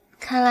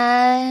看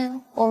来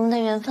我们的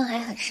缘分还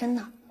很深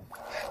呢。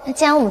那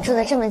既然我们住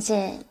的这么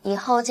近，以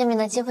后见面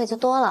的机会就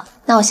多了。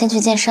那我先去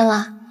健身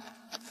啦，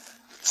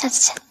下次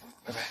见。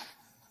拜拜。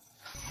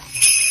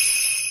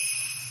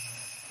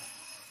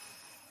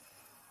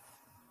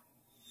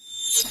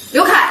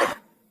刘凯，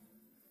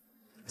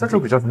在这儿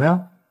鬼叫什么呀？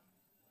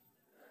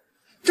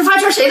这发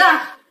圈谁的？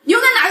你又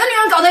跟哪个女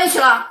人搞在一起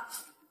了？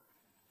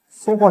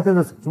说话现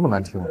在怎么这么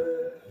难听啊？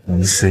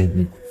疑神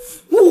疑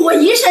鬼。我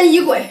疑神疑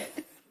鬼。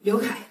刘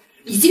凯，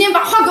你今天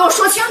把话给我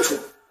说清楚。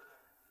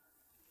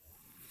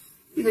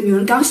那个女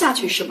人刚下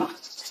去是吧？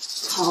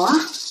好啊，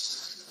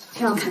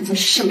我要看她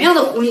是什么样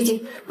的狐狸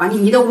精，把你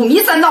迷得五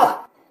迷三道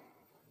的。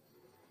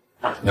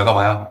你要干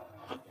嘛呀？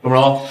周慕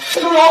容，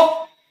周慕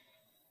容！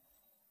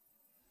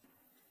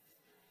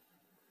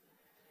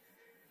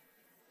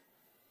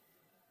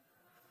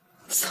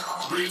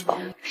操！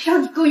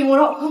让你勾引我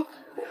老公，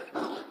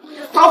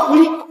老狐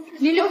狸，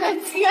离刘凯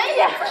远一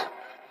点！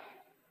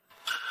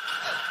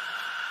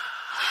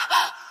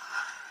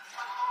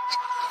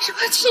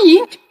张静怡，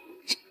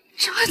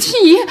张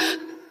静怡，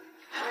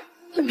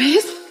你没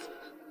死！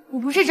我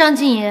不是张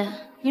静怡，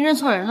你认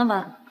错人了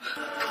吧？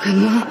不可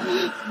能，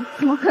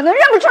怎么可能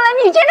认不出来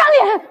你这张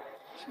脸？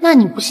那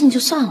你不信就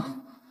算了。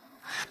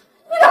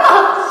你干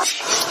嘛？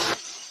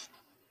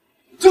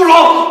周慕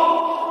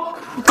容，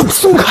给我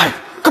松开！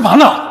干嘛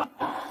呢？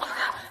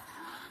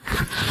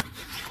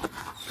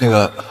那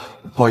个，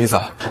不好意思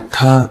啊，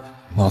他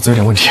脑子有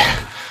点问题。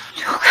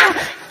刘凯，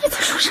你在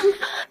说什么？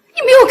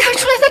你没有看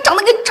出来他长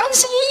得跟张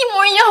歆艺一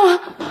模一样吗？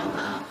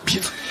闭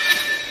嘴！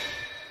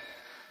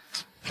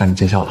让你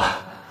见笑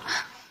了。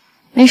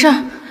没事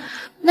儿，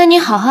那你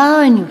好好安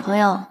慰女朋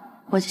友，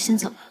我就先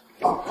走了。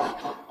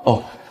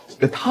哦，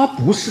他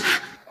不是，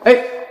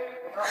哎，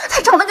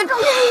他长得跟张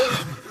歆艺。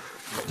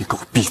你给我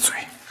闭嘴，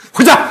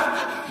回家！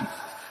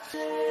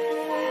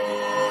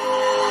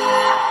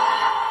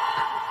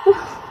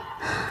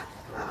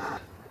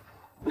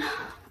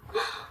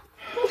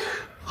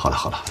好了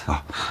好了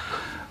啊，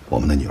我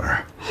们的女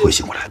儿会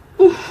醒过来的。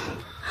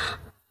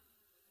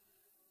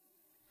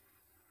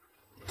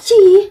静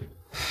怡，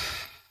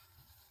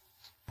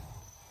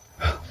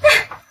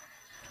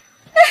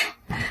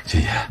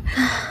静怡，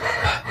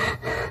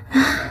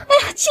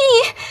静怡，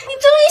你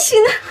终于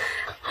醒了，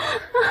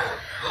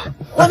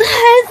我的孩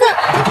子，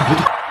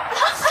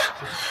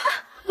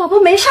宝宝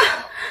没事，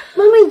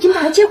妈妈已经把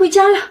他接回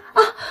家了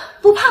啊，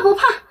不怕不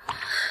怕。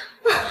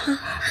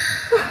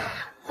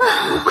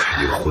刘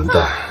凯那个混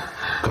蛋，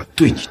敢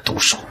对你动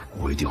手，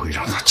我一定会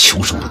让他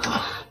求生不得，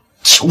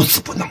求死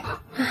不能。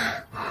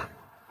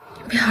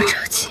不要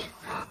着急，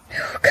刘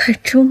凯、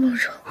周慕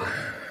容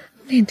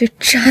那对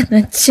渣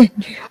男贱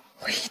女，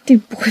我一定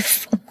不会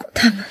放过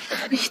他们，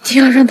我一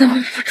定要让他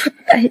们付出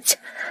代价。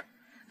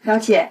表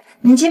姐，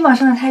您肩膀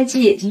上的胎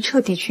记已经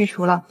彻底去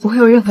除了，不会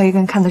有任何一个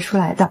人看得出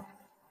来的。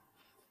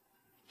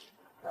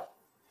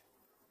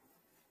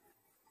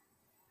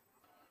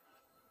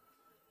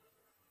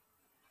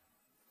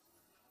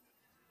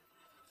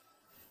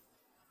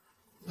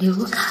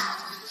刘凯、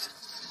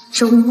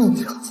周慕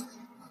容，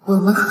我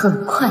们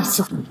很快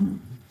就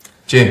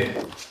进。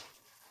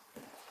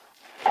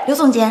刘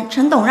总监，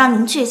陈董让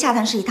您去下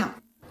潭市一趟。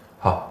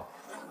好，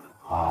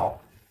好，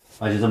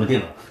那就这么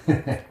定了。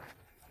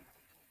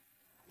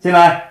进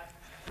来，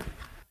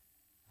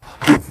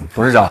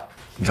董事长，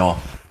你找我。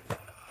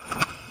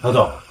刘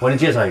总，我给你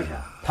介绍一下，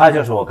他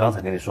就是我刚才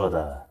跟你说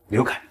的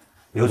刘凯，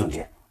刘总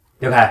监。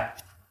刘凯，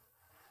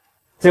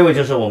这位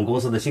就是我们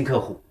公司的新客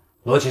户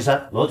罗岐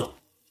山，罗总。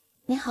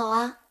你好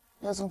啊，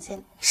刘总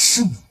监。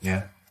是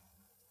你？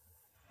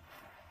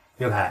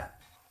刘凯，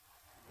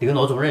你跟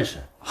罗总认识？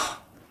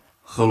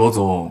和罗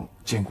总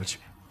见过几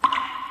面。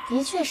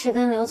的确是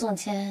跟刘总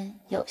监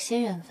有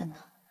些缘分呢。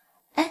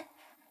哎，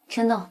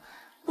陈董，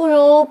不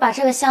如把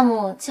这个项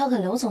目交给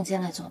刘总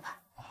监来做吧。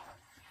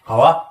好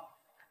啊，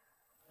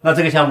那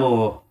这个项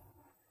目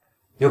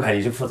刘凯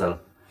你就负责了。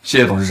谢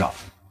谢董事长，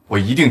我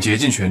一定竭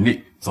尽全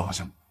力做好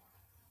项目。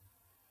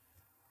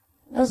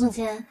刘总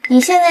监，你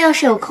现在要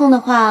是有空的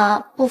话，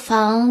不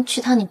妨去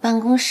趟你办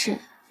公室，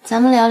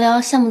咱们聊聊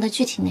项目的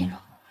具体内容。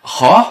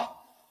好啊，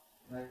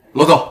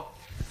罗总，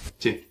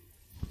进。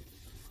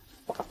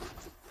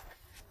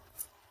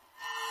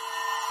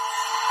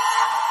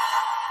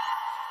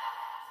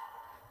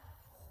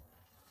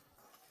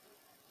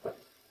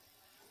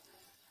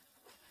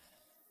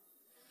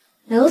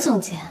刘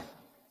总监，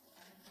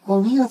我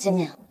们又见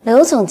面了。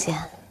刘总监，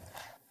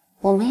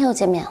我们又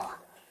见面了。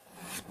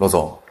罗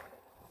总，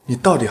你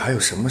到底还有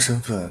什么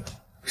身份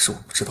是我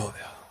不知道的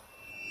呀？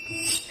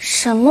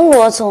什么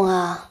罗总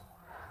啊？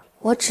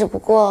我只不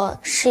过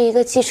是一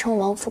个继承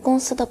王府公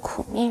司的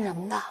苦命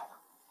人罢了。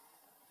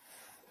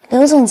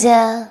刘总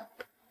监，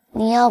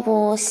你要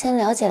不先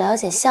了解了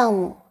解项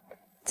目，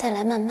再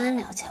来慢慢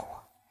了解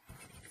我。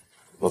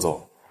罗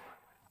总，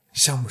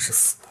项目是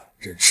死的，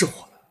人是活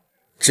的。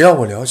只要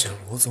我了解了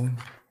罗总你，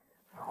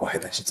我还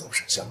担心走不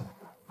上项目。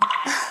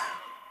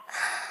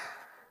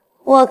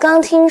我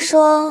刚听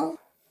说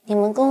你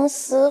们公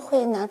司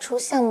会拿出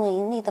项目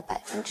盈利的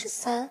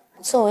3%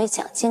作为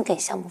奖金给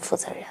项目负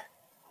责人。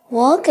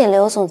我给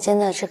刘总监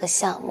的这个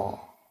项目，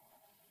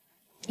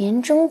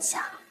年终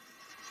奖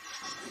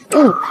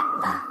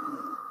100万，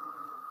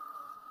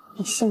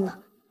你信吗？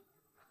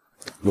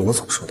罗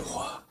总说的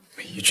话，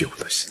每一句我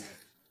都信。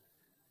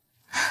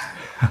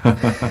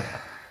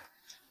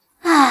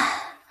唉，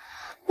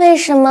为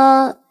什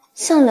么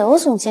像刘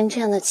总监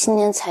这样的青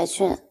年才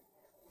俊，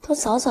都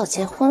早早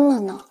结婚了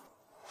呢？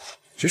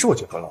谁说我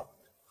结婚了？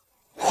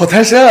我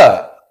单身。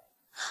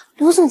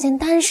刘总监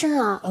单身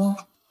啊？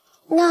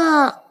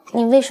那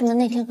你为什么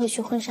那天会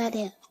去婚纱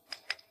店？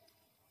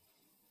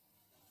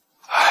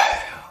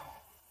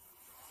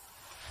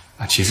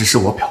那其实是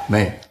我表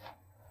妹，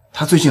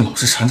她最近老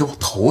是缠着我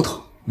头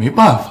疼，没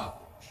办法，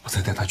我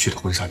才带她去的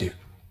婚纱店。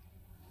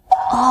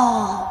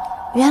哦，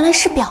原来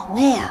是表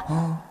妹啊。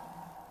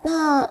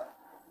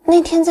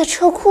那天在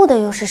车库的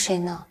又是谁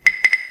呢？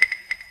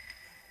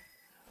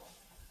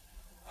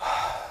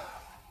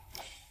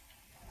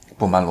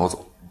不瞒罗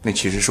总，那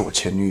其实是我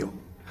前女友，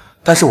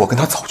但是我跟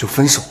她早就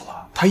分手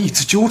了，她一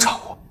直纠缠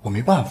我，我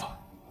没办法，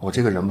我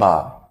这个人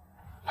吧，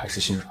还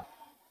是心软。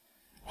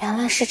原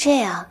来是这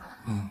样。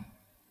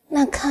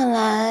那看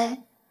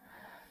来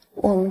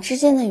我们之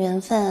间的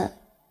缘分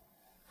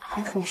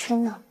还很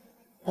深呢，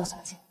刘总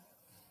监。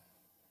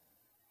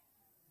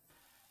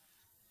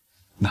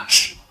那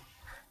是。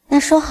那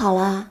说好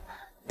了，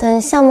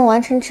等项目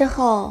完成之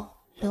后，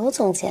刘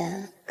总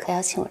监可要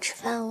请我吃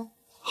饭哦。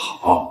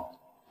好，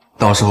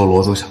到时候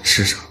罗总想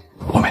吃啥，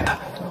我买单。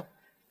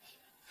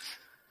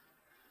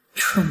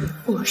蠢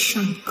货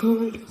上钩，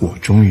我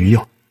终于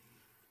要。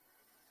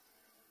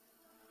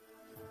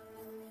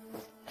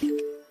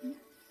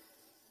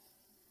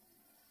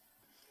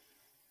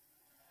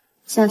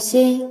小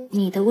心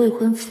你的未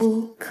婚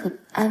夫可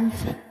安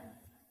分。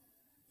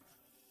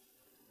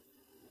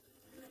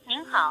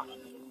您好，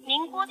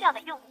您拨叫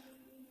的用户。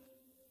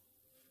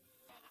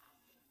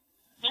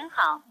您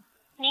好，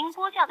您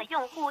拨叫的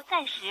用户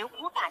暂时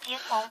无法接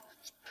通。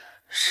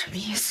什么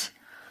意思？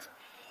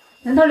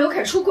难道刘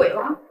凯出轨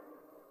了？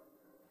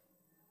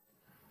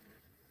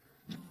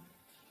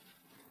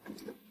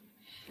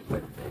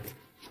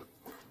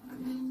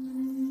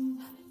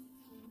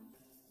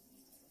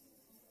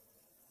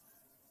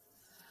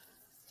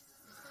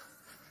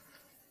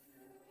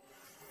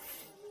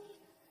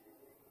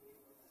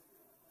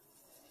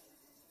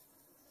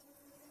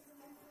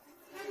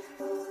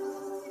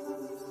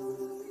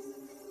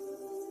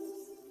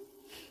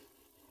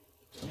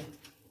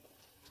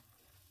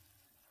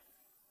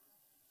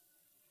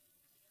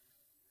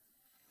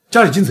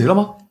家里进贼了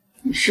吗？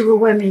你是不是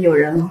外面有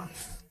人了？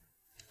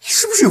你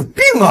是不是有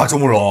病啊，周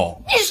慕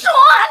容？你说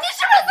啊，你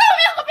是不是在外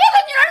面和别的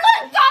女人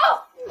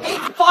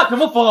乱搞？发什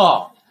么疯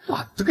啊！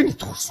懒得跟你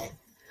多说。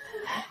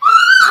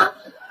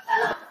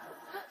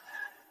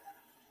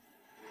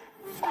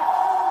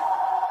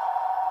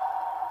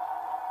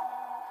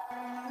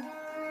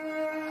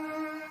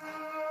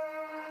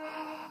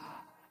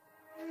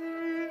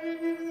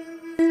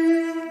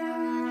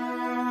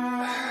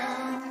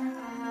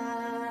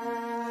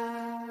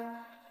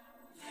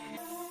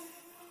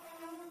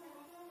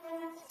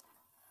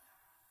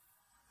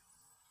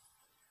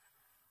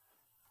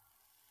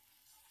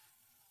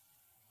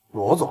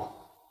罗总，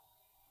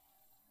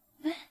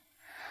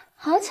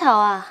好巧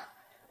啊，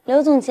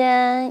刘总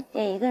监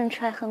也一个人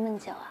出来喝闷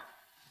酒啊？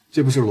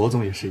这不是罗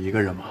总也是一个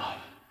人吗？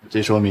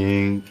这说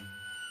明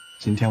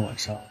今天晚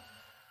上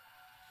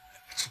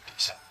注意一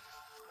下。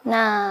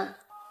那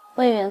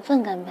为缘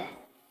分干杯！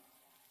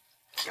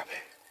干杯！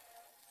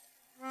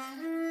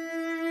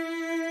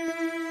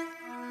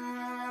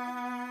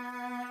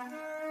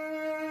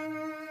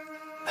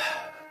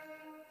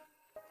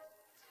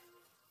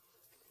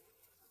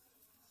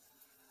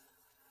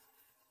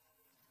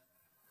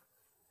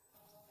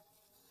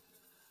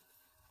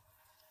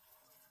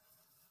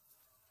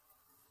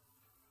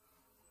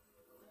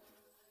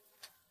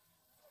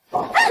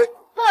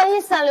不好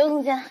意思啊，刘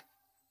总监。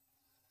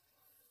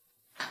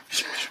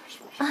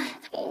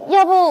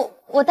要不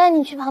我带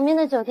你去旁边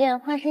的酒店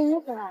换身衣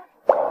服来。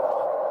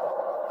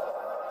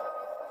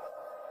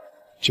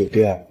酒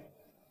店。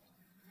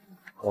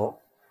好。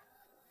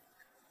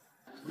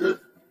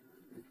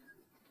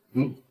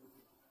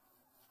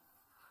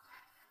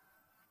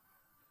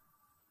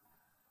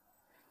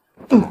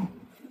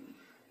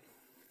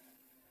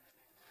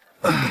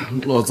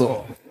罗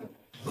总，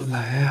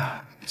来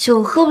呀。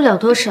酒喝不了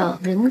多少，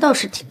人倒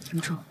是挺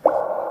严重。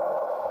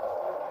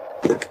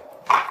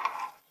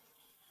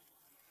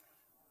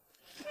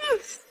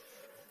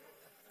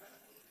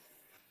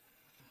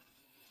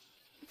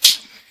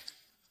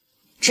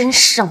真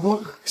是让我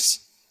恶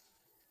心。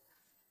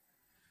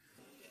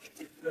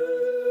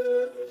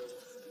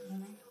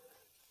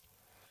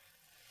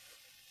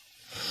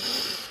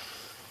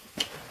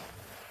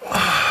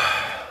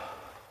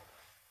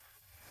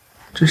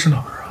这是哪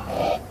儿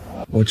啊？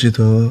我记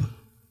得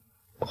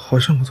好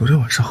像我昨天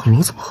晚上和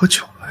罗总喝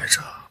酒来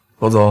着。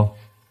罗总，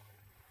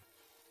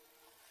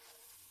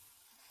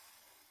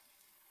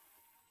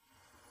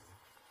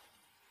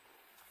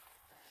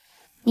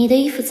你的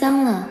衣服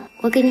脏了，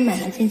我给你买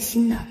了件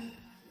新的。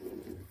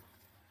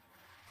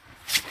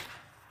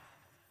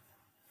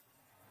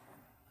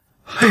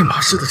爱马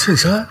仕的衬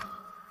衫。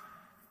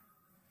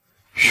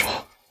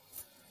哟，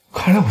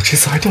看来我这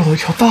次还钓到一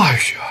条大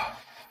鱼啊！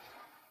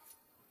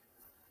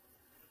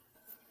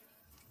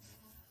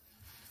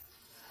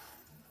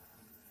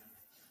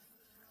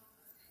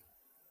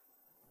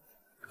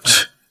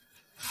切，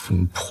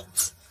疯婆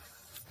子！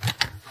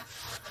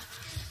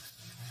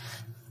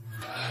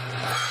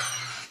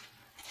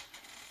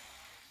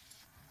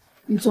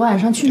你昨晚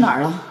上去哪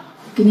儿了？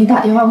给你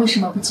打电话为什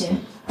么不接？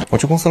我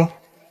去公司了。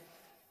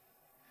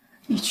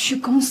你去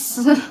公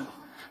司？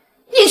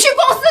你去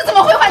公司怎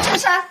么会换衬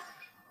衫？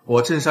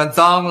我衬衫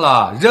脏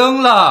了，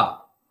扔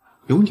了，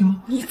有问题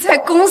吗？你在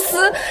公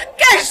司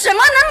干什么？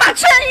能把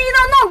衬衣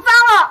都弄脏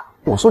了？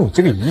我说你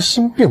这个疑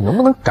心病能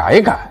不能改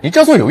改？你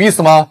这样做有意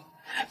思吗？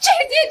这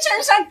件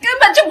衬衫根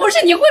本就不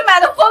是你会买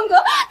的风格，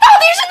到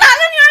底是哪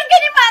个女人给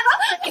你买的？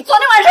你昨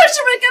天晚上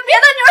是不是跟别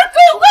的女人鬼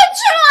混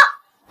去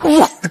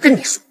了？懒得跟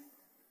你说。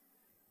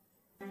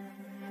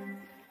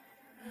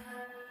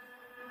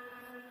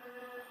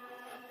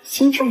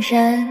新衬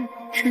衫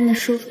穿的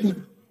舒服吗？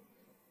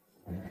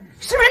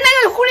是不是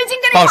那个狐狸精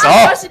跟你放手！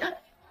发消息？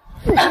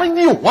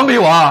你有完没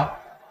有啊？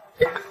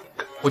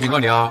我警告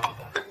你啊，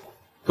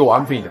给我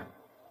安分一点。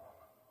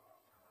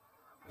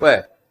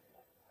喂，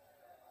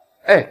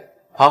哎，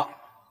好，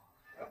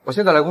我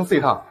现在来公司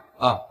一趟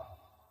啊。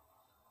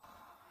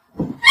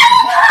你怎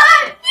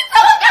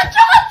么敢这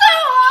么对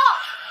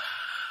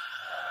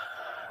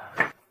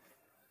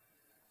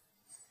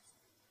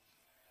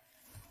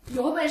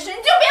我？有本事你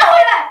就别回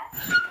来！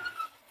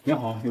你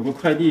好，有个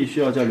快递需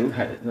要叫刘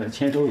凯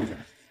签收一下。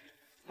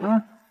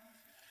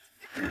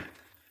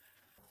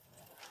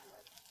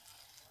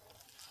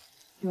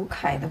刘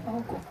凯的包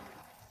裹，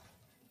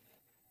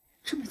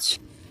这么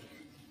轻，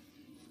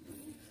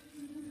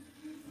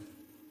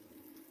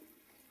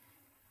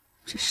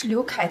这是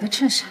刘凯的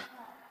衬衫，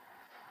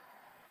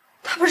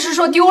他不是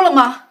说丢了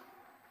吗？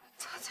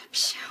他在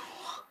骗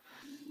我。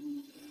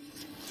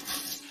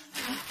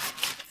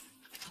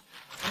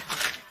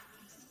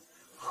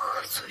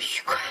合作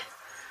愉快，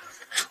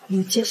祝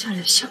你接下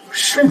来项目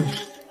顺利。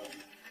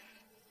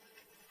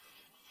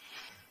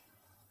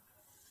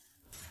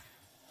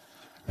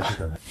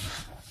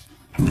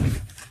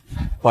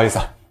不好意思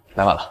啊，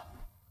来晚了。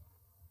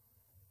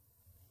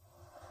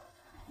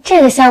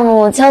这个项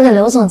目交给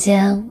刘总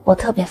监，我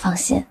特别放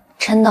心。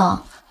陈董，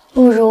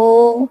不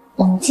如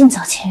我们尽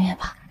早签约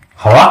吧。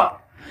好啊，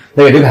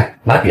那个刘凯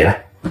拿笔来。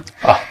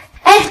啊，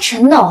哎，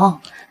陈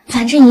董，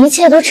反正一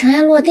切都尘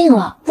埃落定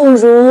了，不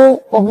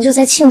如我们就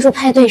在庆祝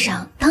派对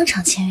上当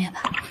场签约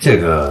吧。这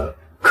个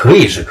可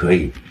以是可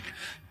以，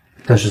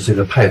但是这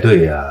个派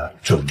对呀，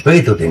准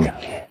备都得2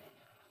年，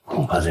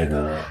恐怕这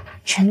个……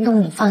陈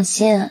董，你放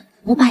心，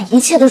我把一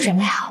切都准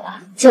备好了，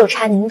就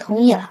差您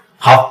同意了。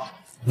好，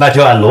那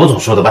就按罗总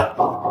说的办。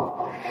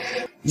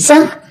行，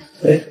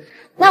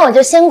那我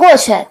就先过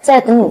去，再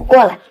等你过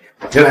来。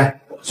刘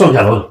凯，送一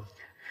下罗总。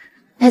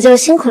那就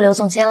辛苦刘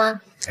总监啦。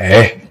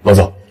哎，罗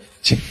总，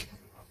请。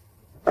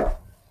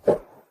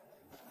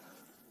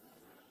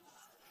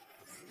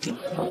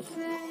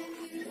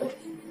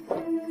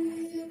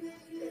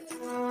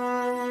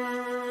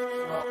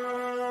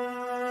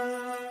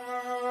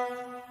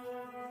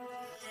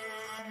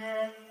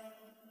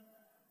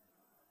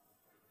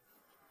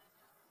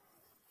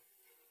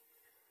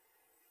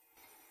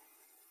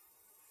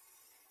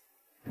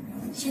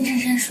新衬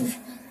衫舒服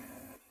吗？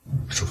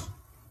舒服。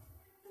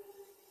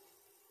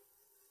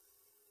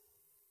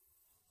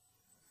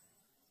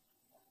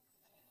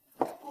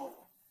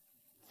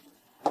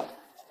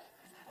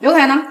刘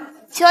凯呢？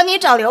请问你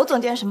找刘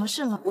总监什么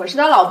事吗？我是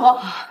他老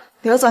婆。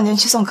刘总监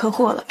去送客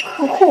户了。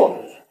客户？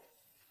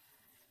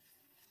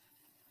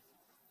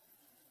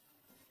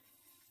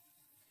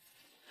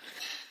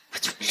我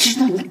就知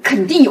道你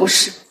肯定有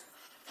事。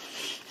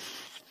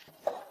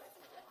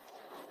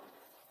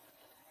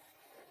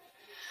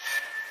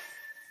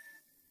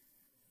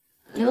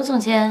刘总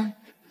监，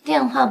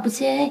电话不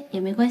接也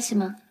没关系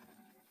吗？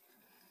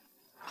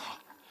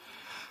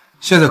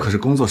现在可是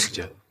工作时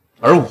间，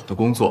而我的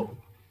工作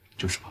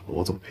就是把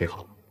罗总陪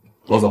好。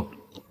罗总，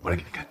我来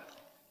给你看。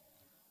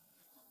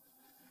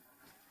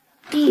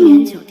丽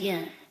园酒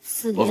店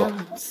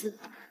4104。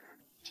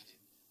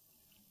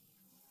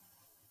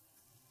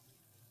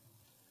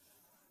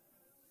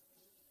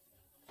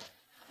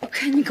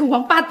个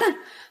王八蛋！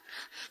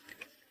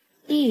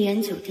丽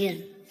园酒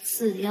店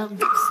4104。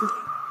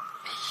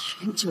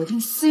丽园酒店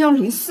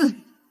4104。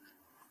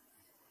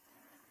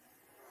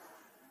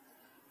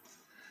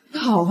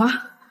好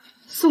啊，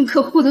送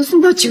客户都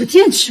送到酒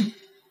店去了。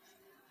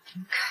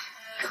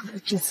看我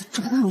这次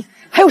抓到你，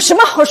还有什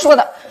么好说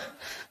的？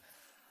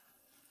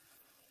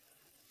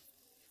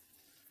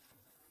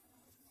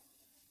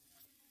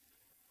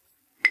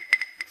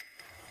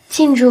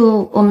庆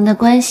祝我们的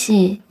关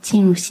系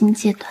进入新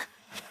阶段。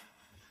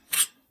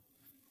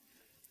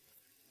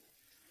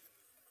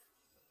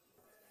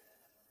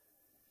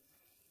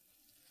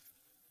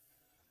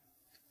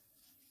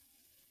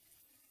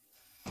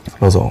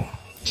老总，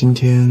今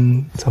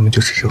天咱们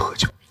就只是喝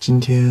酒，成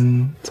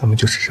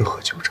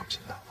不行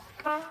的。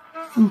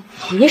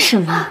急什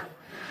么？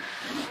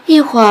一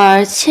会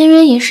儿签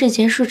约仪式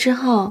结束之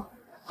后，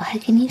我还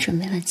给你准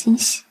备了惊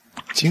喜。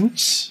惊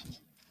喜？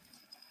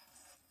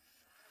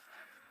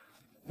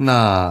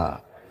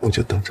那我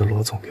就等着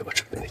罗总给我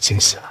准备的惊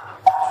喜了。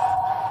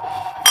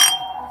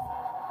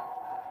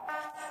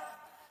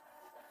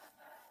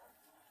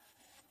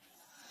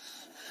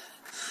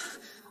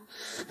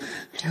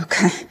刘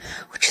凯，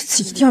我这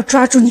次一定要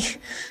抓住你！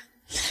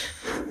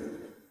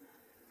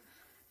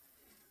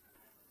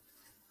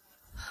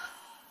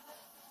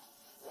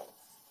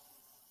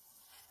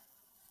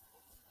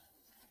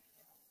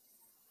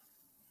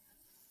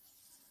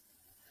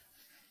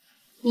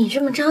你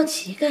这么着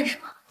急干什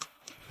么？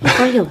一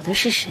会儿有的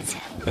是时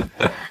间。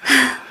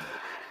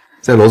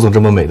在罗总这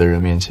么美的人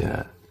面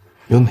前，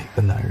有哪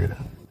个男人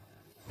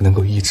能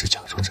够一直假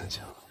装逞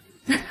强？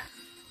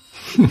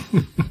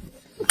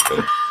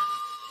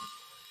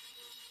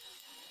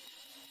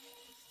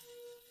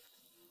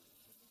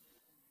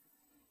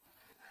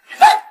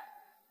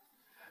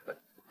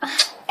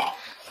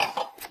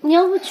你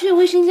要不去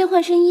卫生间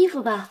换身衣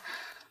服吧，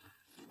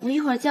我一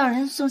会儿叫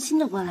人送新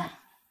的过来。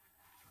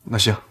那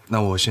行，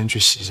那我先去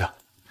洗一下。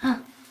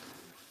啊。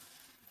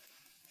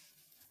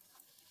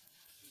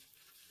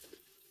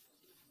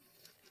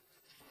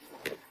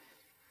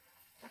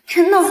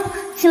陈总，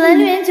请来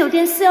绿园酒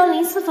店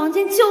4104房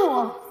间救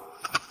我！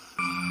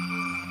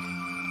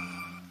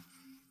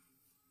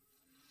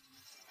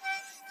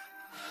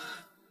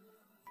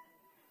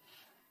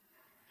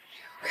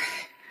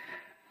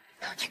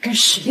到底跟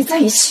谁在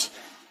一起？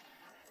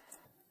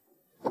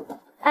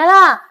来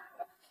了。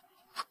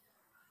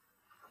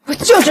我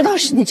就知道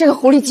是你这个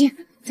狐狸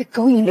精在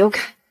勾引刘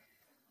凯。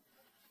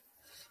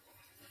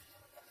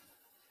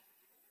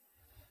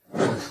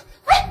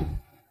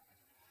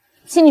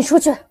请你出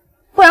去，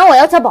不然我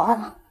要叫保安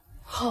了。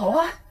好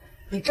啊，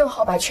你正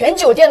好把全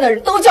酒店的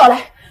人都叫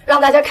来，让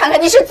大家看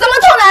看你是怎么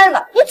偷男人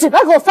的。你嘴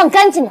巴给我放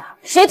干净点，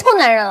谁偷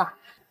男人了？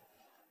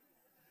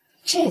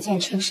这件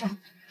衬衫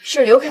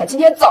是刘凯今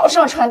天早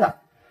上穿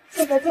的，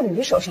现在在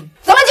你手上，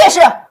怎么解释？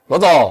罗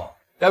总，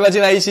要不要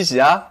进来一起洗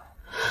啊？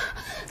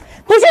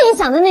不是你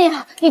想的那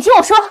样，你听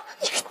我说，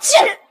你个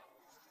贱人，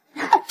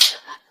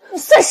你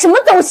算什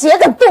么东西也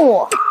敢动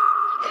我？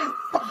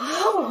打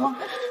我！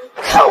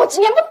看我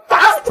今天不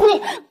打死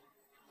你！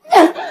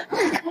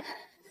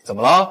怎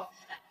么了？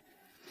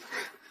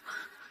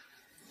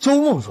周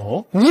梦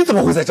荣，你怎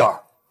么会在这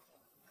儿？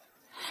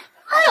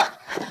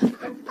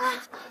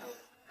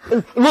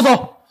罗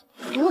总，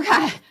刘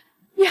凯，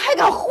你还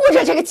敢护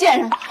着这个贱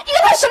人？你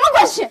跟他什么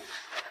关系？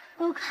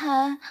刘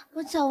凯，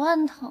我脚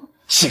腕疼。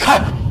起开！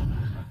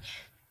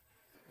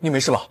你没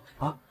事吧？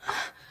啊！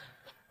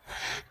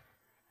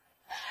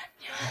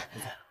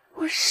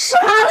我杀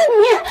了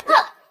你！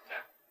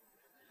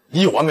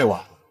你有完没完？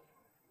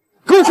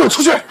给我滚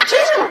出去！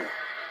真是的，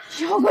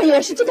要不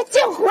也是这个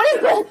贱狐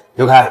狸鬼！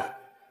刘凯，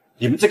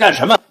你们在干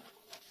什么？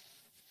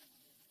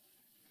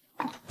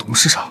董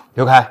事长，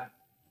刘凯，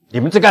你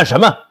们在干什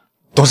么？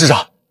董事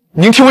长，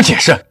您听我解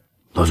释。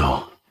罗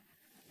总，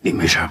你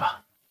没事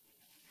吧？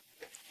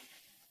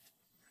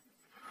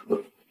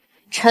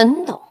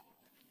陈董，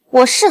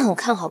我是很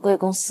看好贵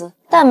公司，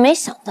但没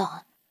想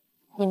到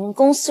你们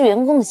公司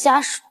员工的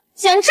家属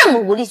竟然这么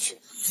无理取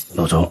闹。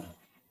罗总，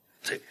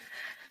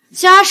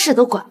家事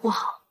都管不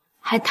好，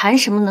还谈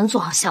什么能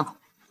做好项目？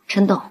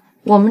陈董，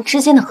我们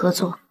之间的合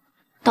作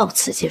到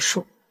此结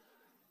束。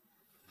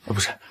不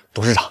是，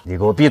董事长，你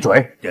给我闭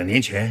嘴！2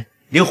年前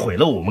你毁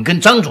了我们跟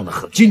张总的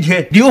合作，今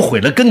天你又毁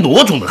了跟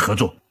罗总的合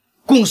作，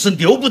公司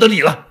由不得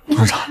你了。董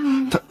事长，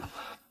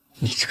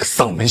你这个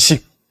丧门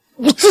星，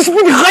我真是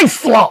被你害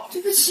死了！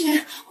对不起，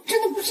我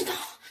真的不知道。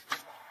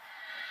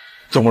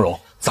周慕容，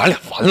咱俩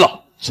完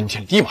了，今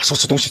天立马收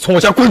拾东西从我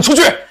家滚出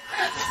去！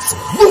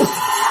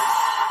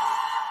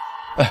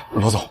哎，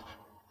罗总，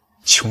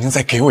求您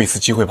再给我一次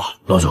机会吧。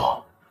罗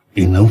总，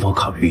你能否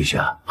考虑一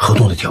下合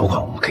同的条款？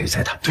我们可以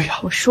再谈。对呀，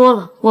我说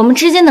了，我们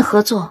之间的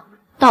合作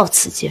到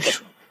此结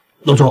束。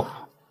罗总，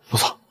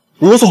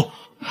罗总，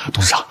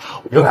董事长，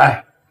刘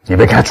凯，你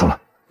被开除了。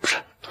不是，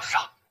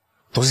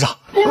董事长，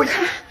刘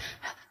凯，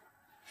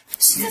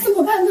现在怎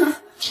么办呢？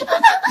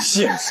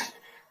现实，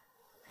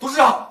董事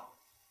长。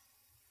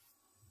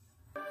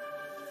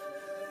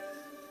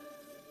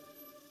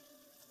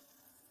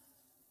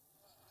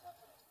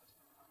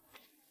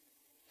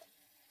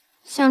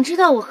想知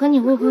道我和你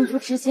未婚夫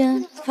之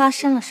间发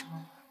生了什么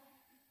吗？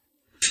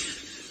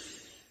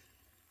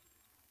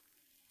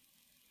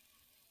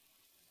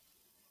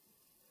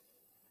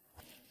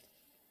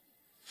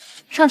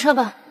上车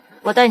吧，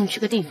我带你去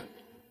个地方。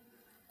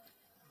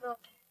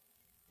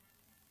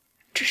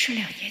这是2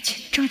年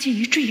前张静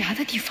怡坠崖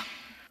的地方，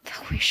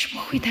她为什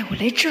么会带我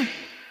来这儿？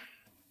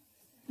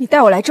你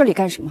带我来这里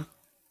干什么？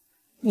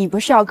你不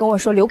是要跟我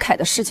说刘凯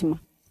的事情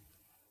吗？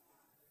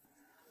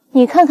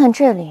你看看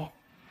这里，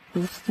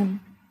熟悉吗？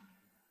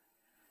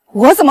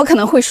我怎么可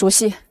能会熟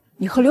悉？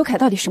你和刘凯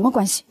到底什么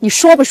关系？你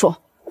说不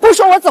说？不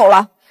说我走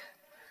了。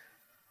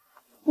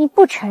你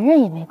不承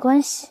认也没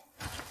关系，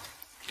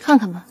看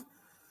看吧。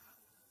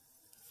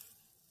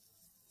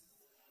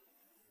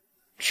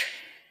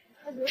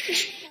这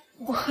是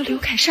我和刘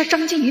凯杀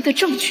张静怡的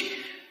证据。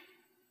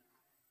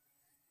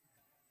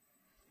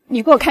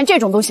你给我看这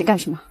种东西干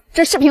什么？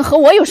这视频和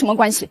我有什么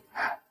关系？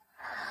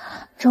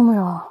周慕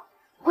容，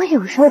我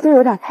有时候都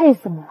有点佩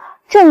服你了，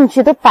证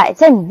据都摆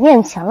在你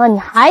面前了，你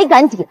还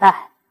敢抵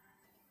赖？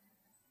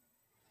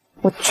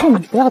我劝你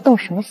不要动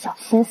什么小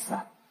心思，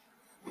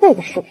这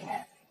个视频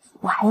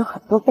我还有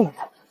很多备份。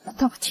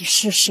到底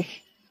是谁？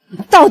你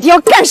到底要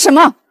干什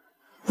么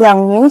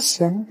？2年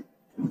前，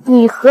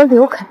你和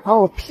刘凯把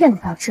我骗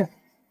到这里，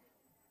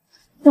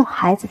用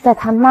孩子在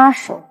他妈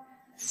手里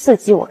刺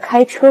激我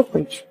开车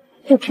回去，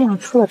就这样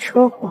出了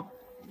车祸。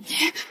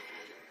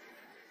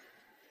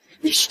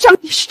你是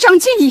张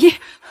静怡？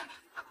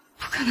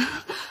不可能，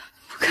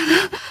不可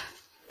能！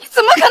你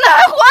怎么可能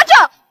还活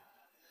着？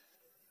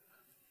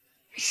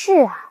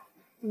是啊，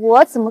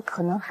我怎么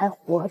可能还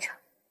活着？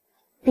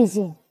毕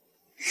竟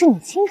是你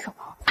亲手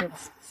把我推了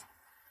下去。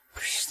不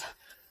是的，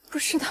不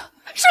是的，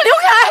是刘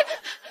凯，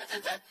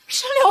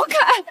是刘凯！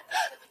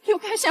刘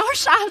凯想要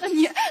杀了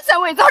你，再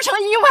伪造成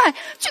意外，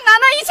去拿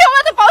那1000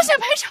万的保险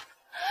赔偿，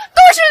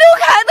都是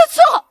刘凯的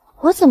错。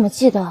我怎么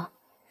记得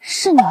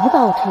是你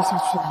把我推下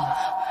去的呢？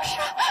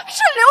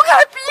是刘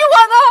凯逼我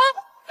的。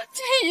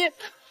静怡，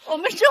我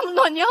们这么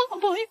多年好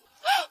朋友，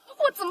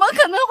我怎么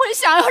可能会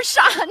想要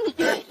杀你？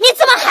你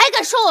怎么还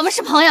敢说我们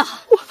是朋友？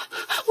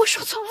我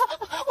说错了，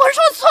我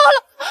说错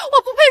了，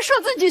我不配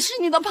说自己是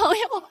你的朋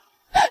友。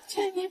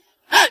静怡，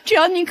只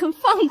要你肯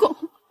放过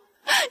我，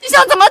你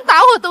想怎么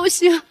打我都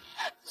行。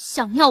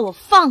想要我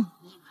放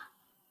你吗？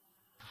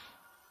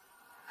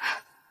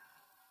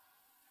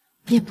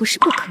也不是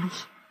不可以，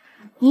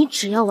你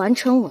只要完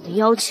成我的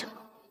要求，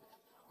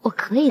我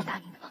可以答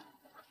应你。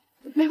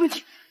没问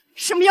题，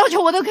什么要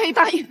求我都可以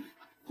答应。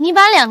你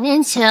把2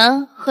年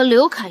前和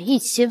刘凯一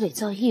起伪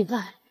造意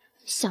外，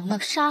想要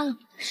杀了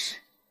我的事，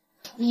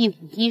一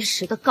五一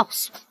十的告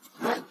诉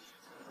我。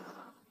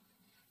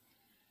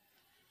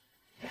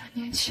2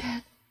年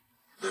前，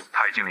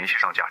他已经联系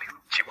上家里了，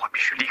计划必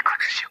须立刻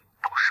执行，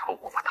到时候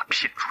我把他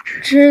骗出去。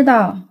知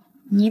道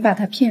你把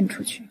他骗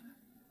出去，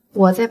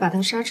我再把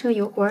他刹车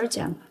油管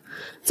剪了，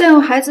再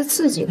用孩子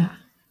刺激他，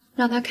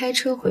让他开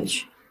车回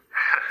去。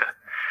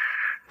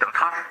等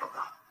他死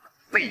了，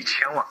那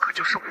1000万可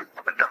就是我们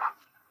的了。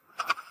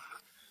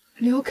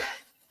刘凯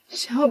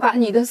想要把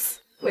你的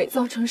死伪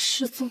造成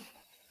失踪，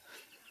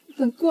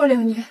等过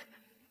2年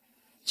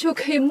就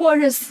可以默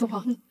认死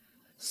亡了。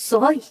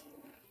所以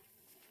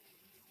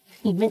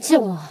你们见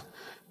我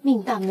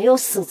命大没有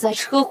死在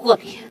车祸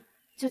里，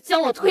就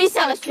将我推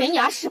下了悬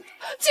崖是吗？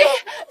静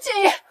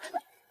怡，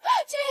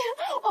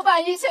我把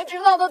一切知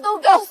道的都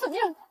告诉你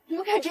了。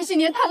刘凯这些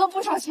年贪了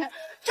不少钱，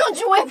证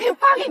据我也可以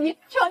发给你，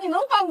只要你能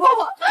放过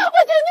我，我求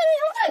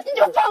求你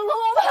就放过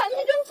我吧，你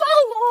就放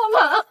过我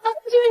吧，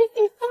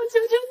静怡，我求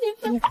求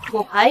你吧。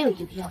我还有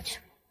一个要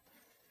求，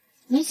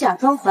你假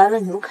装怀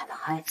了刘凯的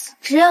孩子，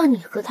只要你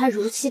和他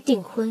如期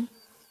订婚，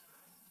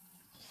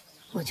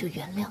我就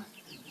原谅你。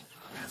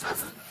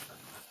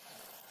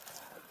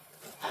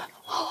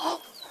好，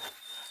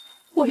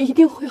我一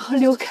定会和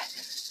刘凯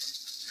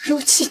如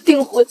期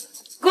订婚。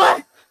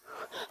滚！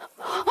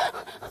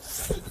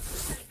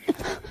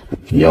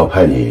你要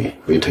拍你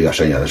被推下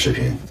山崖的视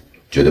频，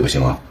绝对不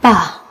行啊！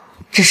爸，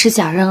只是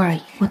假人而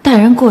已，我带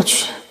人过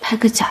去拍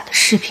个假的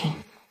视频，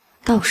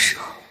到时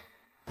候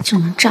就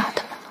能炸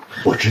他们了。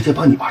我直接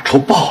帮你把仇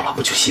报了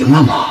不就行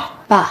了吗？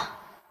爸，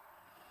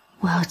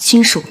我要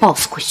亲手报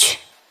复回去。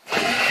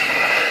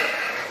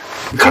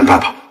你看着办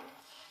吧。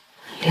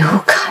刘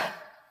凯，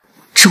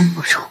周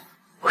慕容，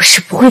我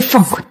是不会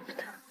放过你们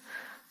的。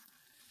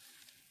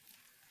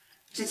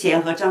之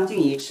前和张静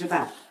怡吃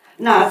饭，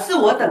哪次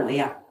我等了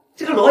呀？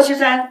这个罗岐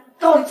山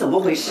到底怎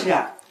么回事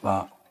啊？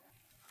妈，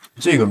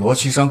这个罗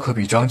岐山可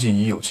比张静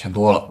怡有钱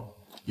多了，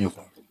一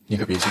会儿你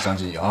可别气张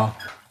静怡啊。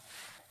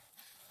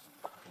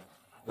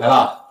来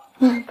了。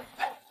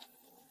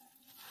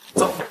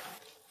走。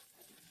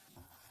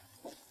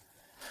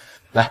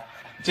来，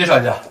介绍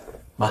一下，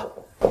妈，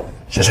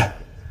珊珊。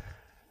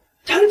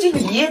张静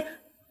怡。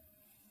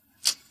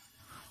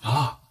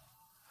啊，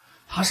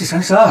她是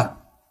珊珊。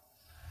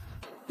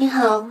你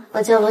好，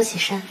我叫罗启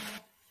山。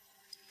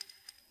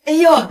哎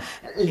呦，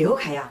刘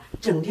凯呀，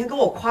整天跟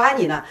我夸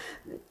你呢，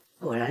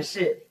果然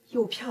是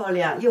又漂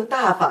亮又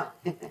大方。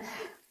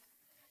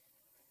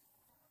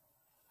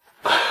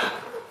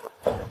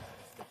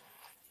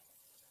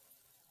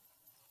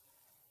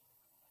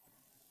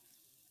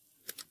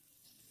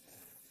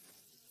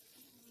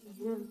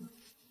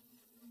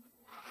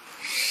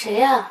谁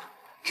呀？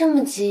这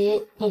么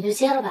急，你就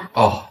接了吧。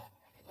哦，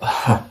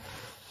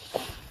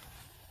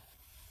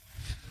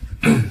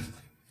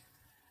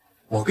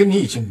我跟你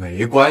已经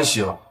没关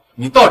系了，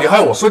你到底还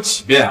要我说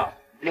几遍啊？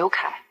刘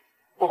凯，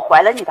我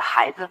怀了你的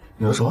孩子。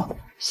你说什么？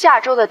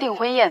下周的订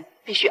婚宴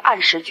必须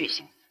按时举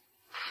行，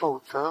否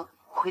则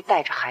我会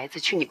带着孩子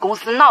去你公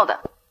司闹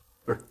的。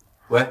不是，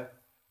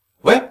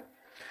喂，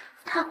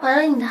她怀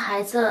了你的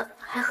孩子，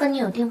还和你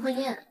有订婚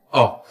宴。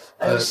哦，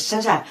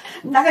珊珊，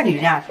那个女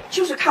人啊，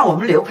就是看我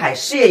们刘凯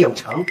事业有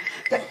成，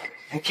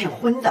来骗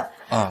婚的。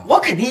我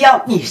肯定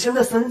要你生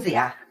的孙子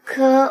呀。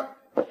可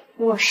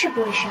我是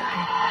不会生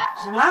孩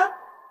子。什么？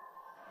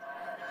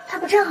她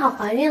不正好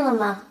怀孕了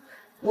吗？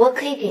我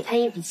可以给她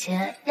一笔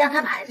钱，让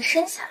她把孩子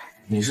生下来。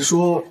你是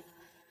说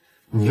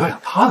你要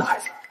养他的孩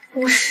子？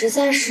我实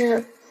在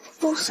是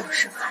不想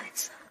生孩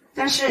子，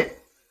但是，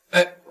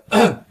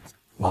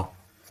妈，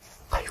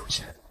还有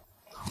钱。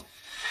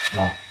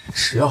妈，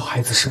只要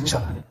孩子生下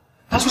来，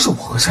那就是我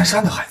和珊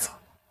珊的孩子，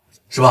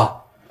是吧？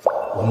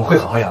我们会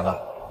好好养的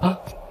啊，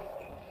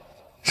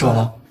是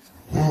吧，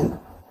妈？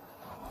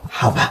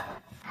好吧。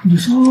你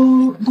说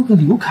那个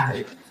刘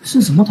凯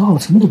是什么讨好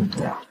陈董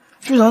的呀？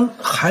居然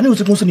还能有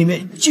在公司里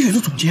面继续做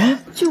总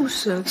监？就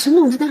是陈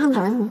董今天还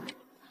来了。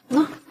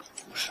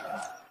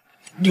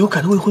刘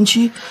凯的未婚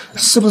妻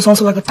是不是上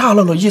次那个大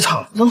闹了一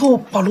场，然后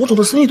把罗总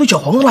的生意都搅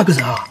黄的那个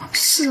人啊？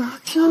是啊，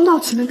听说闹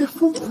起了个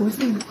疯婆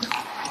子一样，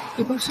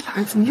也不知道这俩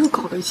人怎么又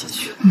搞到一起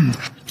去了。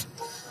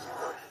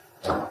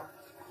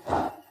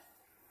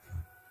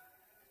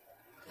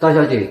大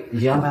小姐已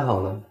经安排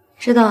好了。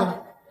知道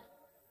了。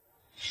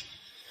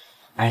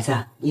儿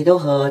子，你都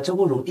和周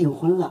慕容订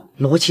婚了，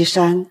罗琦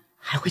珊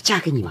还会嫁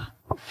给你吗？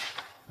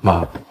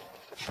妈，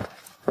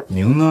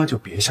您呢就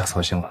别瞎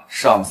操心了。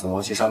上次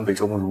罗琦珊被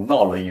周慕容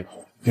闹了一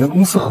通，连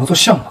公司合作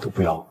项目都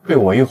不要，被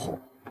我一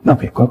哄，那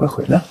不也乖乖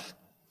回来了？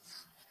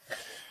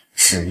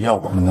只要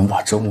我们能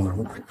把周慕容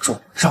稳住，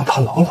让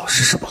他老老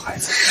实实把孩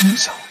子生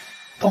下来，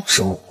到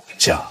时候我们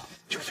家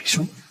就飞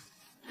升。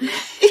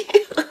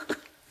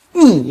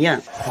你呀，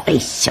坏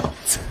小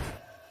子！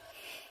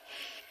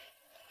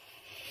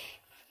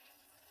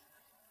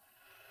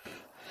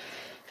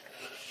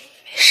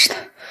没事的，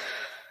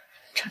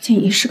张静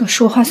怡是个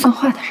说话算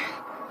话的人，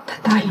她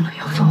答应了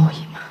要放我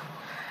一马，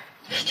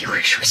一定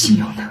会守信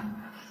用的。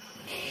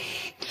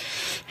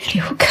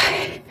刘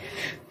凯，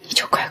你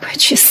就乖乖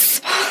去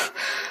死吧！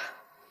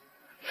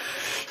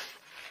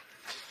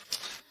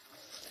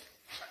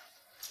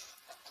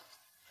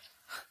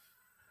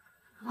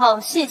好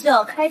戏就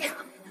要开场。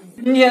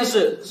今天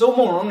是周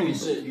梦荣女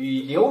士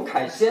与刘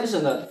凯先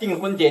生的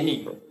订婚典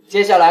礼，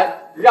接下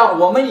来让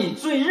我们以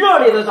最热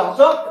烈的掌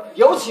声，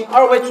有请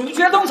二位主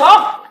角登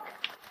场。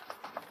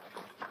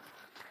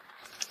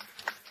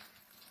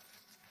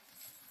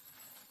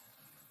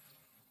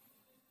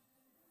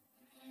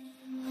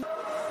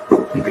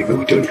你别给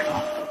我丢脸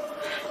啊！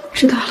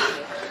知道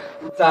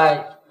了。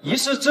在仪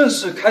式正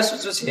式开始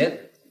之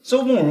前，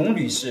周梦荣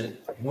女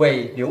士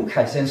为刘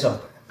凯先生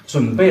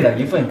准备了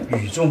一份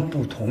与众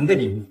不同的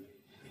礼物。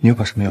你又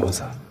把什么儿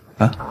子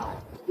啊？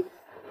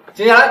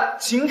接下来，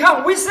请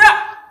看 VCR。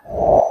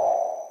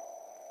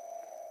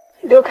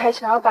刘凯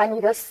想要把你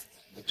的死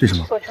这什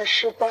么？做成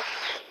诗风，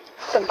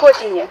等过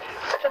几年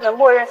就能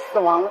默认死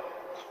亡了。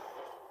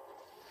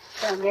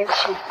2年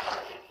前，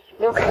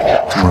刘凯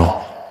周慕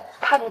容，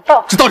怕你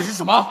报复，这到底是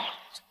什么？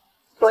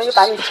所以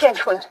把你骗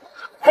出来，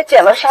还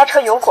剪了刹车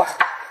油管，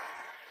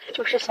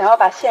就是想要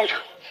把现场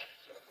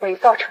伪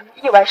造成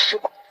意外事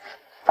故，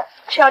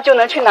这样就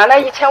能去拿那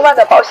1000万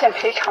的保险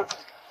赔偿。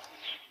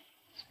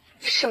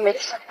是没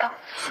想到，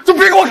就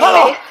别给我看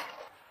了，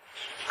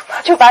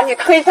他就把你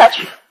推下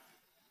去。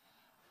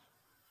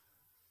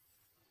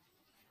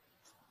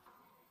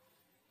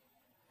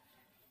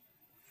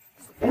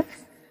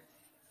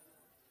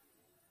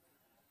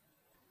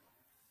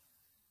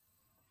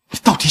你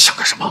到底想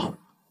干什么？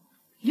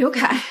刘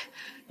凯，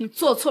你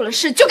做错了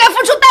事就该付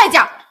出代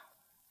价。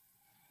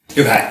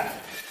刘凯，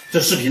这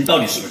视频到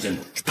底是不是真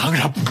的？当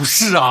然不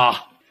是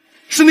啊，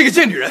是那个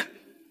贱女人，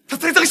她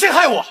栽赃陷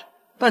害我。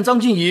但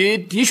张静怡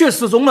的确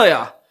失踪了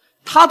呀，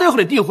她都要和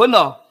你订婚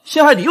了，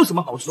陷害你有什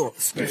么好处？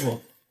没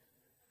错，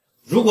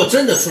如果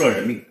真的出了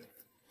人命，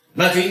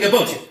那就应该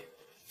报警，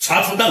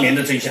查出当年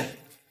的真相。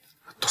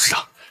董事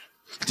长，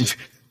进去。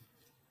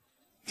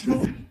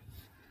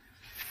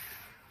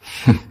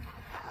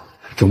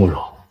周慕容，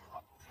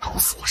告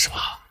诉我是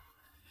吧？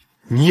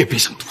你也别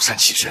想独善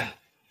其身，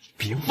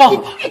别忘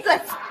了，闭嘴！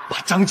把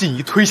张静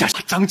怡推下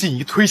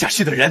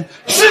去的人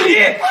是你。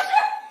不是，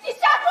你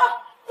瞎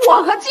说！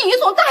我和静怡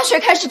从大学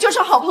开始就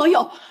是好朋友，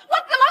我怎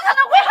么可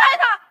能会害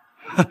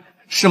她？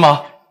是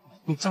吗？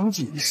你张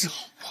静怡是好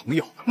朋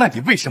友，那你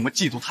为什么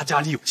嫉妒她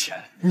家里有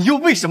钱？你又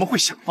为什么会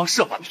想方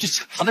设法的去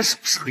抢她的首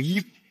饰和衣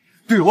服？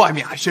对外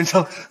面还宣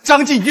称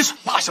张静怡耍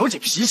大小姐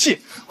脾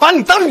气，把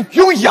你当女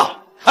佣一样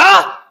啊！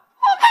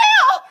我没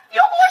有，你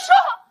胡说！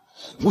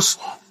胡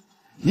说！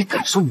你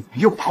敢说你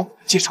没有把我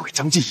介绍给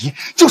张静怡，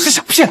就是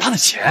想骗她的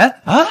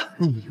钱啊？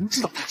你明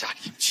知道她家里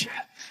有钱，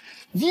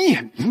你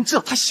也明知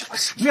道她喜欢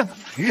什么样的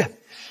男人，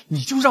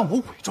你就让我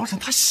伪装成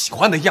她喜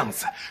欢的样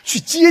子去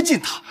接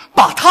近她，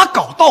把她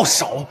搞到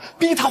手，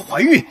逼她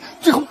怀孕，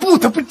最后不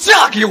得不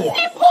嫁给我。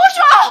你胡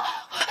说！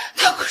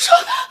他胡说！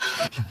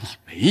你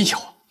没有，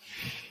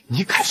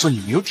你敢说你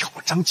没有挑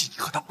拨张静怡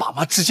和她爸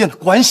妈之间的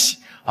关系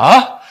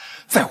啊？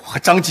在我和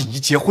张静怡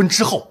结婚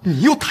之后，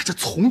你又打着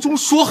从中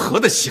说和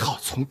的旗号，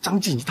从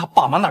张静怡她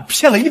爸妈那儿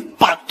骗了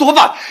100多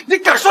万，你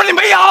敢说你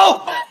没有？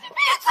你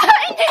闭嘴！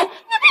你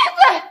闭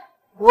嘴！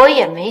我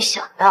也没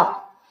想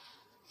到，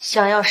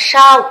想要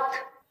杀我的，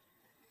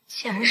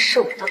竟然是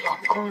我的老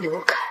公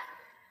刘凯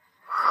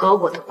和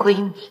我的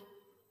闺蜜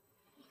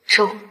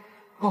周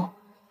梦。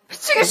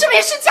这个视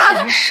频是假的，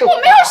我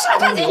没有杀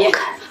张静怡。刘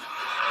凯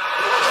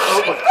和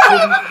我的闺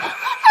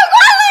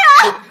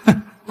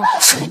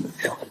蜜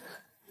周梦。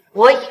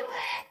我以为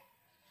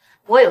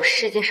我有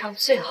世界上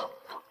最好的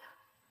朋友，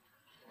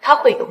他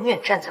会永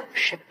远站在我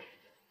身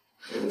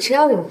边，只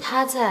要有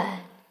他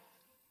在，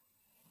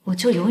我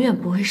就永远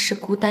不会是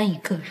孤单一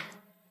个人。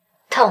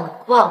但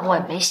我万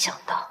万没想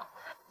到，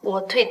我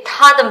对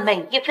他的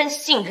每一份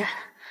信任，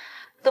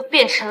都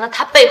变成了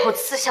他背后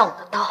刺向我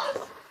的刀。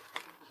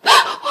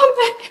我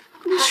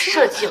没，他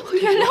设计我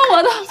原谅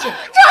我的张静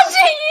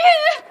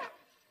怡，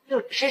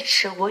又支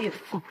持我与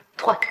父母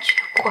断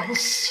绝关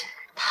系。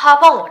他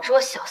帮我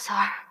捉小三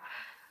儿，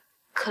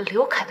可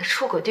刘凯的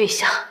出轨对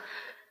象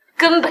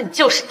根本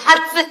就是他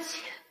自己。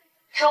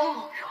周梦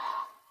荣，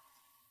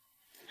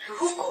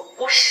如果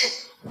不是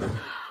你，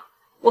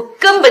我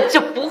根本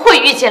就不会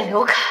遇见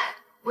刘凯，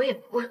我也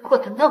不会过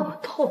得那么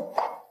痛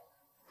苦，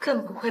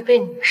更不会被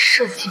你们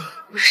设计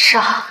谋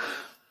杀。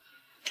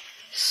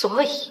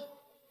所以，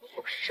你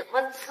有什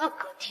么资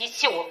格提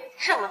起我们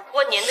这么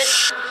多年的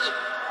情谊？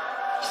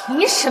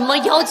凭什么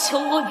要求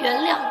我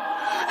原谅你？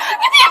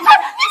你闭嘴！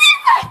你闭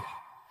嘴！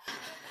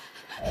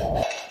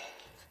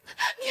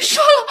你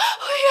说了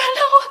会原谅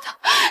我的，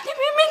你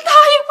明明答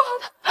应我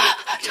的，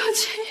张静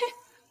怡，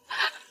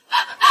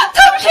他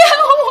骗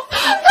我，他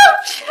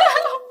骗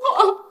我！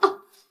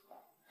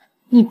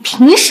你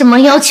凭什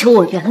么要求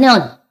我原谅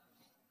你？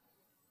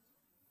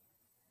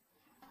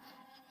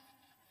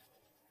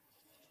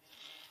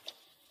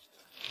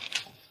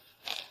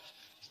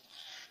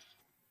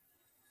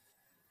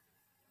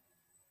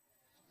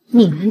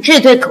你们这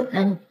对狗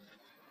男女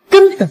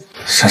根本……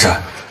珊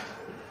珊，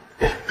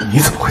你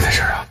怎么会在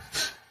这儿啊？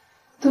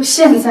都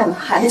现在了，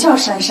还叫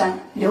珊珊？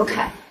刘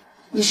凯，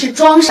你是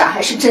装傻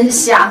还是真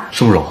瞎？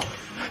周慕容，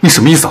你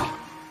什么意思啊？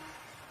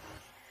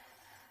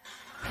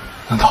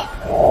难道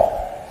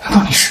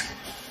你是？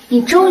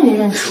你终于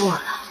认出我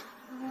了。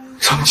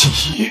张静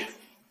怡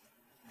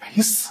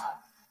没死，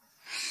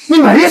你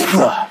没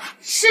死？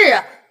是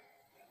啊，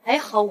还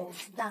好我不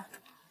大，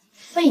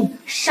被你们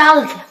杀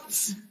了2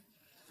次，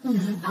你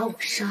们把我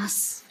杀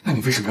死。那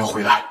你为什么要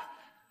回来？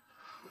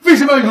为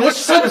什么要以罗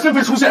珊的身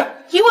份出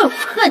现？因为我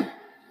恨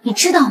你，你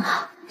知道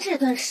吗？这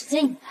段时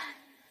间以来，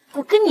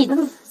我跟你的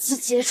每次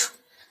接触，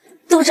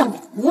都让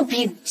我无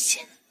比恶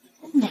心。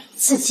每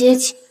次接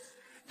近，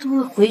都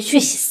会回去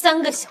洗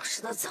3个小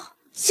时的澡，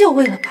就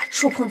为了把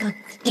触碰到你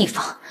的地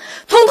方，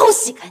统统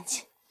洗干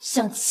净，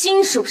想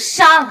亲手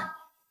杀了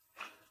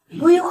你。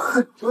我有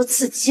很多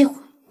次机会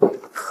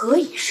可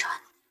以杀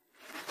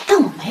你，但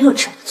我没有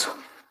这么做，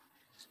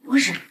我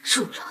忍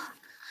住了。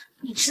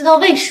你知道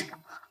为什么吗？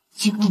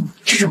因为你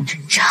这种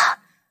人渣，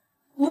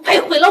不配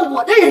毁了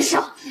我的人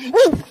生。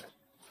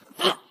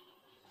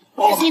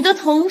你的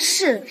同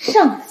事、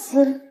上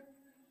司、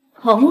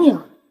朋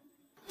友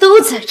都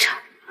在这儿，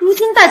如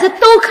今大家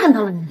都看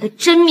到了你的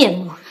真面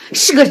目，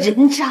是个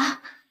人渣，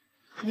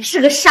还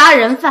是个杀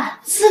人犯，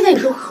滋味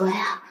如何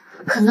呀？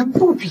可能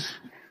不比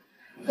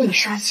被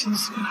杀轻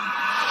松。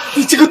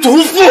你这个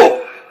毒妇！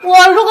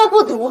我如果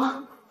不毒，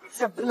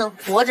怎么能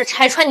活着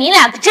拆穿你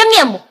俩的真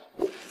面目？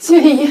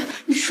静怡，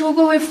你说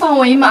过会放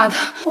我一马的，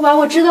我把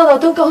我知道的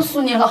都告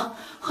诉你了，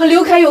和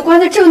刘凯有关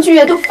的证据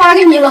也都发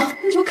给你了，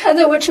你就看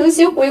在我诚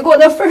心悔过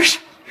的份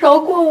上，饶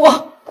过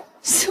我，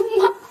行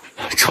吗？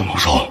周梦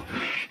柔，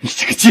你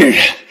这个贱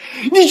人，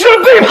你居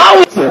然背叛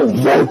我！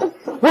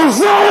我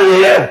杀了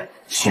你！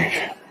贱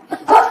人，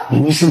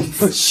明明是你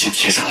自己先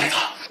贴上来的，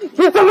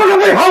你怎么敢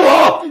背叛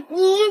我？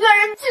你一个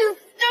人去死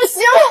就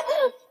行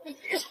了，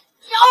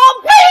要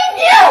我陪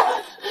你？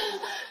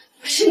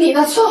不是你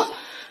的错。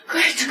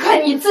只怪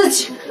你自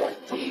己，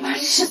没把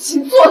事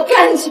情做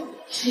干净，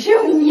只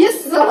有你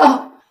死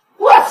了，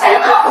我才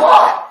能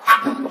活。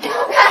刘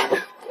凯，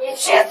你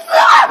去死！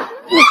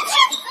你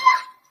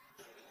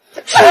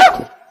去死！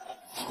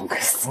我该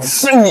死的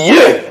是你！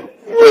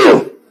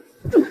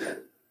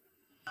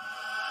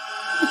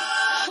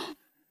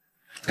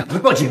赶快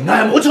报警！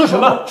那谋求什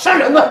么？杀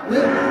人吗？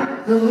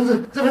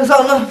这边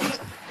上呢。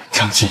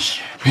张静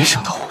怡，没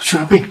想到我居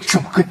然被你这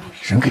么个女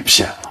人给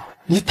骗了。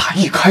你打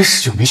一开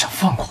始就没想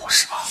放过我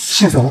是吧？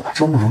现在我把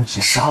周慕容已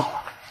经杀了，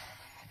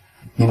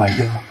你满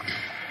意了吗？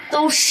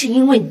都是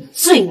因为你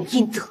罪有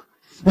应得。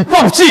你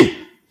放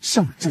屁！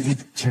甚至于有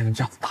钱人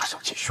家的大小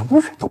姐永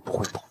远都不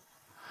会懂。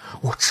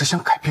我只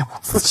想改变我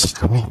自己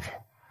的命运，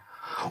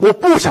我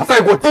不想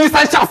再过低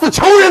三下四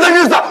求人的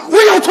日子，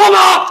我有错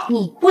吗？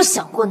你不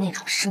想过那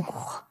种生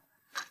活，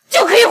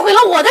就可以毁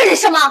了我的人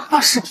生吗？那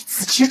是你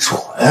自己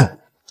蠢，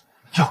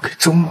要给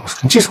周梦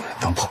荣这种人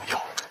当朋友。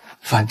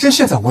反正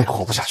现在我也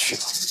活不下去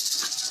了，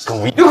跟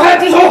我刘凯，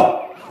住手！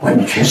外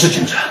面全是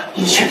警察，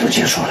一切都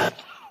结束了。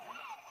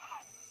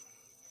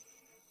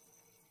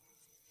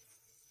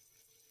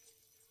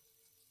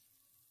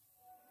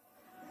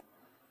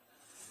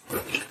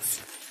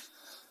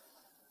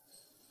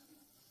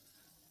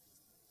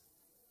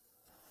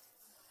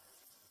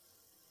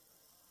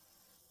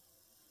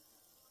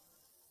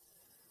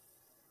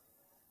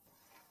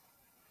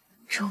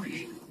终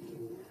于，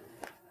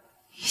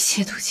一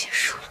切都结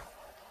束了。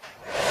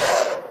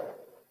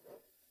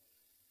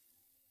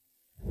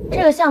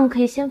这个项目可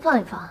以先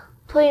放一放，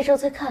拖1周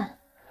再看。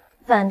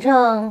反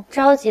正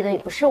着急的也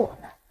不是我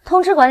们。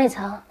通知管理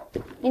层，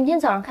明天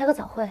早上开个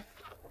早会，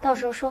到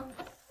时候说。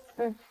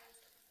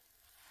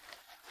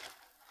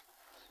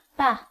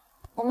爸，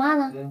我妈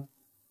呢？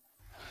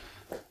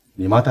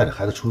你妈带着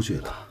孩子出去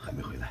了，还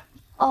没回来。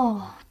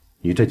哦，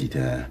你这几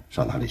天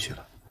上哪里去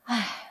了？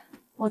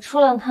我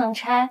出了趟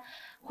差，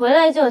回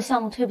来就有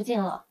项目推不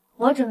进了。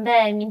我准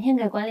备明天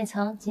给管理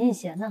层紧紧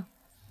弦呢。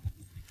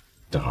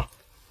正好，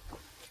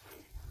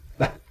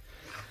来，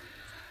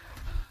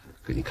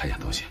给你看一下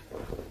东西。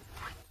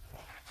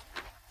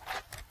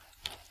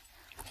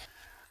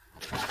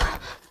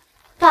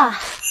爸，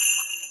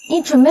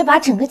你准备把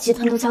整个集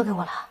团都交给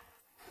我了？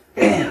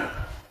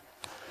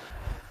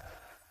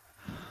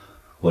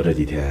我这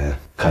几天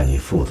看你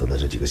负责的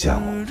这几个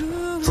项目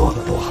做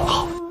的都很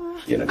好，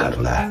也能看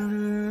出来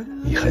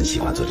你很喜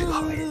欢做这个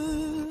行业。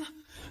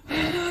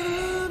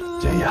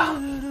建议啊，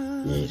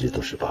你一直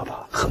都是爸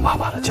爸和妈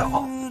妈的骄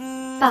傲。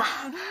爸，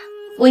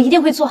我一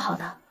定会做好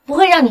的，不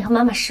会让你和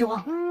妈妈失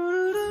望。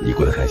你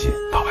过得开心，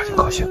爸爸就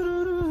高兴。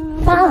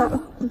爸，老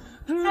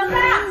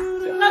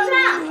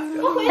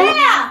三，我回来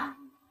了。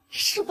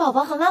是宝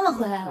宝和妈妈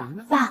回来了。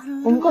爸，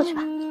我们过去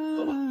吧。